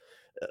 Yep.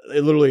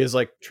 It literally is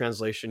like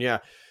translation. Yeah.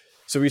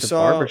 So we The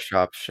saw,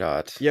 barbershop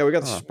shot. yeah, we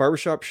got Huh. this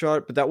barbershop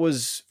shot, but that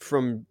was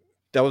about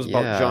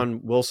Yeah.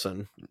 John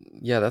Wilson.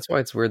 Yeah, that's why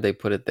it's weird they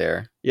put it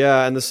there.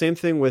 Yeah, and the same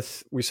thing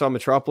with, we saw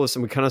Metropolis,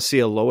 and we kind of see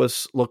a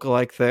Lois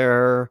lookalike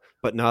there,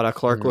 but not a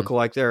Clark Mhm.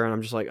 lookalike there, and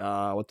I'm just like,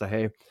 what the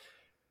hey?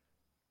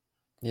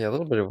 Yeah, a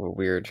little bit of a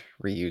weird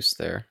reuse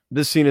there.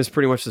 This scene is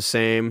pretty much the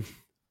same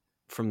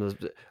from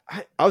the.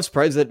 I was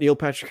surprised that Neil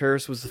Patrick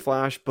Harris was the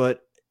Flash,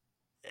 but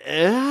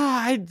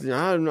I'm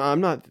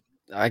not.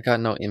 I got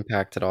no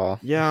impact at all.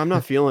 Yeah, I'm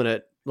not feeling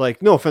it.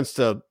 Like, no offense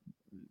to.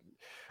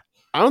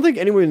 I don't think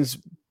anyone's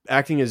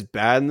acting is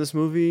bad in this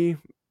movie.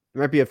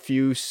 There might be a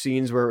few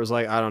scenes where it was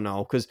like, I don't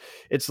know, because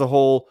it's the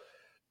whole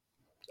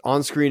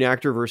on-screen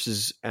actor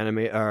versus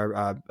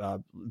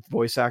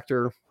voice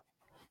actor,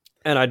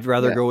 and I'd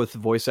rather go with the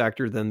voice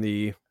actor than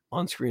the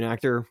on-screen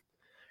actor,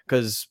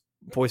 because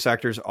voice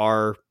actors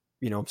are,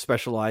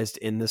 specialized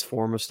in this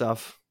form of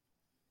stuff.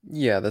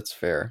 Yeah, that's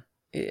fair.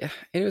 It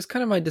was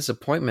kind of my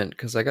disappointment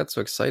because I got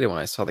so excited when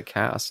I saw the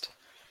cast.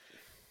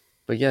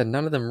 But yeah,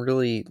 none of them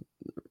really,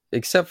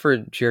 except for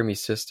Jeremy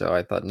Sisto,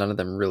 I thought none of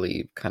them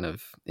really kind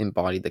of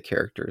embodied the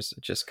characters.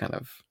 It just kind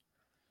of.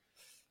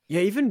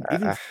 Yeah,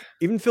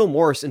 even Phil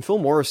Morris, and Phil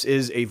Morris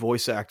is a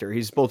voice actor.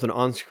 He's both an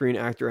on-screen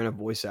actor and a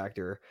voice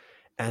actor,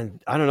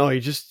 and I don't know,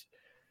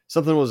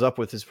 something was up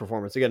with his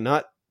performance. Again,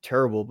 not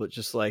terrible, but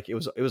just like it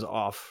was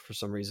off for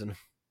some reason.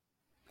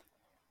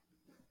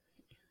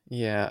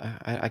 Yeah,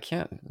 I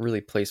can't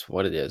really place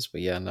what it is,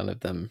 but yeah, none of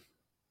them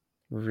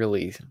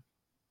really,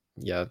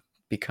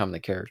 become the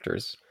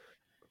characters.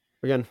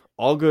 Again,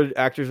 all good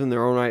actors in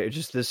their own right. It's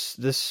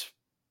just this.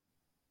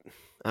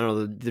 I don't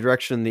know, the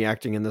direction, the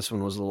acting in this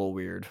one was a little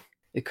weird.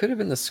 It could have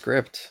been the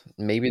script,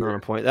 maybe. On a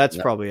point, that's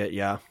probably it.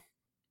 Yeah.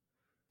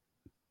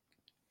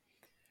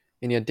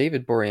 And yeah,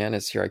 David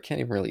Boreanaz here. I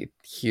can't even really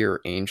hear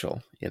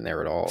Angel in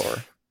there at all,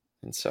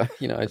 and so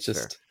it's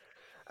just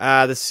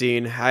the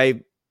scene.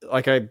 I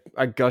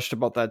gushed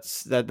about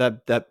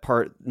that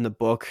part in the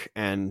book,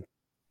 and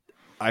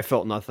I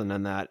felt nothing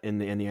in that in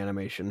the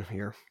animation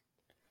here.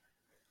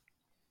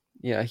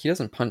 Yeah, he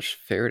doesn't punch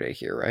Faraday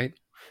here, right?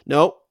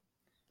 Nope.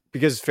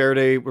 Because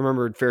Faraday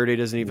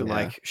doesn't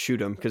even shoot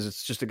him, because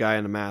it's just a guy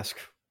in a mask,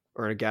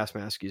 or in a gas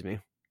mask, excuse me.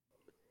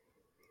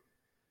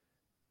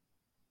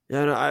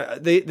 Yeah, no,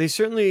 they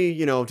certainly,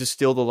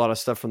 distilled a lot of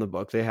stuff from the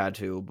book. They had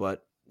to,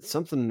 but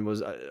something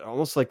was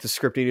almost like the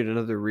script needed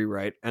another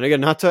rewrite. And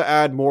again, not to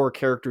add more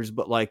characters,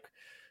 but like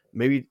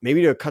maybe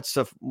to cut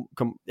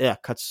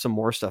some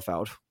more stuff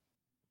out.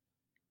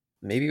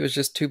 Maybe it was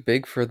just too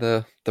big for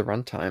the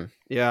runtime.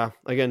 Yeah,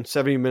 again,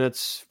 70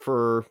 minutes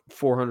for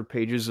 400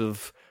 pages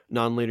of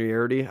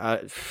non-linearity.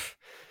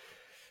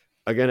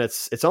 Again,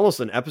 it's almost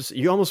an episode.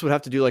 You almost would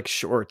have to do like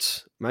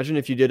shorts. Imagine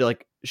if you did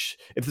like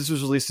if this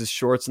was released as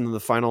shorts and then the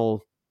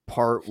final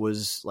part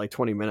was like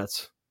 20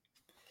 minutes.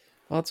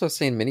 Well, that's what I was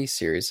saying,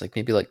 miniseries, like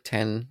maybe like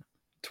 10,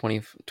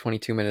 20,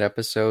 22-minute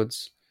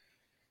episodes.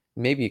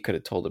 Maybe you could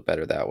have told it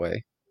better that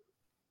way.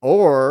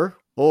 Or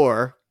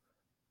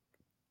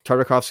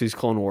Tartakovsky's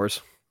Clone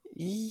Wars.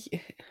 Yeah,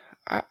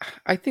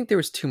 I think there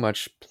was too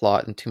much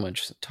plot and too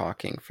much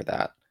talking for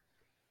that.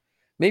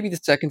 Maybe the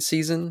second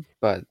season,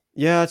 but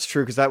yeah, it's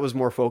true, because that was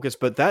more focused.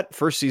 But that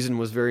first season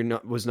was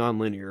was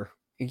non-linear.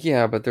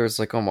 Yeah, but there was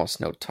like almost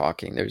no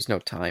talking. There's no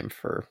time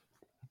for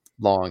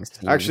long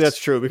scenes. Actually,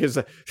 that's true, because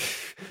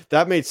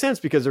that made sense,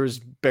 because there was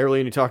barely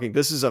any talking.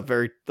 This is a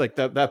very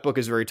that book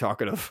is very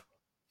talkative.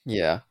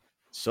 Yeah,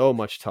 so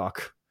much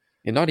talk,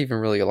 and not even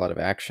really a lot of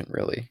action,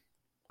 really.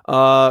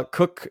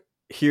 Cook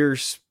here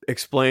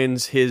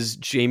explains his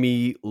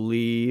Jamie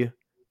Lee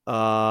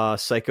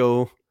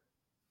psycho,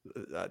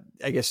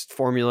 I guess,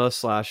 formula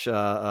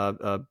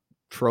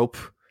 / trope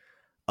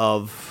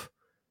of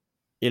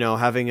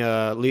having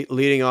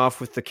leading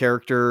off with the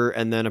character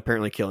and then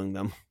apparently killing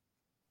them.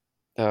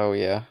 Oh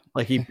yeah,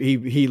 like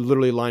he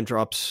literally line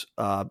drops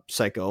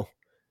Psycho.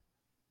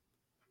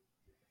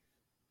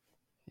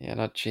 Yeah,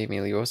 not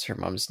Jamie Lee. What's her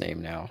mom's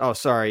name now? Oh,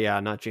 sorry.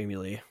 Yeah, not Jamie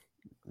Lee.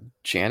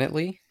 Janet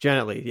Lee?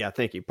 Janet Lee. Yeah,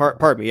 thank you.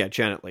 Pardon me. Yeah,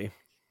 Janet Lee.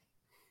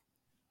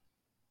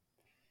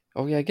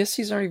 Oh, yeah, I guess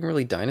these aren't even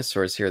really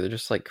dinosaurs here. They're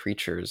just like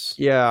creatures.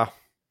 Yeah.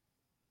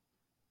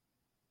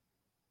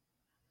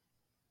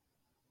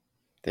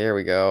 There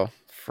we go.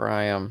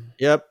 Fry them.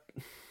 Yep.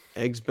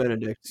 Eggs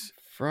Benedict.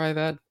 Fry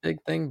that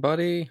big thing,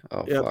 buddy.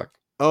 Oh, yep. Fuck.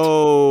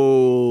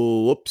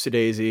 Oh, whoopsie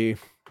daisy.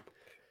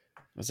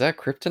 Was that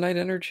kryptonite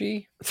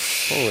energy?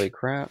 Holy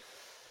crap.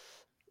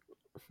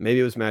 Maybe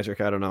it was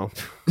magic. I don't know.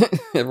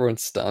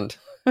 Everyone's stunned.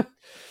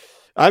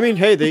 I mean,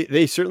 hey,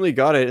 they certainly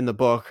got it in the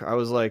book. I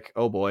was like,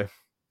 oh boy.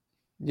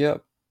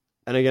 Yep.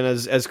 And again,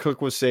 as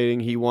Cook was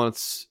saying, he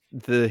wants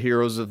the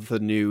heroes of the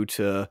new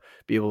to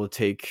be able to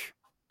take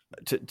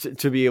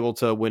to be able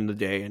to win the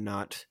day, and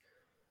not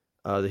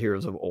the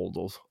heroes of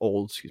old.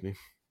 Excuse me.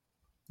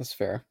 That's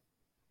fair.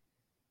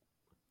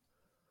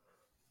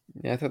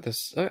 Yeah, I thought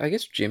this. I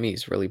guess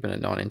Jimmy's really been a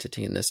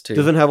non-entity in this too.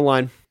 Doesn't have a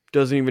line.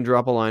 Doesn't even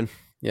drop a line.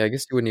 Yeah, I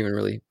guess you wouldn't even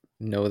really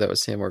know that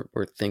was him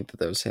or think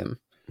that was him.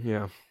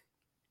 Yeah.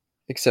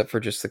 except for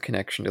just the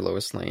connection to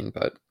Lois Lane.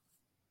 But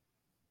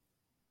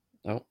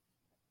oh,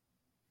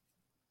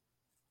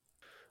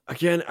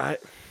 Again, I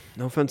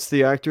no offense to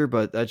the actor,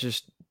 but that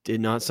just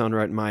did not sound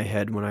right in my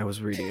head when I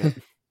was reading it.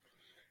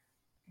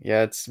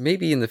 yeah, it's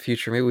maybe in the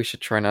future. Maybe we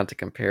should try not to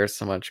compare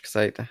so much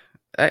because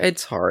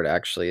it's hard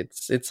actually.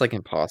 It's like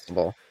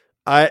impossible.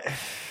 I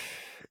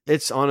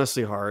it's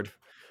honestly hard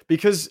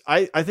because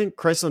I think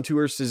Crisis on Two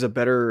Earths is a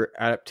better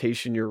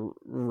adaptation. You're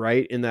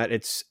right in that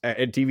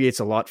it deviates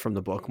a lot from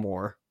the book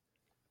more.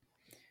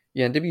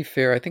 Yeah, and to be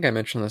fair, I think I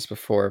mentioned this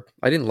before.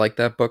 I didn't like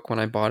that book when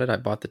I bought it. I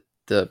bought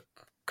the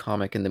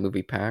comic and the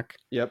movie pack.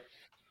 Yep.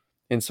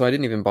 And so I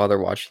didn't even bother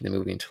watching the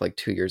movie until like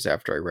 2 years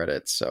after I read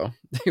it. So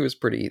it was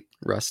pretty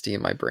rusty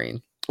in my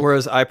brain.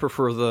 Whereas I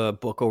prefer the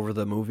book over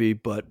the movie,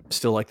 but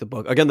still like the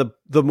book. Again,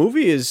 the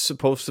movie is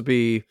supposed to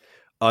be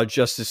a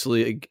Justice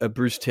League, a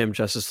Bruce Timm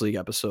Justice League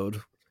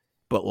episode,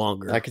 but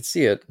longer. I could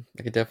see it.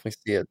 I could definitely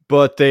see it.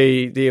 But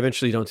they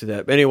eventually don't do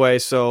that. Anyway,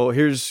 so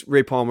here's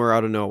Ray Palmer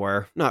out of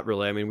nowhere. Not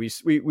really. I mean,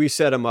 we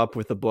set him up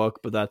with the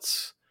book, but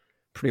that's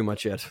pretty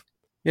much it.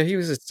 Yeah, he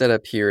was as set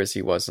up here as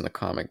he was in the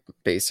comic,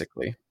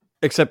 basically.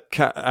 Except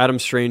Adam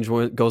Strange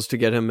goes to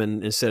get him,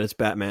 and instead it's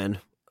Batman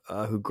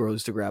who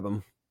grows to grab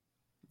him.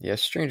 Yeah,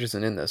 Strange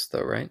isn't in this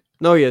though, right?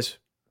 No, he is.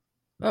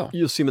 Oh,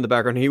 You'll see him in the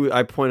background.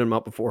 I pointed him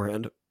out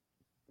beforehand.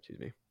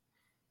 Excuse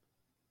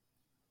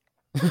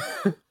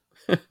me.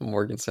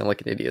 Morgan sounded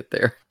like an idiot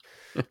there.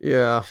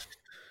 Yeah.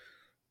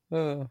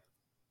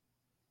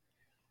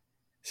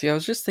 See, I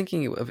was just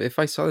thinking of if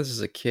I saw this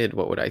as a kid,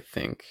 what would I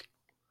think?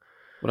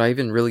 Would I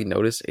even really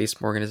notice Ace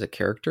Morgan as a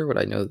character? Would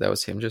I know that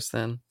was him just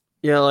then?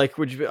 Yeah, like,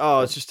 would you be,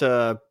 oh, it's just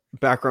a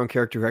background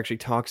character who actually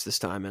talks this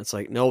time. And it's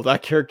like, no,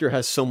 that character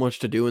has so much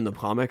to do in the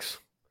comics.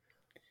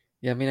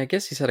 Yeah, I mean, I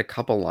guess he's had a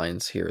couple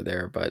lines here or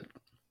there, but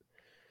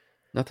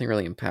nothing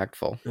really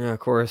impactful. Yeah, of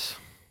course.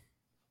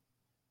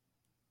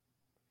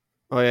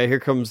 Oh yeah, here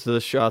comes the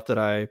shot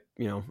that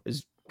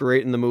is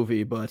great in the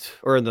movie,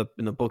 or in the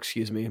book,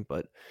 excuse me,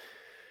 but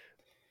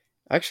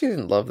I actually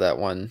didn't love that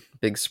one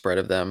big spread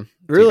of them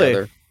really,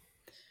 together.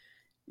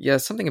 Yeah,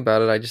 something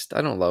about it.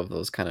 I don't love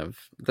those kind of.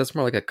 That's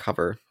more like a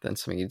cover than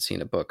something you'd see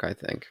in a book, I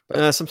think.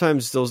 But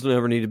sometimes those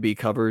never need to be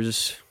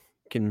covers.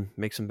 Can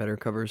make some better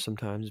covers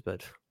sometimes,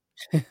 but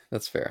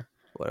that's fair.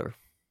 Whatever.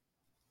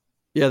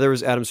 Yeah, there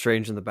was Adam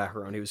Strange in the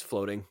background. He was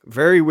floating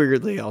very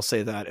weirdly. I'll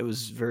say that it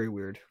was very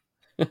weird.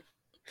 You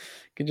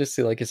could just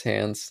see like his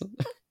hands.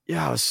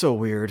 Yeah, it was so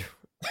weird.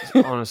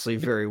 Was honestly,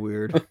 very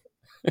weird.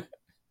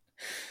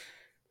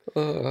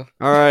 All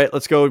right,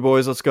 let's go,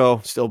 boys. Let's go.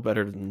 Still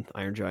better than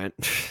Iron Giant.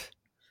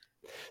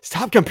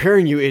 Stop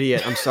comparing, you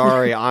idiot. I'm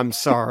sorry. I'm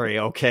sorry.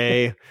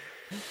 Okay.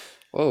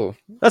 Whoa,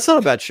 that's not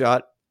a bad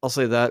shot. I'll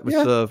say that with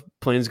the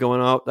planes going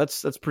out.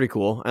 That's pretty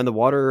cool. And the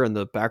water and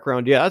the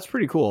background. Yeah, that's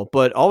pretty cool.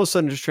 But all of a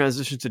sudden just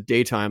transitions to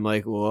daytime.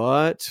 Like,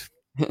 what?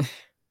 Do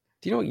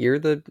you know what year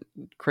the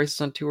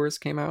Crisis on Two Earths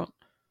came out?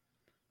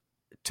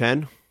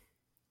 10.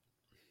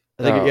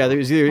 I think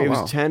it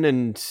was 10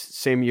 and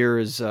same year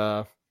as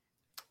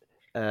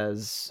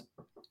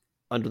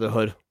Under the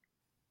Hood.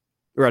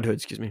 Red Hood,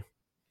 excuse me.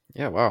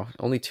 Yeah, wow.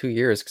 Only 2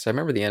 years, because I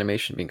remember the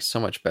animation being so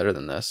much better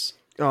than this.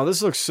 Oh,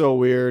 this looks so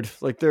weird.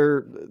 Like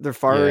their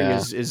firing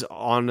is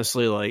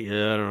honestly like,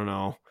 I don't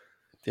know.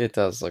 It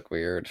does look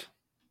weird.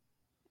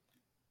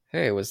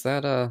 Hey, was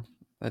that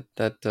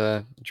that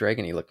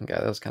dragony looking guy?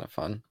 That was kind of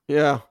fun.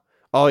 Yeah.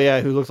 Oh yeah,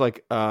 who looked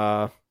like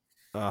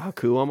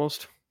Haku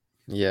almost.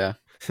 Yeah.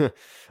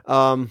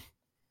 Yeah,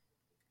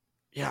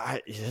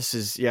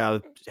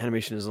 the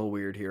animation is a little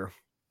weird here.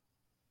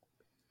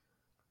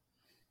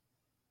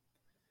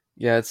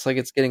 Yeah, it's like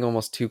it's getting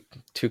almost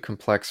too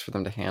complex for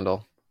them to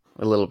handle.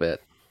 A little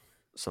bit.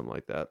 Something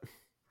like that.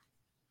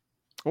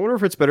 I wonder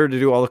if it's better to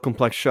do all the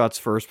complex shots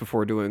first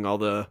before doing all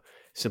the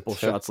simple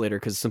shots later,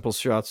 because simple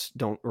shots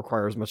don't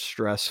require as much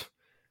stress.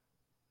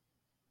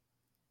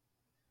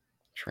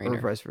 Trainer.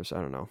 Or vice versa,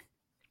 I don't know.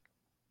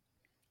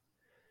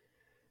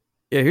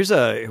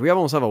 Yeah, we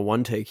almost have a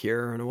one take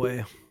here in a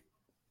way.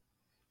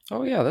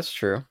 Oh yeah, that's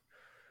true.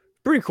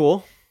 Pretty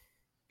cool.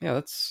 Yeah,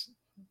 that's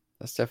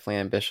definitely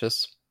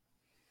ambitious.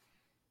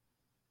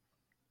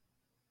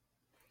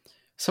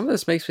 Some of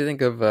this makes me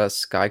think of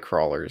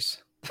Skycrawlers.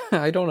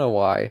 I don't know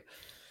why.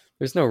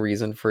 There's no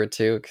reason for it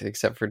to,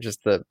 except for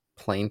just the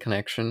plane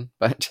connection.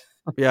 But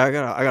yeah, I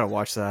gotta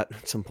watch that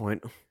at some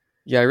point.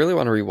 Yeah, I really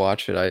want to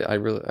rewatch it. I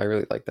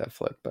really like that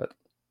flick, but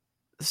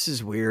this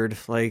is weird.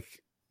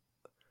 Like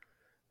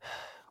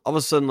all of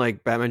a sudden,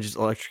 like Batman just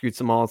electrocutes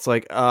them all. It's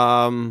like,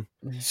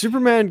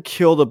 Superman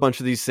killed a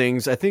bunch of these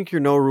things. I think your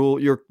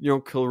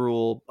no kill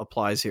rule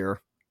applies here,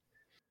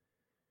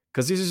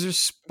 because these are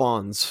just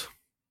spawns.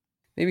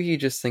 Maybe he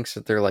just thinks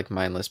that they're like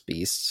mindless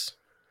beasts.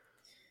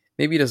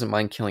 Maybe he doesn't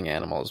mind killing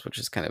animals, which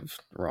is kind of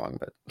wrong,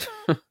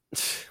 but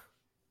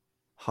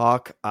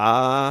Hawk,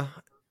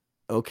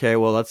 okay,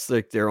 well that's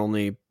like their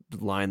only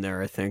line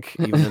there, I think,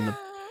 even in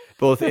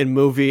both in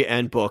movie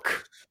and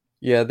book.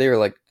 Yeah,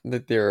 they're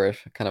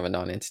kind of a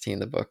non-entity in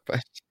the book,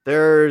 but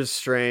they're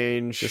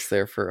strange. Just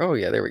there for, oh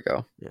yeah, there we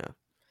go. Yeah.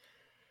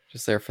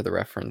 Just there for the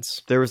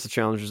reference. There was the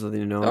Challengers of the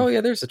Unknown. Oh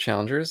yeah, there's the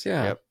Challengers.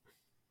 Yeah. Yep.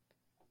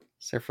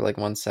 It's there for like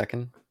 1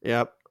 second.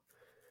 Yep.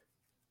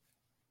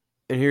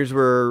 And here's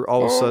where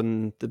all of a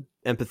sudden the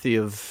empathy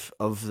of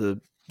the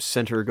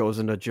center goes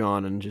into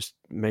John and just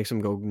makes him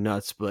go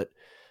nuts. But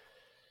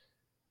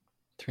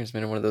turns him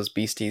into one of those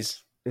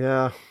beasties.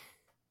 Yeah.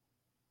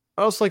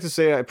 I also like to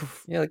say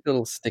yeah, like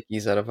little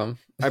stickies out of him.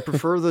 I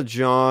prefer the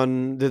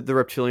John, the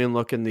reptilian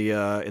look in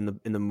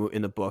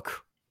the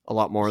book a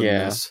lot more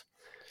than this.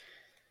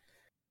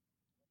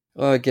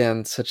 Well,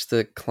 again, such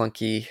the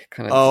clunky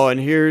kind of. Oh, and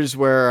here's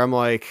where I'm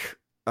like,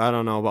 I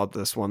don't know about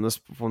this one. This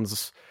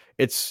one's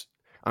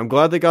I'm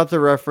glad they got the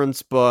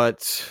reference,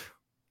 but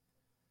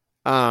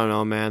I don't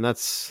know, man.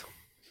 That's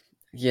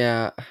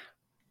that's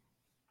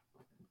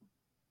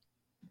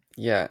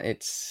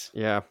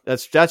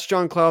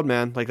John Cloud,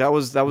 man. Like that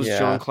was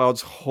John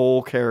Cloud's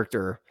whole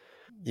character.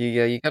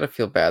 You gotta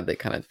feel bad they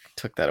kind of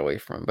took that away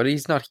from him, but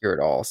he's not here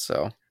at all.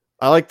 So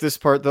I like this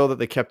part though that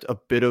they kept a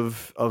bit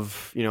of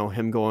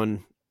him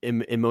going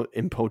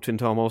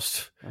impotent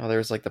almost. Oh,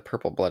 there's like the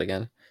purple blood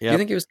again. Yep. Do you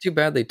think it was too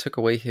bad they took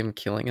away him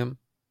killing him?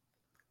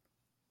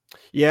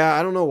 Yeah,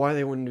 I don't know why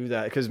they wouldn't do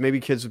that, because maybe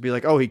kids would be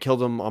like, oh, he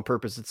killed him on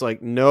purpose. It's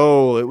like,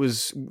 no, it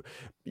was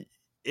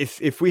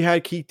if we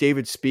had Keith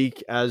David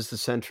speak as the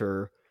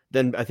center,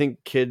 then I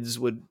think kids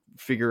would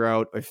figure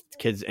out, if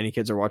any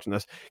kids are watching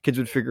this, kids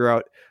would figure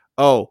out,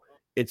 oh,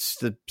 it's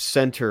the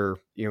center,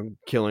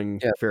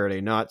 killing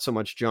Faraday, not so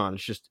much John.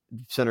 It's just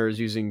the center is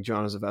using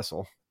John as a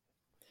vessel.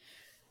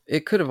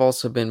 It could have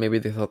also been maybe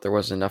they thought there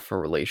wasn't enough of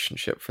a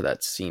relationship for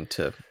that scene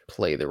to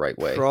play the right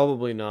way.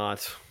 Probably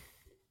not.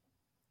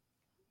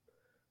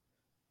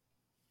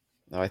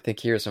 No, I think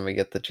here's when we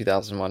get the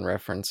 2001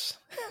 reference.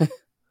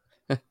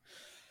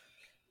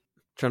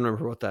 Trying to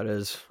remember what that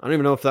is. I don't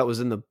even know if that was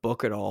in the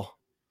book at all.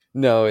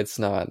 No, it's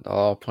not.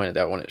 I'll point it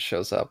out when it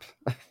shows up.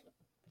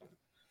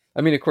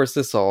 I mean, of course,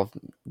 this all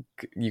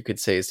you could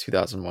say is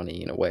 2001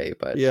 in a way,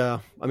 but yeah,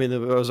 I mean, it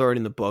was already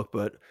in the book,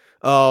 but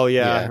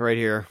right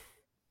here.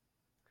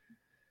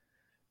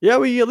 Yeah,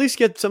 we at least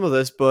get some of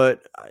this,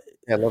 but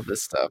I love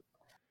this stuff.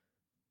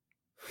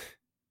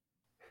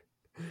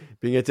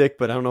 Being a dick,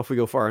 but I don't know if we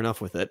go far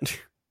enough with it.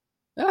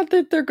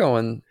 They're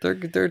going.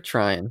 They're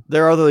trying.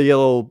 There are the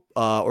yellow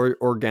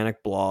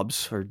organic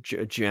blobs or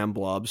jam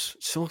blobs.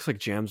 It still looks like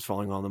jam's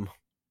falling on them.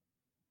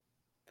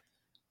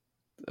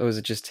 Oh, is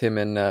it just him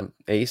and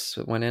Ace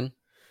that went in?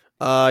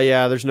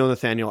 Yeah, there's no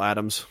Nathaniel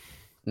Adams.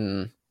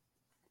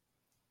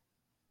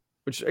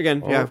 Which,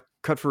 again,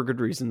 cut for good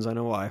reasons. I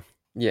know why.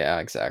 Yeah,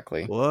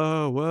 exactly.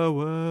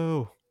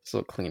 Whoa. It's a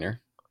little cleaner.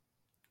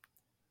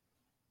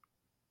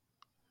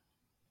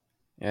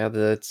 Yeah,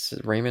 that's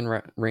Rain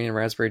and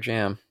Raspberry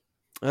Jam.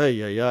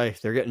 Ay.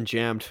 They're getting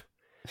jammed.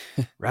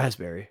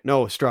 Raspberry.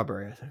 No,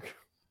 strawberry, I think.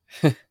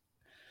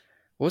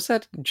 What was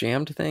that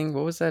jammed thing?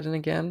 What was that in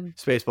again?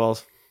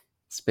 Spaceballs.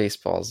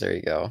 Spaceballs, there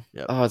you go.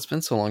 Yep. Oh, it's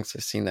been so long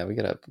since I've seen that. We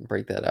gotta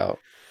break that out.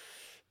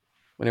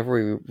 Whenever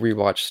we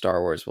rewatch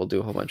Star Wars, we'll do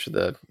a whole bunch of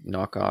the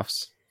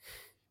knockoffs.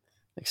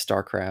 Like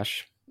Star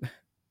Crash.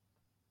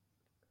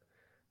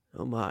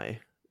 Oh my. It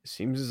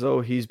seems as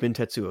though he's been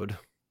Tetsuo'd.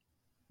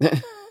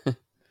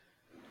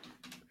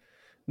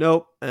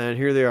 Nope. And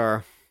here they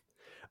are.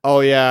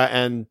 Oh yeah,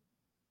 and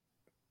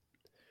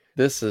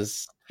this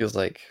feels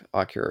like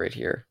Akira right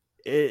here.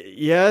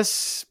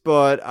 Yes,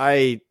 but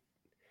when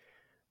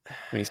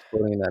he's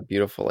floating in that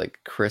beautiful, like,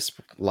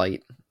 crisp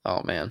light.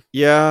 Oh man.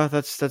 Yeah,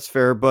 that's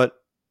fair, but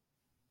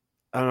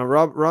I don't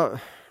know.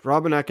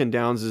 Robin Atkin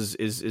Downes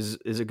is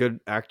a good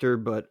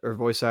actor, or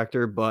voice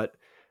actor, but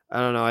I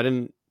don't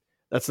know.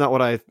 That's not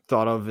what I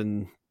thought of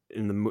in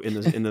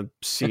the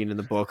scene in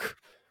the book.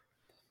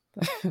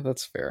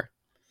 That's fair.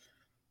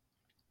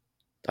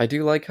 I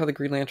do like how the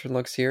Green Lantern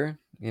looks here,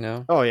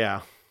 Oh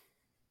yeah.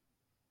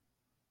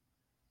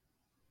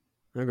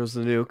 There goes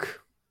the nuke.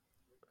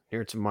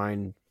 Here it's a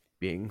mind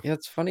being. Yeah,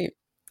 it's funny.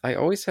 I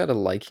always had a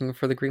liking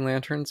for the Green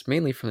Lanterns,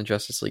 mainly from the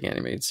Justice League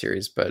animated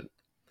series, but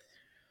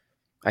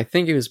I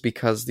think it was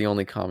because the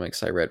only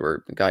comics I read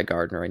were Guy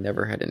Gardner. I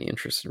never had any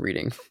interest in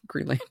reading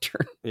Green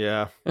Lantern.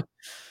 Yeah.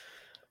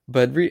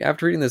 But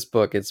after reading this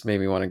book, it's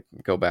made me want to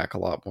go back a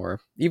lot more.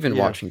 Even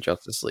watching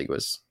Justice League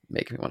was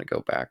making me want to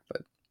go back,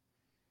 but...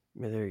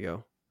 Yeah, there you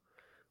go.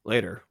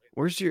 Later.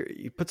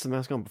 You put the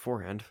mask on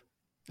beforehand.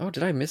 Oh,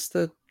 did I miss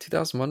the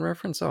 2001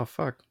 reference? Oh,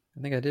 fuck.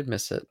 I think I did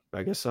miss it.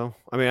 I guess so.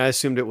 I mean, I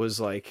assumed it was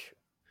like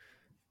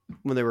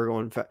when they were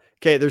going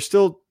okay, there's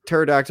still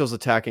pterodactyls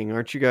attacking.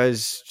 Shouldn't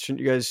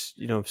you guys,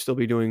 still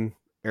be doing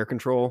air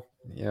control?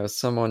 Yeah,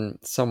 someone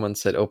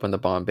said open the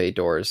bomb bay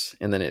doors,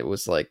 and then it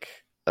was like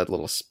a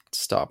little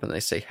stop, and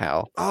they say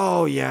Hal.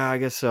 Oh, yeah, I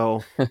guess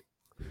so. All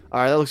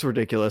right, that looks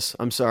ridiculous.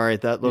 I'm sorry.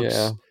 That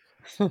looks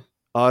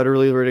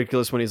utterly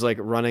ridiculous when he's like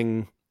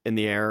running in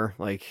the air,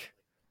 like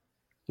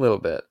a little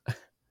bit.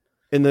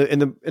 In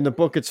the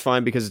book, it's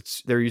fine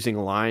because they're using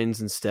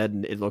lines instead,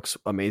 and it looks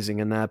amazing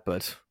in that.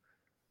 But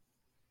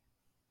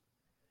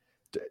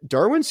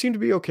Darwin seemed to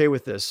be okay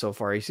with this so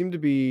far. He seemed to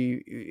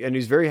be, and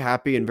he's very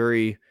happy and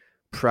very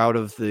proud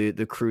of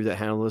the crew that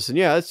handled this. And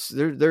yeah,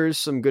 there is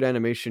some good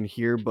animation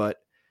here, but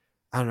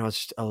I don't know, it's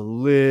just a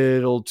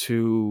little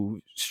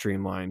too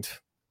streamlined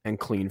and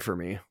clean for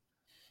me.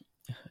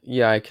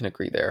 Yeah, I can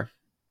agree there.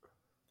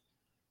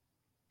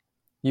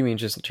 You mean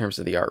just in terms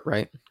of the art,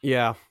 right?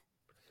 Yeah.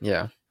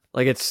 Yeah.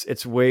 Like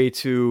it's way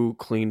too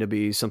clean to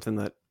be something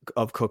that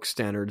of Cook's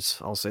standards,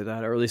 I'll say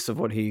that, or at least of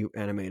what he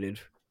animated.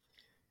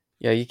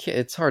 Yeah, you can't,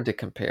 it's hard to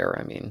compare.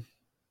 I mean,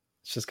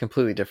 it's just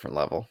completely different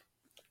level.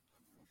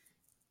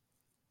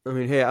 I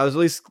mean, hey, I was at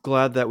least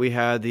glad that we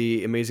had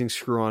the Amazing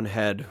Screw-On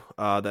Head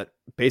that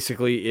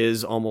basically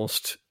is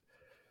almost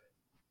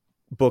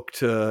book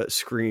to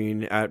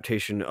screen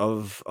adaptation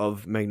of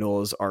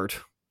Magnola's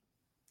art.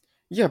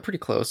 Yeah, pretty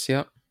close.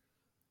 Yeah.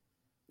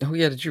 Oh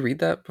yeah, did you read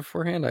that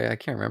beforehand? I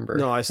can't remember.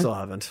 No, I still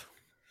haven't.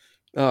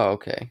 Oh,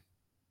 okay.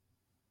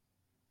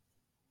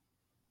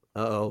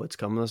 Uh-oh, it's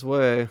coming this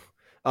way.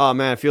 Oh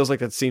man, it feels like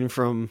that scene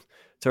from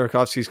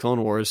Tartakovsky's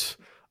Clone Wars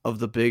of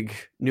the big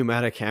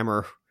pneumatic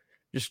hammer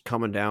just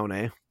coming down,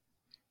 eh?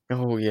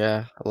 Oh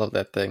yeah, I love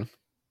that thing.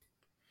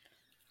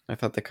 I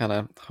thought they kind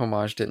of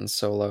homaged it in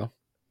Solo.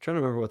 Trying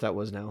to remember what that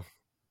was now.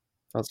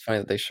 Oh, it's funny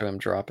that they show him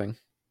dropping.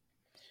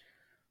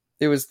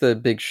 It was the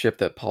big ship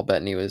that Paul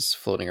Bettany was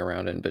floating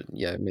around in, but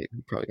yeah, maybe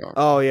probably don't.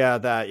 Oh yeah,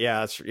 that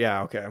yeah,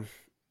 okay.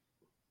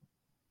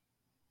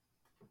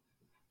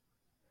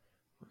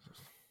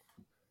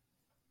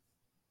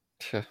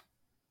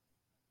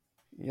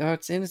 Yeah,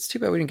 it's too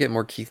bad we didn't get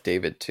more Keith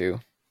David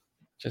too.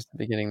 Just the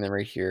beginning, then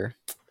right here.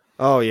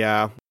 Oh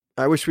yeah,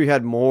 I wish we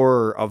had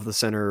more of the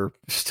center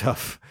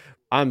stuff.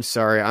 I'm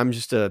sorry, I'm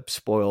just a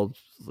spoiled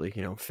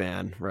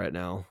fan right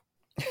now.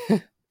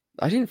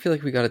 I didn't feel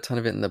like we got a ton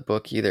of it in the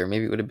book either.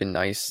 Maybe it would have been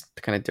nice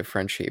to kind of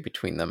differentiate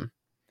between them.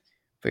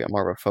 If we got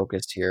more of a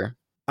focus here.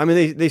 I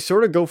mean, they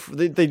sort of go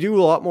they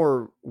do a lot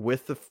more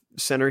with the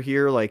center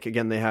here. Like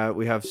again,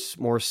 we have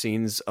more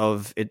scenes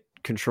of it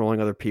controlling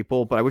other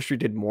people, but I wish we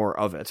did more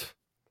of it.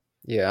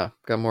 Yeah,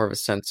 got more of a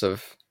sense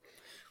of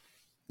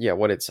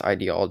what its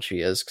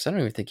ideology is, because I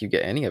don't even think you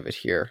get any of it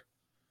here.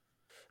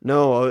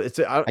 No,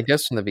 I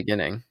guess from the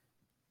beginning.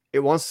 It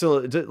wants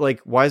to,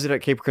 like, why is it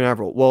at Cape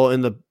Canaveral? Well,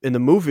 in the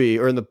movie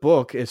or in the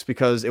book, it's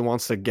because it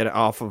wants to get it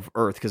off of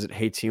Earth because it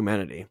hates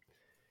humanity.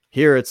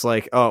 Here, it's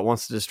like, oh, it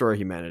wants to destroy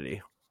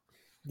humanity.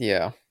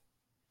 Yeah.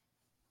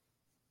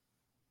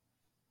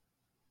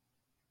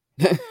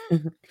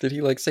 Did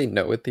he say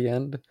no at the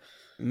end?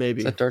 Maybe.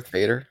 Is that Darth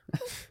Vader?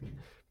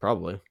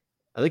 Probably.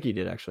 I think he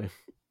did, actually.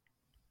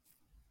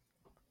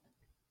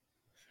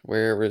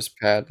 Where is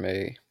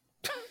Padme?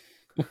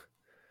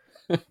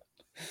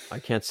 I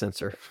can't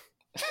censor.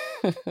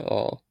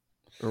 Oh.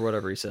 Or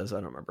whatever he says. I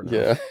don't remember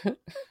now.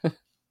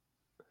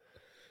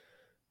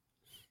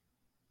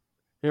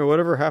 Yeah.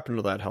 Whatever happened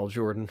to that Hal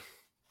Jordan?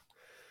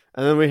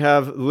 And then we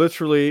have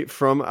literally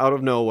from out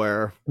of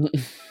nowhere.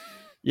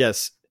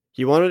 Yes,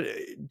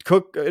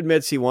 Cook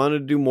admits he wanted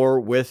to do more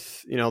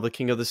with, the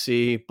King of the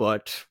Sea,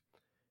 but,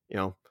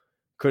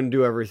 couldn't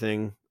do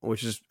everything,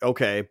 which is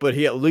okay. But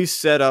he at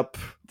least set up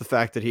the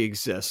fact that he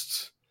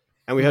exists.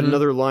 And we had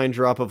another line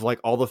drop of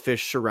all the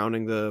fish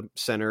surrounding the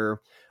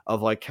center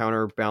of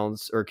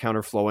counterbalance or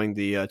counterflowing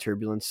the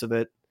turbulence of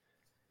it.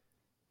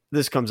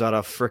 This comes out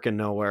of frickin'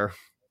 nowhere.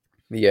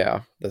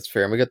 Yeah, that's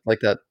fair. And we got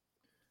that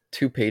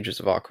 2 pages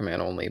of Aquaman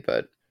only,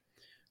 but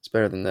it's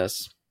better than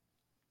this.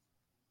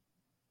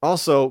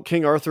 Also,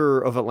 King Arthur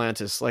of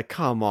Atlantis.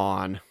 Come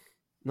on.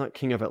 Not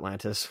King of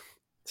Atlantis.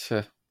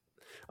 I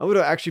would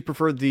have actually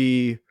preferred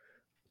the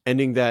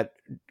ending that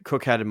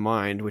Cook had in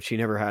mind, which he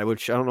never had,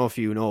 which I don't know if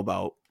you know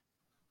about.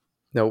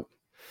 Nope.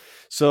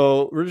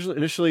 So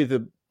initially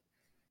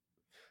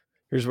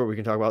here's what we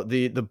can talk about.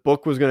 The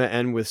book was going to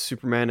end with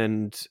Superman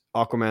and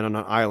Aquaman on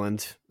an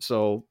island.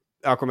 So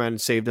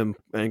Aquaman saved him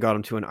and got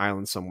him to an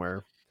island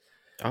somewhere.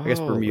 I guess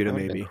Bermuda,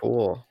 maybe.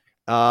 Cool.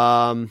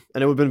 And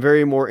it would have been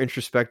very more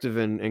introspective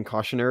and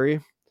cautionary,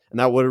 and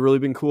that would have really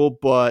been cool.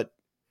 But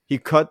he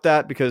cut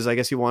that because I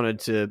guess he wanted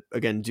to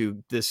again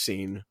do this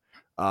scene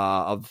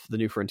of the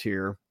New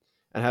Frontier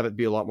and have it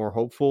be a lot more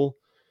hopeful.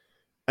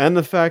 And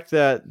the fact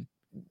that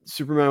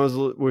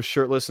Superman was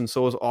shirtless and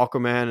so was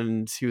Aquaman,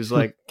 and he was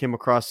came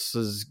across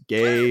as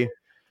gay.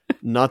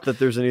 Not that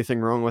there's anything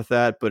wrong with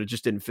that, but it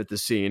just didn't fit the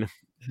scene.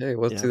 Hey,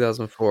 what's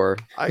 2004?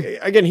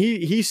 Again,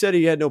 he said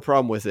he had no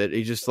problem with it.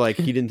 He just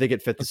he didn't think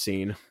it fit the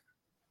scene.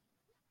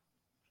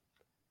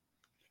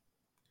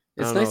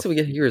 It's nice that we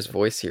get to hear his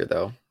voice here,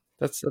 though.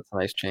 That's a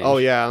nice change. Oh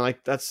yeah,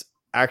 that's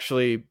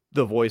actually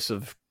the voice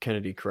of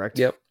Kennedy, correct?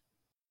 Yep.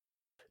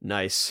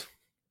 Nice.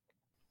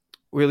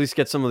 We at least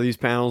get some of these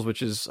panels,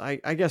 which is, I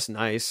guess,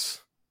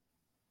 nice.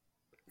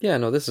 Yeah,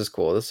 no, this is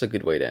cool. This is a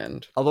good way to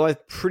end. Although I'm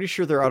pretty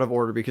sure they're out of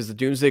order because the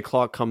Doomsday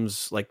Clock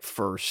comes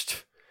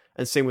first,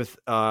 and same with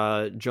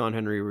John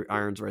Henry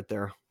Irons right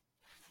there.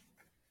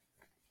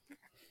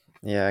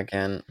 Yeah,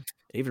 again,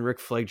 even Rick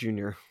Flag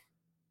Jr.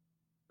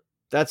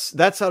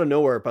 That's out of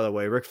nowhere, by the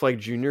way. Rick Flag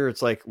Jr.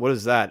 It's what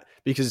is that?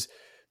 Because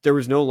there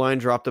was no line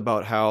dropped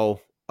about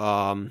how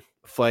Rick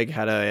Flag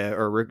had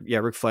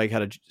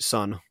a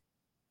son.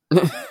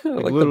 Like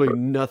Like literally the bird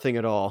nothing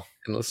at all.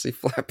 endlessly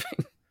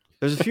flapping.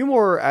 There's a few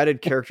more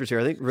added characters here.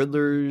 I think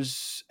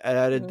Riddler's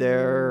added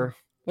there.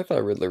 I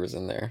thought Riddler was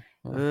in there.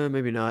 Oh.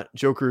 Maybe not.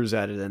 Joker's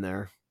added in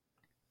there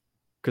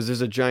because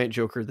there's a giant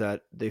Joker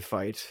that they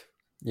fight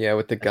Yeah,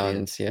 with the at the end.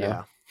 guns. Yeah.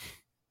 Yeah.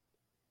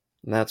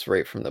 And that's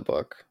right from the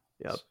book.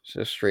 Yep. It's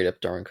just straight up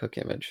Darwin Cook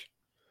image.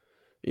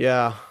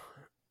 Yeah.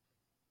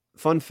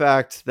 Fun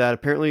fact that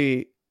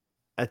apparently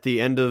at the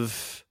end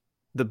of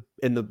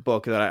in the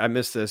book that I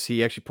missed this,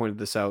 he actually pointed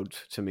this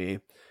out to me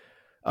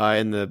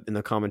in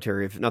the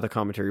commentary of, not the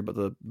commentary, but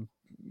the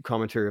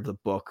commentary of the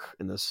book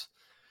in this,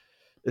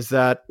 is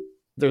that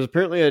there's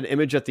apparently an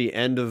image at the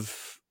end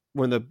of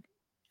when the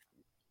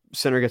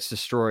center gets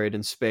destroyed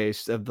in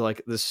space of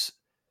like this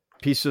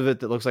piece of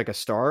it that looks like a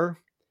star,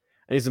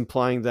 and he's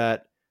implying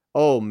that,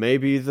 oh,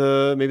 maybe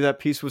that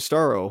piece was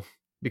Starro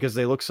because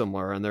they look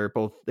similar and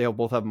they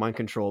both have mind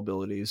control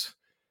abilities.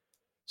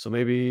 So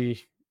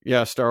maybe,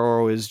 yeah,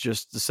 Starro is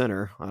just the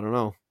center. I don't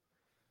know.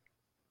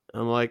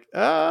 I'm like,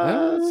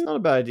 that's not a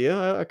bad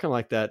idea. I kind of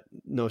like that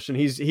notion.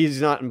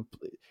 He's not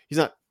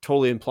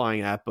totally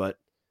implying that, but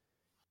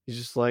he's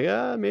just like,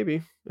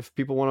 maybe if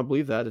people want to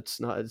believe that, it's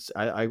not. It's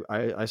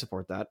I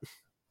support that.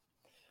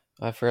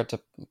 I forgot to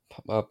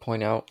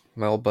point out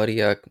my old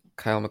buddy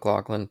Kyle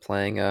MacLachlan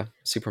playing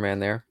Superman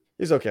there.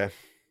 He's okay.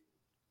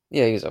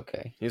 Yeah, he's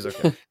okay. He's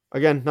okay.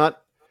 Again,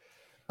 not.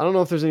 I don't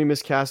know if there's any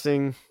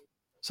miscasting.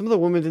 Some of the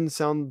women didn't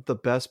sound the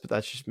best, but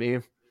that's just me.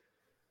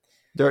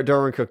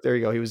 Darwin Cook. There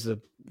you go. He was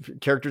the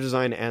character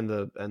design and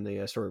the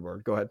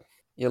storyboard. Go ahead.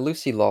 Yeah,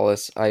 Lucy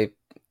Lawless. I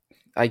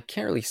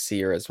can't really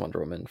see her as Wonder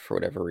Woman for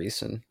whatever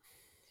reason.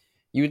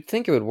 You would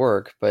think it would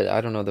work, but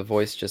I don't know. The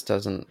voice just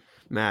doesn't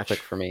Match click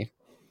for me.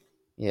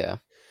 Yeah.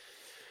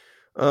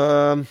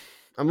 I'm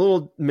a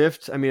little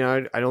miffed. I mean,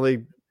 I know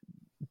they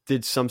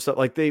did some stuff,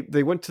 like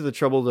they went to the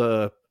trouble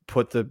to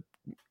put the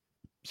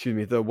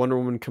Wonder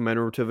Woman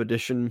commemorative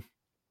edition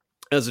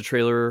as a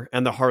trailer,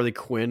 and the Harley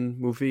Quinn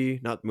movie,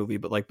 not movie,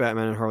 but like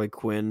Batman and Harley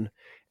Quinn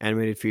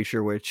animated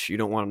feature, which you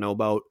don't want to know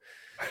about.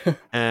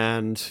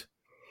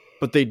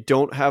 But they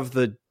don't have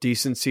the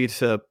decency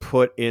to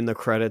put in the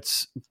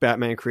credits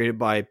Batman created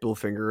by Bill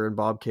Finger and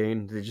Bob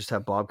Kane. They just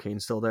have Bob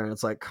Kane still there, and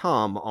it's like,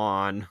 come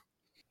on.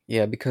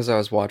 Yeah, because I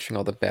was watching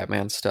all the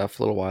Batman stuff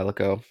a little while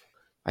ago.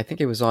 I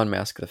think it was on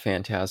Mask of the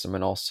Phantasm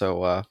and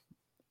also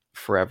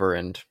Forever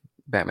and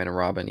Batman and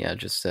Robin. Yeah,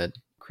 just said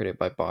created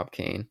by Bob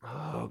Kane.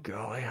 Oh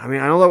golly. I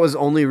mean, I know that was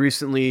only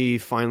recently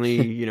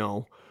finally,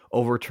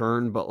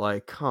 overturned, but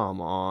like,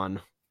 come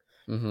on.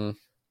 Mm-hmm.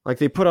 Like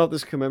they put out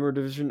this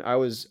commemorative edition. I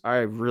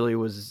really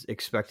was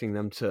expecting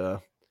them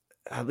to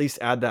at least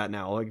add that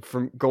now. Like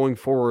from going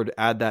forward,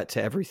 add that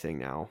to everything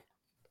now.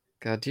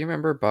 God, do you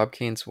remember Bob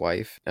Kane's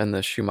wife in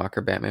the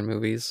Schumacher Batman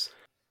movies?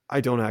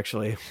 I don't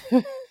actually.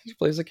 He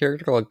plays a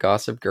character called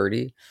Gossip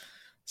Gertie.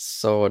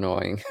 So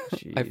annoying. I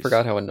Jeez.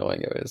 forgot how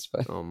annoying it was,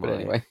 but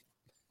anyway.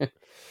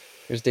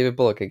 There's David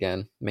Bullock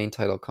again, main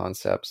title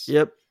concepts.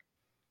 Yep.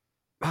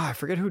 I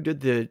forget who did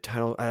the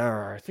title.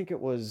 I think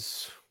it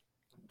was,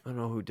 I don't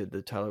know who did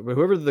the title, but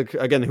whoever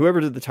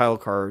did the title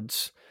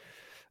cards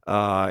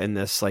in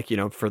this, like,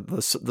 for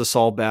the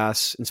Saul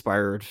Bass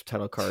inspired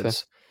title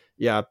cards.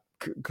 Yeah.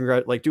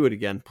 Do it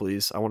again,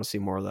 please. I want to see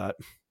more of that.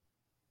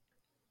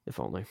 If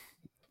only.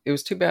 It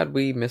was too bad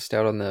we missed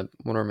out on the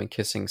Wonder Woman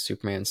kissing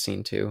Superman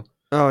scene too.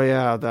 Oh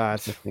yeah,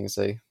 that.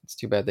 It's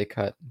too bad they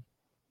cut.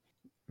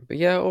 But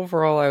yeah,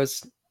 overall, I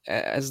was,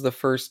 as the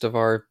first of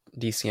our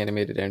DC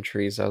animated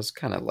entries, I was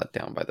kind of let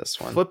down by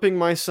this one. Flipping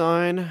my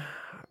sign,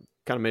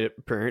 kind of made it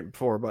apparent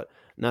before, but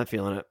not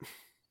feeling it.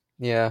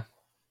 Yeah,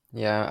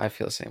 I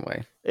feel the same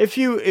way. If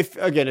you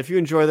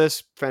enjoy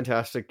this,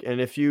 fantastic,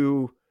 and if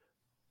you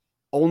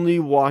only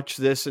watch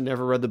this and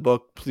never read the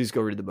book, please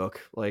go read the book.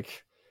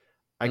 Like,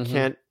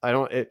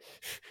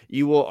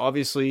 you will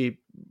obviously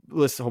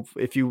listen.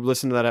 If you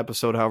listen to that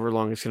episode, however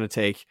long it's going to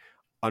take,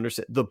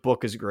 understand the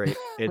book is great.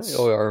 It's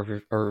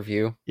our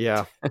review.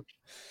 Yeah,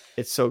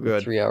 it's so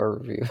good. 3-hour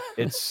review.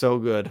 It's so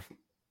good.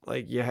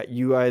 Like, yeah,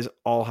 you guys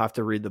all have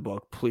to read the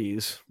book,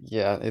 please.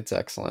 Yeah, it's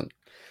excellent.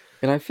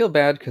 And I feel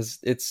bad because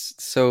it's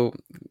so,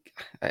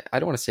 I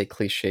don't want to say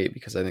cliche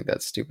because I think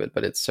that's stupid,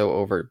 but it's so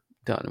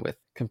overdone with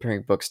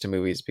comparing books to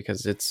movies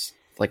because it's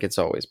like it's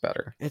always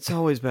better. It's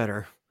always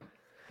better.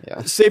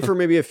 Yeah. Save for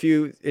maybe a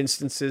few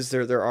instances.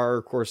 There are,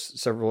 of course,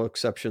 several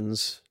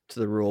exceptions to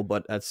the rule,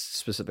 but that's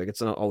specific.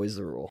 It's not always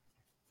the rule.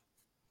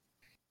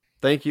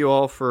 Thank you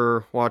all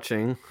for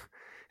watching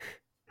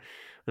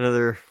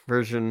another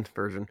version,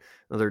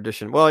 another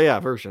edition. Well, yeah,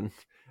 version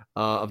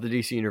of the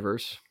DC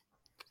Universe.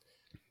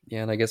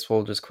 Yeah, and I guess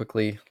we'll just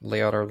quickly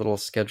lay out our little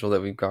schedule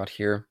that we've got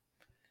here.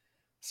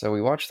 So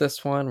we watched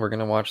this one. We're going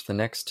to watch the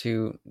next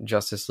two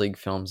Justice League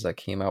films that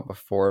came out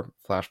before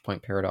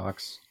Flashpoint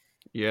Paradox.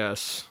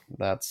 Yes.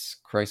 That's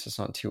Crisis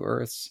on Two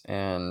Earths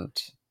and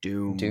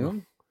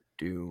Doom.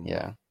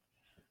 Yeah.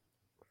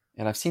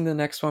 And I've seen the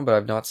next one, but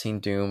I've not seen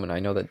Doom, and I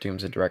know that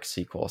Doom's a direct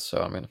sequel, so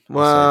I'm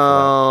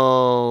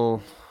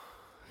well,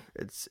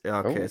 it's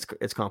okay. Oh.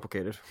 It's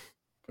complicated.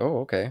 Oh,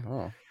 okay.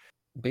 Oh,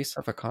 based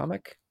off a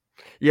comic?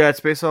 Yeah, it's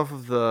based off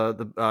of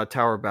the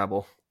Tower of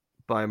Babel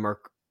by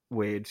Mark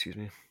Wade, excuse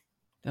me.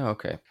 Oh,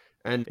 okay.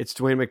 And it's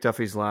Dwayne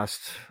McDuffie's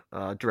last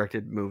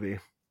directed movie,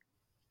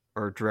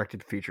 or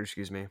directed feature,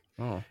 excuse me,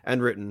 Oh,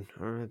 and written.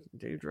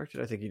 Did he direct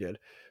it? I think he did,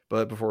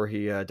 but before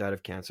he died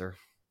of cancer.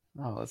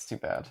 oh, that's too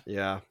bad.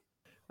 Yeah,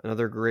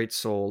 another great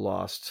soul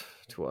lost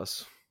to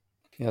us.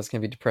 Yeah, it's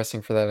gonna be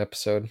depressing for that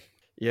episode.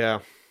 Yeah,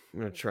 I'm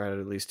gonna try to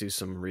at least do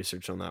some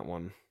research on that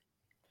one.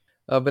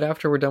 But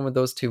after we're done with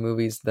those two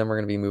movies, then we're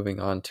gonna be moving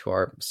on to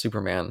our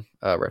Superman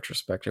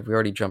retrospective. We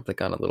already jumped the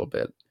gun a little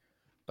bit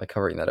by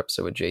covering that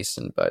episode with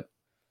Jason, but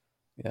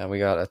yeah, we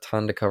got a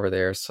ton to cover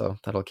there, so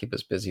that'll keep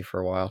us busy for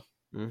a while.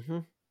 Mm-hmm.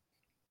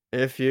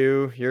 If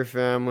your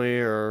family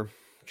are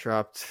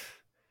trapped,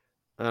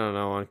 I don't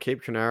know, on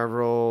Cape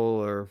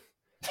Canaveral or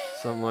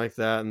something like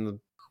that, and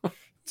the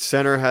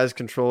center has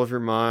control of your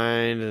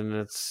mind, and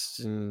it's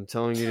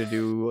telling you to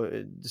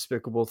do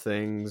despicable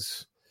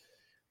things,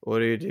 what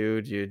do?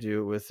 Do you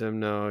do it with them?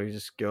 No, you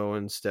just go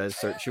instead,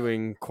 start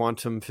chewing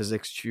quantum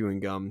physics chewing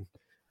gum,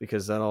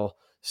 because that'll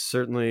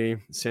certainly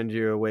send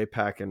you away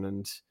packing,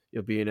 and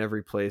you'll be in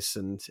every place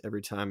and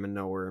every time and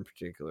nowhere in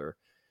particular.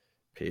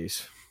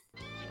 Peace.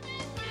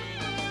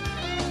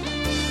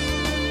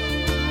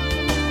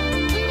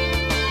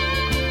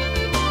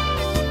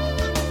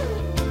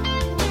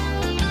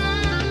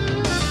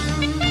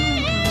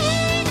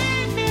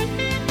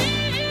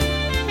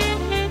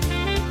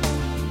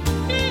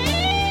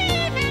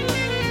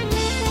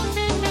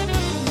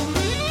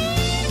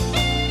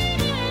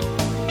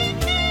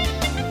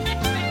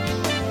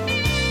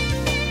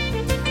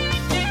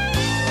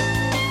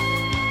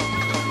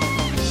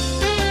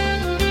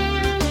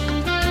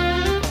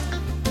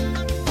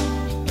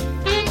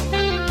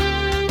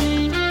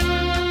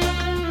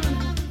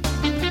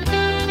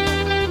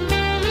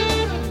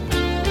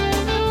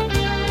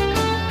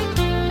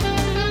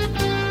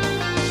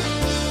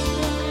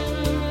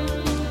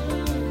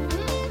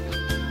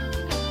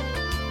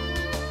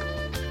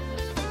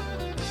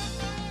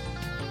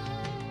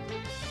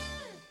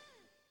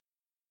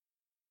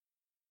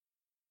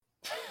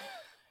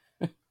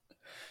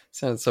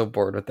 Sounded so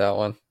bored with that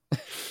one.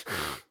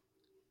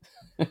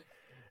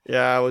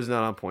 Yeah, I was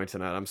not on point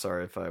tonight. I'm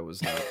sorry if I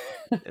was not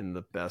in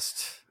the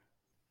best,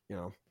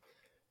 air.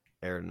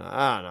 I don't know.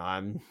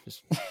 I'm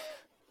just.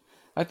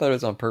 I thought it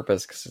was on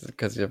purpose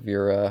because of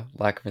your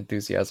lack of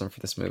enthusiasm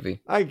for this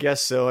movie. I guess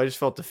so. I just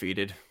felt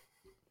defeated.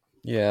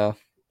 Yeah.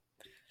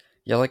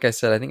 Yeah, like I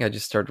said, I think I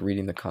just started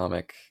reading the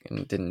comic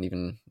and didn't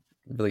even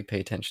really pay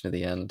attention to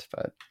the end,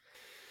 but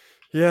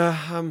Yeah,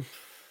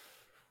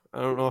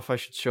 I don't know if I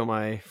should show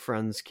my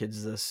friends'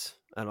 kids this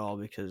at all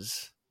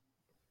because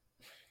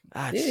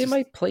it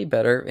might play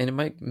better, and it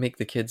might make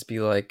the kids be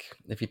like,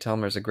 if you tell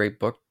them there's a great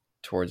book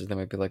towards it, they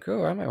might be like,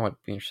 oh, I might want to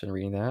be interested in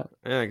reading that.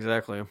 Yeah,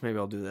 exactly. Maybe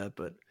I'll do that,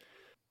 but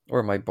Or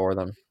it might bore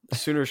them.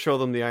 sooner show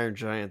them the Iron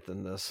Giant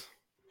than this.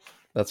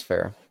 That's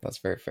fair. That's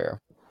very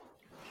fair.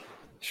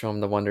 Show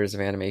them the wonders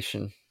of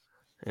animation.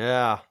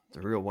 Yeah,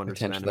 the real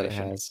wonders of Potential that it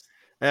animation. has.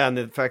 Yeah, and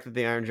the fact that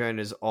the Iron Giant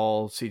is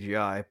all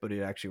CGI, but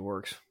it actually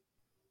works.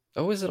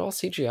 Oh, is it all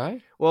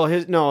CGI? Well,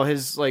 his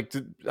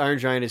the Iron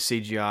Giant is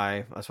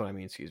CGI. That's what I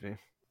mean. Excuse me.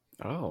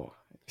 Oh,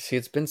 see,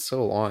 it's been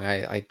so long.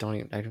 I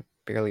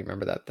barely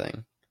remember that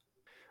thing.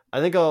 I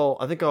think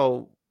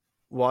I'll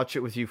watch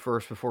it with you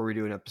first before we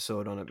do an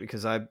episode on it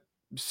because I'm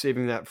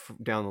saving that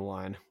down the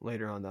line,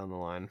 later on down the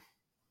line.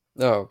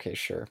 Oh, okay,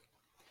 sure.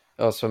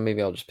 Oh, so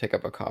maybe I'll just pick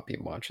up a copy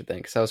and watch it then,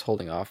 because I was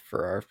holding off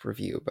for our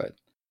review, but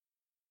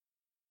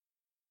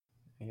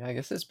yeah, I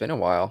guess it's been a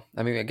while.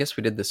 I mean, I guess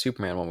we did the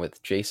Superman one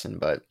with Jason,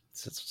 but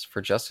since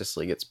for Justice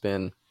League, it's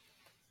been,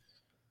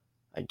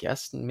 I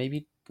guess,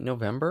 maybe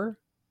November.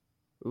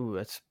 Ooh,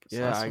 that's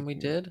Last one we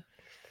did.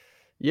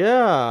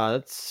 Yeah,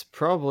 that's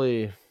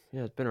probably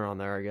it's been around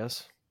there, I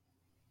guess.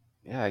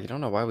 Yeah, you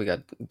don't know why we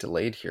got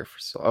delayed here for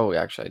so. Oh,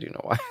 actually, I do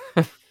know why.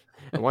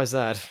 And why's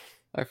that?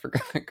 I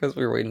forgot because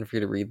we were waiting for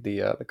you to read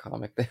the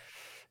comic there.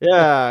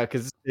 Yeah,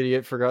 because this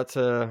idiot forgot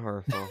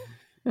to,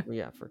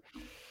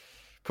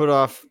 put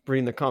off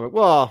reading the comic.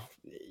 Well,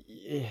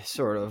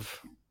 sort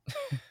of.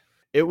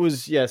 It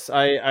was, yes,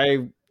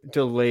 I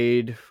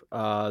delayed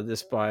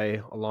this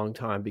by a long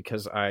time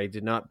because I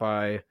did not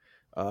buy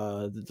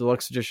the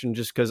deluxe edition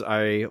just because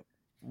I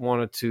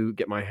wanted to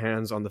get my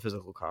hands on the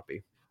physical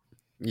copy.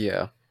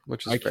 Yeah,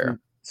 which is I fair. can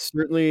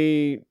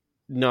certainly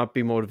not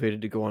be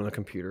motivated to go on the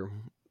computer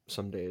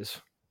some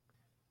days.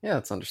 Yeah,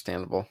 that's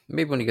understandable.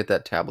 Maybe when you get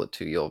that tablet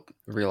too, you'll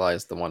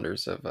realize the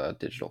wonders of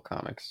digital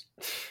comics.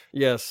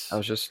 Yes. I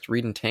was just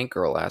reading Tank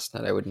Girl last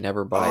night. I would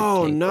never buy.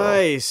 Oh, Tank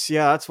nice! Girl.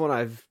 Yeah, that's one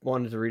I've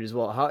wanted to read as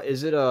well. How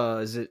is it?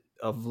 Is it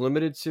a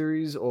limited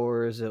series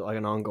or is it like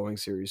an ongoing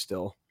series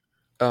still?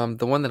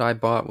 The one that I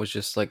bought was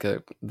just like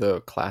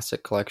the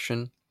classic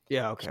collection.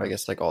 Yeah, okay. So I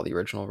guess like all the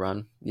original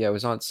run. Yeah, it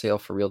was on sale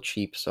for real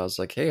cheap. So I was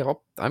like, hey,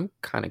 I'm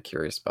kind of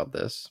curious about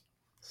this.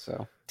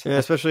 So yeah,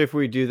 especially if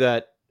we do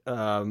that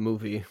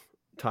movie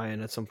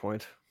tie-in at some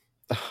point.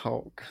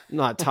 Oh,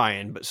 Not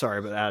tie-in, but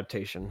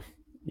adaptation.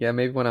 Yeah,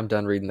 maybe when I'm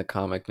done reading the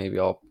comic, maybe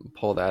I'll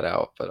pull that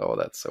out. But oh,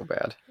 that's so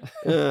bad.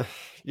 Uh,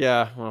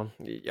 yeah, well,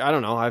 I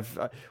don't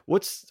know.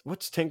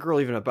 What's Tank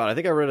Girl even about? I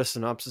think I read a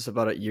synopsis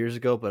about it years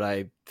ago, but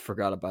I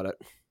forgot about it.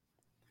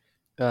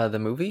 The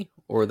movie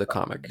or the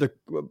comic? The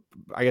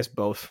I guess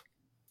both.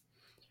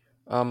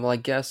 Well, I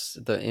guess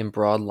in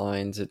broad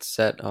lines, it's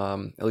set.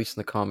 At least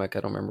in the comic, I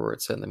don't remember where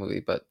it's set in the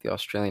movie, but the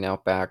Australian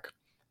outback.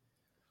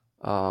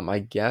 I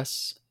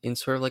guess in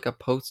sort of like a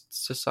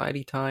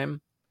post-society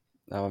time.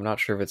 I'm not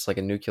sure if it's like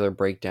a nuclear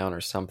breakdown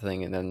or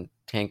something. And then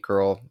Tank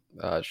Girl,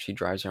 she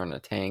drives around in a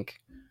tank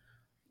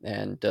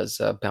and does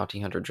bounty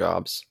hunter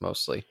jobs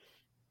mostly.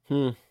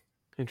 Hmm.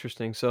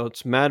 Interesting. So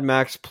it's Mad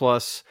Max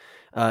plus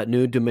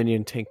New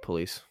Dominion Tank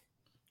Police,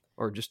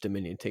 or just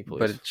Dominion Tank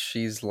Police. But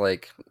she's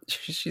like,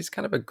 she's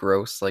kind of a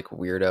gross, like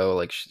weirdo.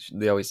 Like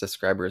they always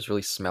describe her as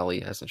really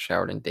smelly, hasn't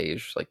showered in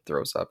days. She, like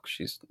throws up.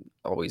 She's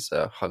always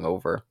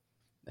hungover,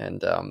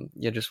 and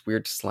yeah, just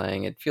weird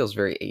slang. It feels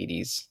very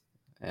 80s.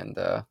 And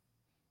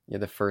yeah,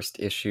 the first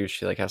issue,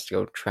 she like has to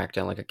go track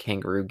down like a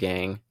kangaroo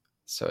gang,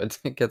 so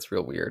it gets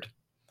real weird.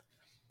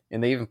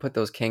 And they even put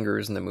those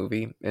kangaroos in the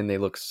movie, and they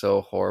look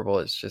so horrible.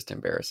 It's just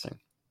embarrassing.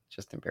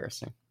 Just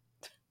embarrassing.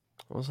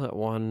 What was that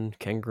one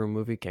kangaroo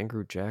movie?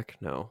 Kangaroo Jack?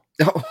 No.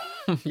 Oh,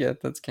 yeah,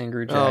 that's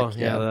Kangaroo Jack. Oh,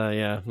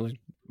 yeah. Like,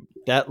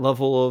 that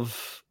level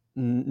of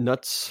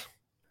nuts.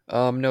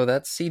 No,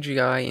 that's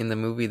CGI. In the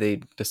movie,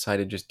 they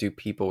decided to just do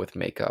people with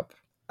makeup.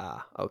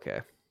 Ah,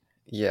 okay.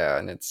 Yeah,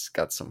 and it's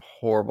got some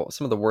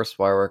of the worst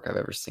wire work I've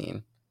ever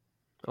seen.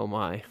 Oh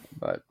my.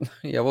 But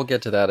yeah, we'll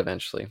get to that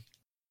eventually.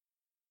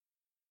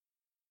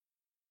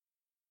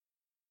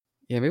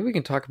 Yeah, maybe we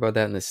can talk about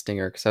that in the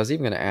stinger, because I was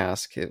even going to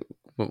ask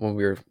when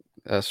we were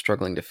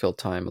struggling to fill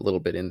time a little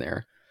bit in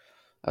there.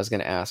 I was going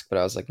to ask, but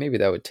I was like, maybe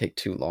that would take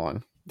too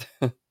long.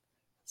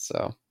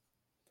 So.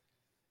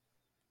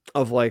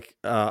 Of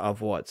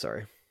what?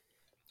 Sorry.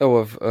 Oh,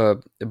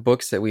 of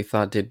books that we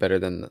thought did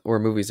better or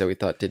movies that we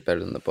thought did better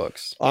than the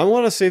books. I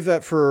want to save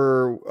that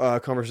for a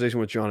conversation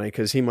with Johnny,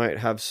 because he might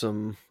have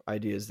some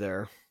ideas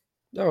there.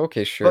 Oh,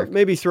 okay, sure. But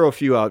maybe throw a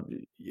few out.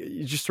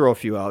 You just throw a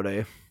few out,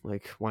 eh?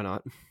 Like, why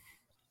not?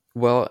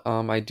 Well,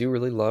 I do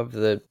really love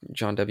the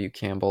John W.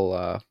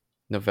 Campbell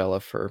novella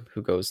for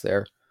Who Goes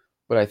There,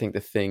 but I think The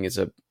Thing is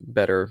I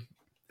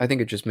think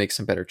it just makes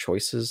some better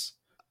choices.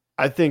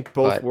 I think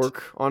both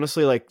work,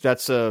 honestly. Like,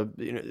 that's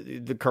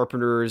the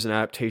Carpenter is an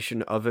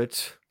adaptation of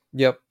it.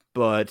 Yep.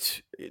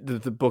 But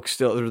the book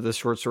still, or the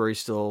short story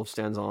still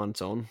stands on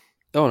its own.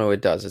 Oh no,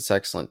 it does. It's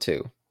excellent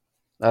too.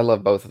 I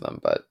love both of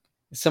them, but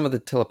some of the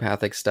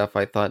telepathic stuff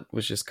I thought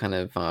was just kind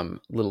of a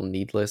little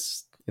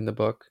needless in the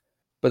book.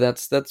 But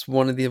that's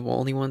one of the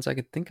only ones I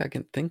can think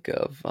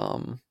of.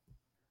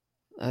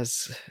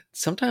 As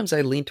sometimes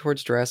I lean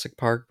towards Jurassic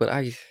Park, but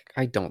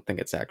I don't think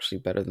it's actually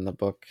better than the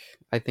book.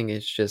 I think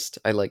it's just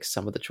I like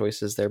some of the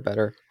choices there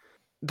better.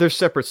 There's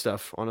separate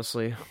stuff,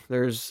 honestly.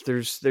 There's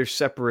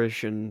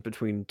separation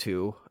between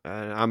two,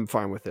 and I'm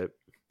fine with it.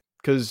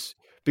 Because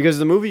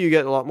the movie, you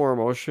get a lot more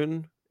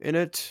emotion in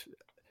it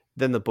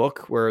than the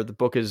book, where the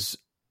book is,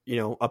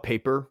 a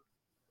paper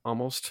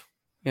almost.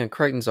 Yeah, and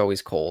Crichton's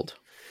always cold.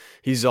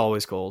 He's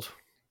always cold.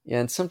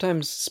 Yeah, and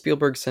sometimes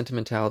Spielberg's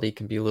sentimentality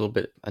can be a little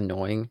bit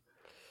annoying,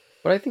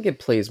 but I think it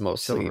plays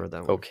mostly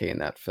okay in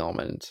that film,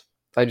 and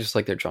I just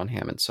like their John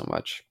Hammond so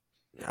much.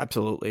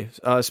 Absolutely.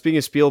 Speaking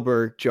of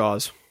Spielberg,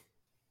 Jaws.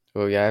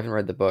 Oh yeah, I haven't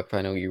read the book, but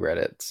I know you read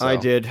it. So. I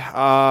did.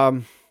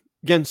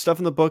 Again, stuff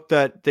in the book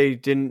that they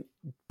didn't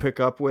pick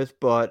up with,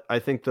 but I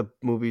think the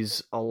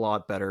movie's a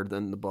lot better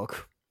than the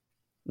book.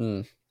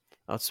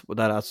 That's what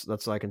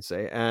I can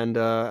say. And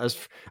as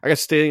I guess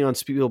stating on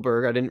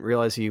Spielberg, I didn't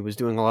realize he was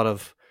doing a lot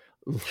of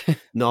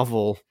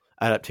novel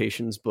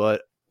adaptations,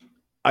 but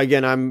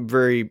again,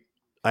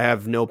 I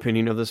have no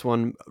opinion of this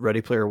one.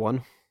 Ready Player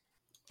One.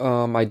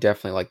 I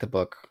definitely like the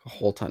book a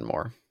whole ton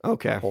more.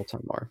 Okay, a whole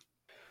ton more.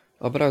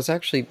 But I was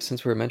actually,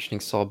 since we were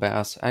mentioning Saul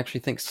Bass, I actually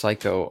think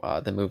Psycho,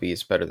 the movie,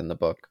 is better than the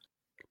book.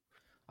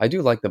 I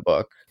do like the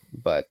book,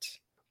 but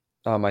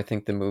I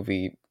think the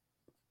movie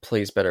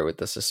plays better with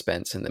the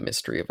suspense and the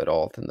mystery of it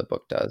all than the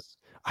book does.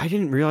 I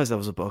didn't realize that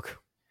was a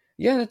book.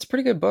 Yeah, it's a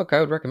pretty good book. I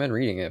would recommend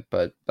reading it,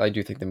 but I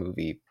do think the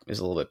movie is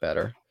a little bit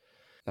better.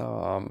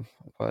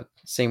 But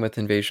same with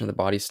Invasion of the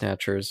Body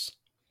Snatchers.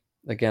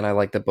 Again, I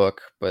like the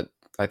book, but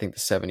I think the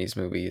 70s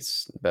movie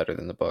is better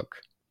than the book.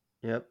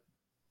 Yep.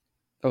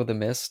 Oh, The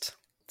Mist.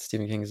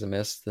 Stephen King's The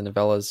Mist. The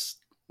novella's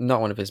not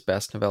one of his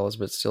best novellas,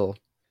 but still,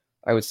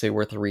 I would say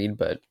worth a read,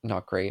 but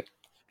not great.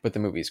 But the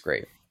movie's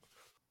great.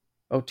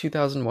 Oh,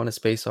 2001: A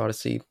Space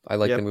Odyssey. I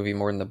like the movie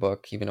more than the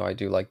book, even though I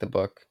do like the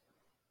book.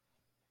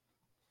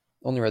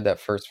 Only read that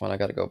first one. I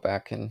got to go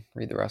back and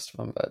read the rest of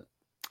them. But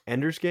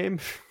Ender's Game.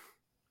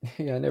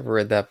 Yeah, I never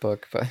read that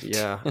book, but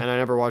yeah, and I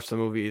never watched the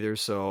movie either.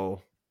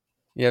 So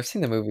yeah, I've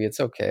seen the movie. It's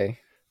okay.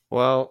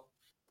 Well,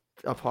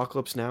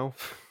 Apocalypse Now.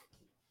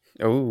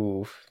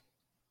 Oh,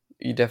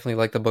 you definitely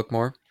like the book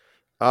more.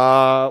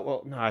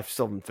 Well, no, I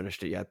still haven't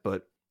finished it yet,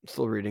 but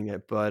still reading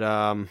it. But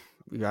I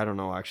don't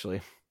know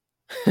actually.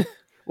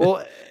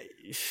 Well,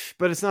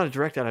 but it's not a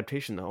direct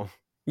adaptation though.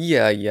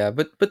 Yeah,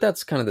 but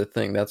that's kind of the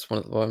thing. That's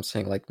what I'm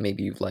saying. Like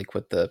maybe you like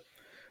what the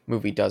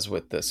movie does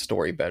with the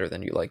story better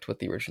than you liked what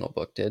the original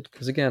book did.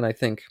 Because again, I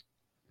think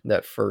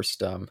that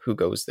first Who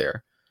Goes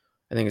There,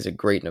 I think is a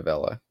great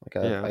novella.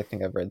 Like Yeah. I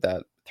think I've read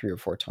that 3 or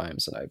 4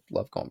 times, and I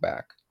love going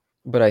back.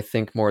 But I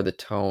think more the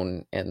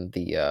tone and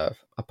the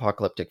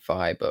apocalyptic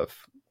vibe of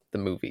the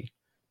movie,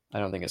 I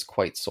don't think is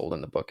quite sold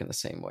in the book in the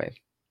same way.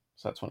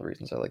 So that's one of the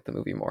reasons I like the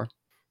movie more.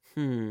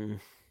 Hmm.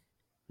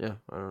 Yeah.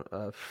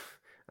 I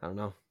don't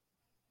know.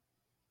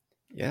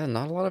 Yeah,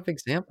 not a lot of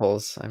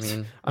examples. I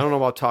mean, I don't know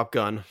about Top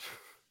Gun.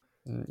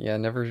 yeah,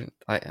 never.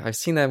 I've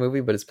seen that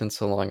movie, but it's been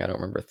so long I don't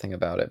remember a thing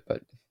about it.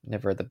 But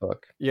never read the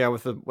book. Yeah,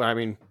 with the I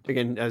mean,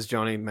 again, as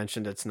Johnny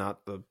mentioned, it's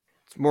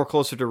more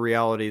closer to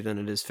reality than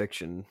it is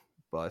fiction,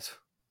 but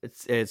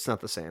it's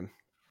not the same.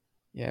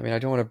 Yeah, I mean, I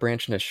don't want to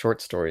branch into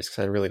short stories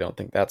because I really don't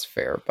think that's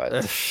fair. But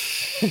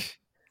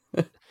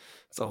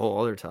It's a whole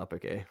other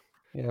topic, eh?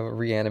 you know,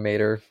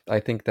 Reanimator. I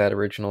think that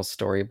original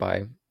story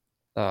by,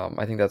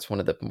 I think that's one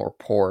of the more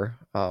poor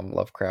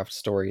Lovecraft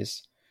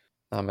stories.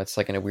 It's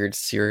like in a weird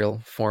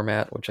serial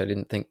format, which I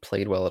didn't think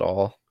played well at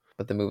all.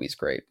 But the movie's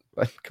great,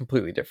 but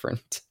completely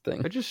different I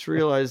thing. just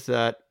realized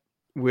that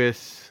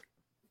with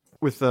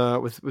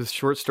with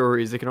short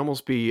stories, they can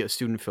almost be a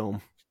student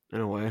film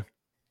in a way.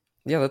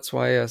 Yeah, that's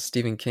why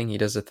Stephen King he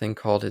does a thing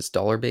called his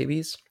dollar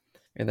babies,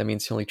 and that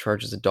means he only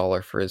charges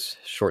 $1 for his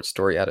short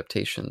story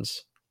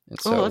adaptations. And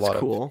Oh, so a that's lot of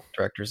cool.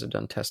 directors have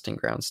done testing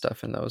ground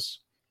stuff in those.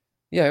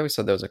 Yeah, I always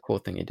thought that was a cool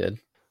thing he did.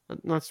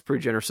 That's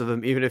pretty generous of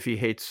him, even if he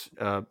hates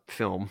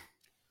film,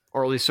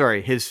 or at least,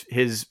 sorry,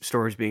 his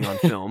stories being on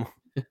film.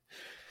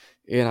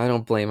 And I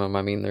don't blame him.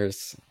 I mean,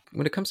 there's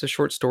when it comes to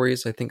short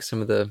stories, I think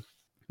some of the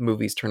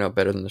movies turn out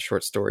better than the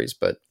short stories,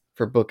 but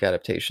for book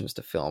adaptations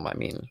to film, I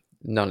mean,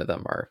 none of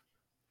them are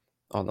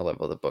on the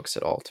level of the books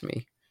at all to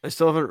me. I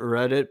still haven't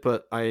read it,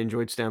 but I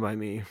enjoyed Stand by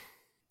Me.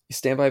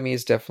 Stand by Me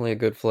is definitely a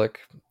good flick.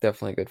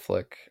 Definitely a good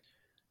flick.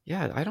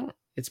 Yeah, I don't.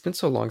 It's been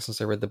so long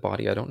since I read The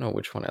Body. I don't know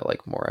which one I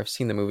like more. I've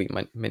seen the movie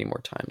many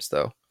more times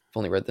though. I've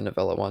only read the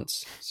novella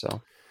once,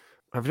 so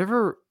I've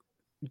never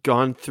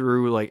gone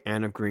through like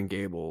Anne of Green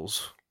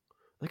Gables.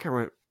 I think I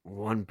read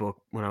one book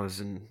when I was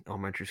in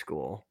elementary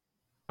school.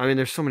 I mean,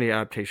 there's so many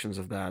adaptations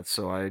of that,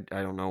 so I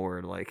don't know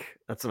where like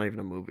that's not even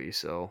a movie.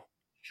 So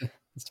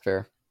it's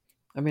fair.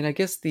 I mean, I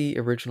guess the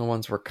original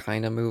ones were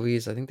kind of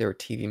movies. I think they were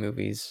TV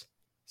movies,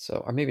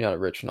 so or maybe not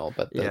original,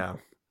 but the yeah.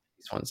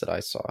 these ones that I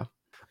saw.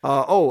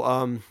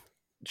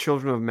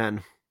 Children of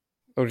Men.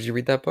 Oh, did you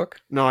read that book?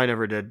 No, I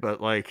never did,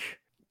 but like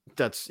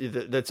that's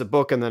a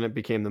book, and then it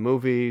became the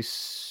movie.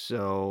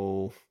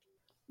 So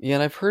Yeah,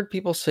 and I've heard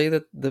people say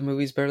that the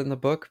movie's better than the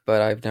book,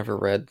 but I've never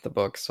read the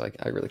book, so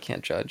I really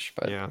can't judge.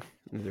 But yeah,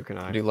 neither can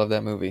I I. do love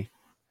that movie.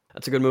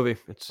 That's a good movie.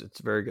 It's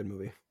a very good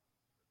movie.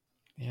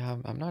 Yeah,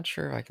 I'm not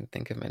sure I can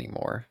think of any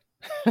more.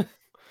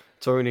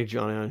 So we need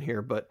Johnny on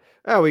here, but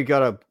we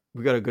got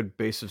a good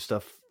base of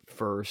stuff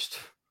first.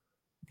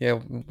 Yeah,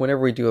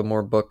 whenever we do a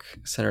more book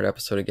centered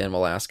episode again,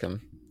 we'll ask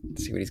him,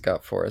 see what he's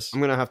got for us.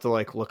 I'm gonna have to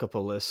like look up a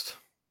list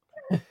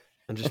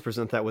and just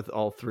present that with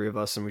all three of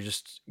us, and we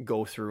just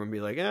go through and be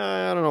like,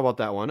 I don't know about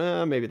that one.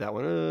 Maybe that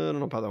one. I don't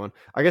know about that one.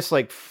 I guess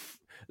like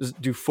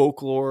do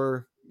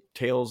folklore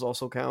tales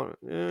also count?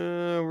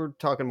 We're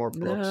talking more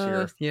books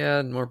here.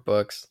 Yeah, more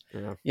books.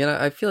 Yeah.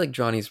 Yeah, I feel like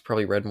Johnny's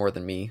probably read more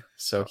than me,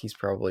 so he's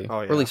probably, Oh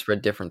or at yeah. least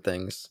read different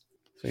things.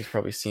 So he's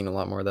probably seen a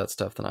lot more of that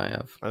stuff than I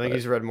have. I think But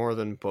he's read more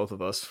than both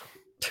of us.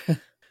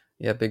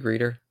 yeah, big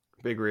reader.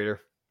 Big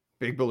reader,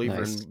 big believer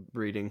Nice. in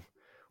reading,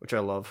 which I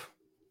love.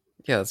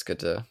 Yeah, that's good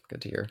to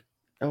hear.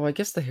 Oh, I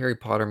guess the Harry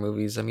Potter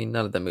movies. I mean,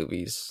 none of the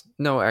movies.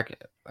 No, I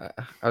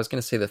was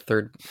gonna say the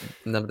third.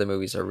 None of the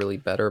movies are really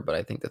better, but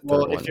I think the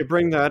Well, third if one. you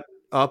bring that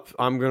up,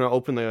 I'm gonna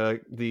open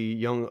the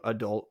young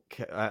adult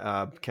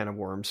can of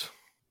worms,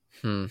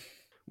 Hmm.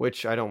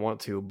 which I don't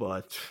want to,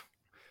 but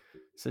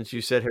since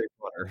you said Harry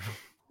Potter,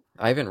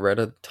 I haven't read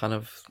a ton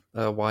of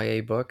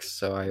YA books,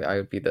 so I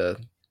would be the.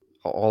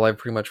 All I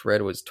pretty much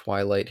read was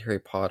Twilight, Harry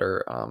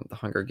Potter, The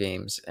Hunger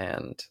Games,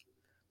 and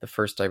the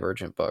first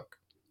Divergent book.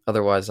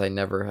 Otherwise, I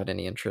never had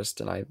any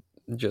interest, and I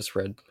just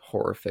read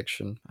horror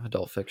fiction,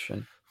 adult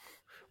fiction.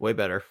 way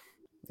better.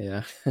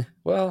 Yeah.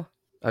 Well,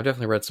 I've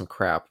definitely read some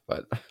crap,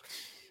 but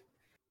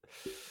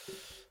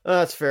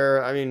That's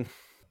fair. I mean,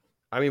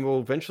 we'll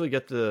eventually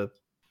get the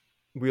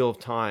Wheel of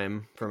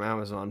Time from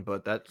Amazon,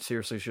 but that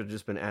seriously should have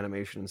just been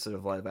animation instead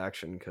of live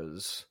action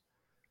because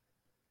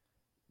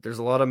there's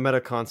a lot of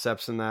meta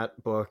concepts in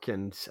that book,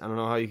 and I don't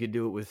know how you could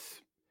do it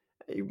with.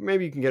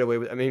 Maybe you can get away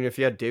with. I mean, if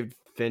you had David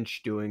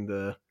Finch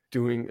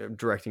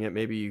directing it,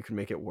 maybe you can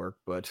make it work.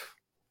 But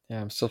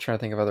yeah, I'm still trying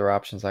to think of other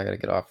options. I gotta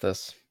get off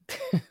this.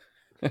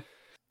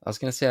 I was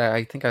gonna say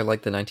I think I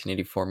liked the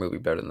 1984 movie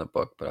better than the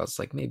book, but I was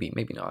like maybe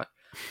not.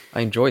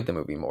 I enjoyed the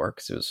movie more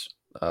because it was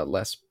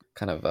less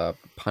kind of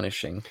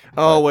punishing.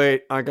 oh But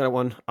wait, I got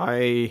one.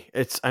 I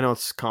know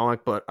it's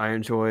comic, but I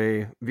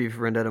enjoy V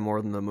for Vendetta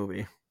more than the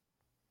movie.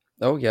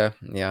 oh yeah.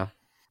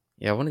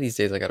 One of these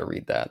days I gotta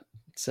read that.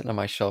 It's sitting on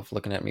my shelf,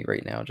 looking at me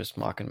right now, just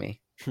mocking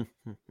me.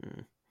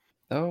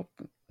 Oh,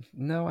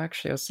 no,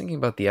 actually, I was thinking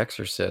about The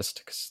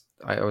Exorcist because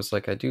I was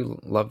like, I do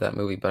love that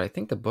movie, but I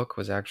think the book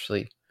was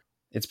actually.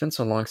 It's been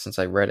so long since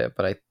I read it,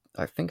 but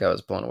I think I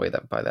was blown away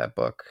by that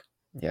book.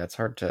 Yeah, it's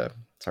hard to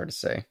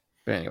say.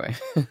 But anyway,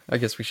 I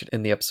guess we should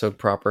end the episode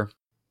proper.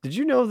 Did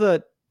you know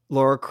that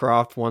Laura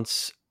Croft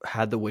once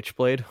had the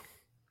Witchblade?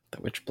 The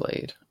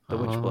Witchblade. The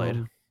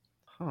Witchblade.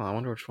 I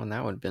wonder which one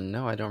that would have been.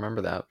 No, I don't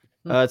remember that.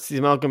 It's the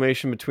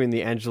amalgamation between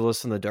the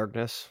Angelus and the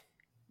Darkness.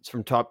 It's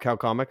from Top Cow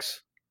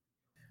Comics.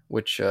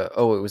 Which?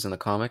 Oh, it was in the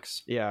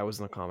comics. Yeah, it was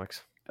in the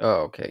comics.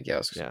 Oh, okay. Yeah, I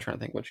was Yeah. trying to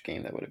think which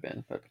game that would have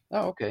been. But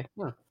okay.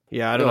 Huh.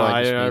 Yeah, I don't No, know.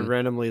 I just I mean-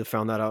 randomly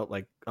found that out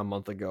like a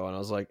month ago, and I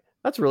was like,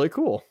 "That's really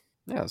cool."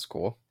 Yeah, that's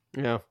cool.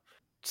 Yeah,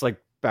 it's like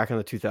back in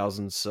the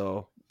 2000s.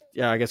 So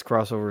yeah, I guess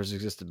crossovers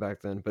existed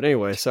back then. But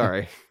anyway,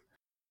 sorry.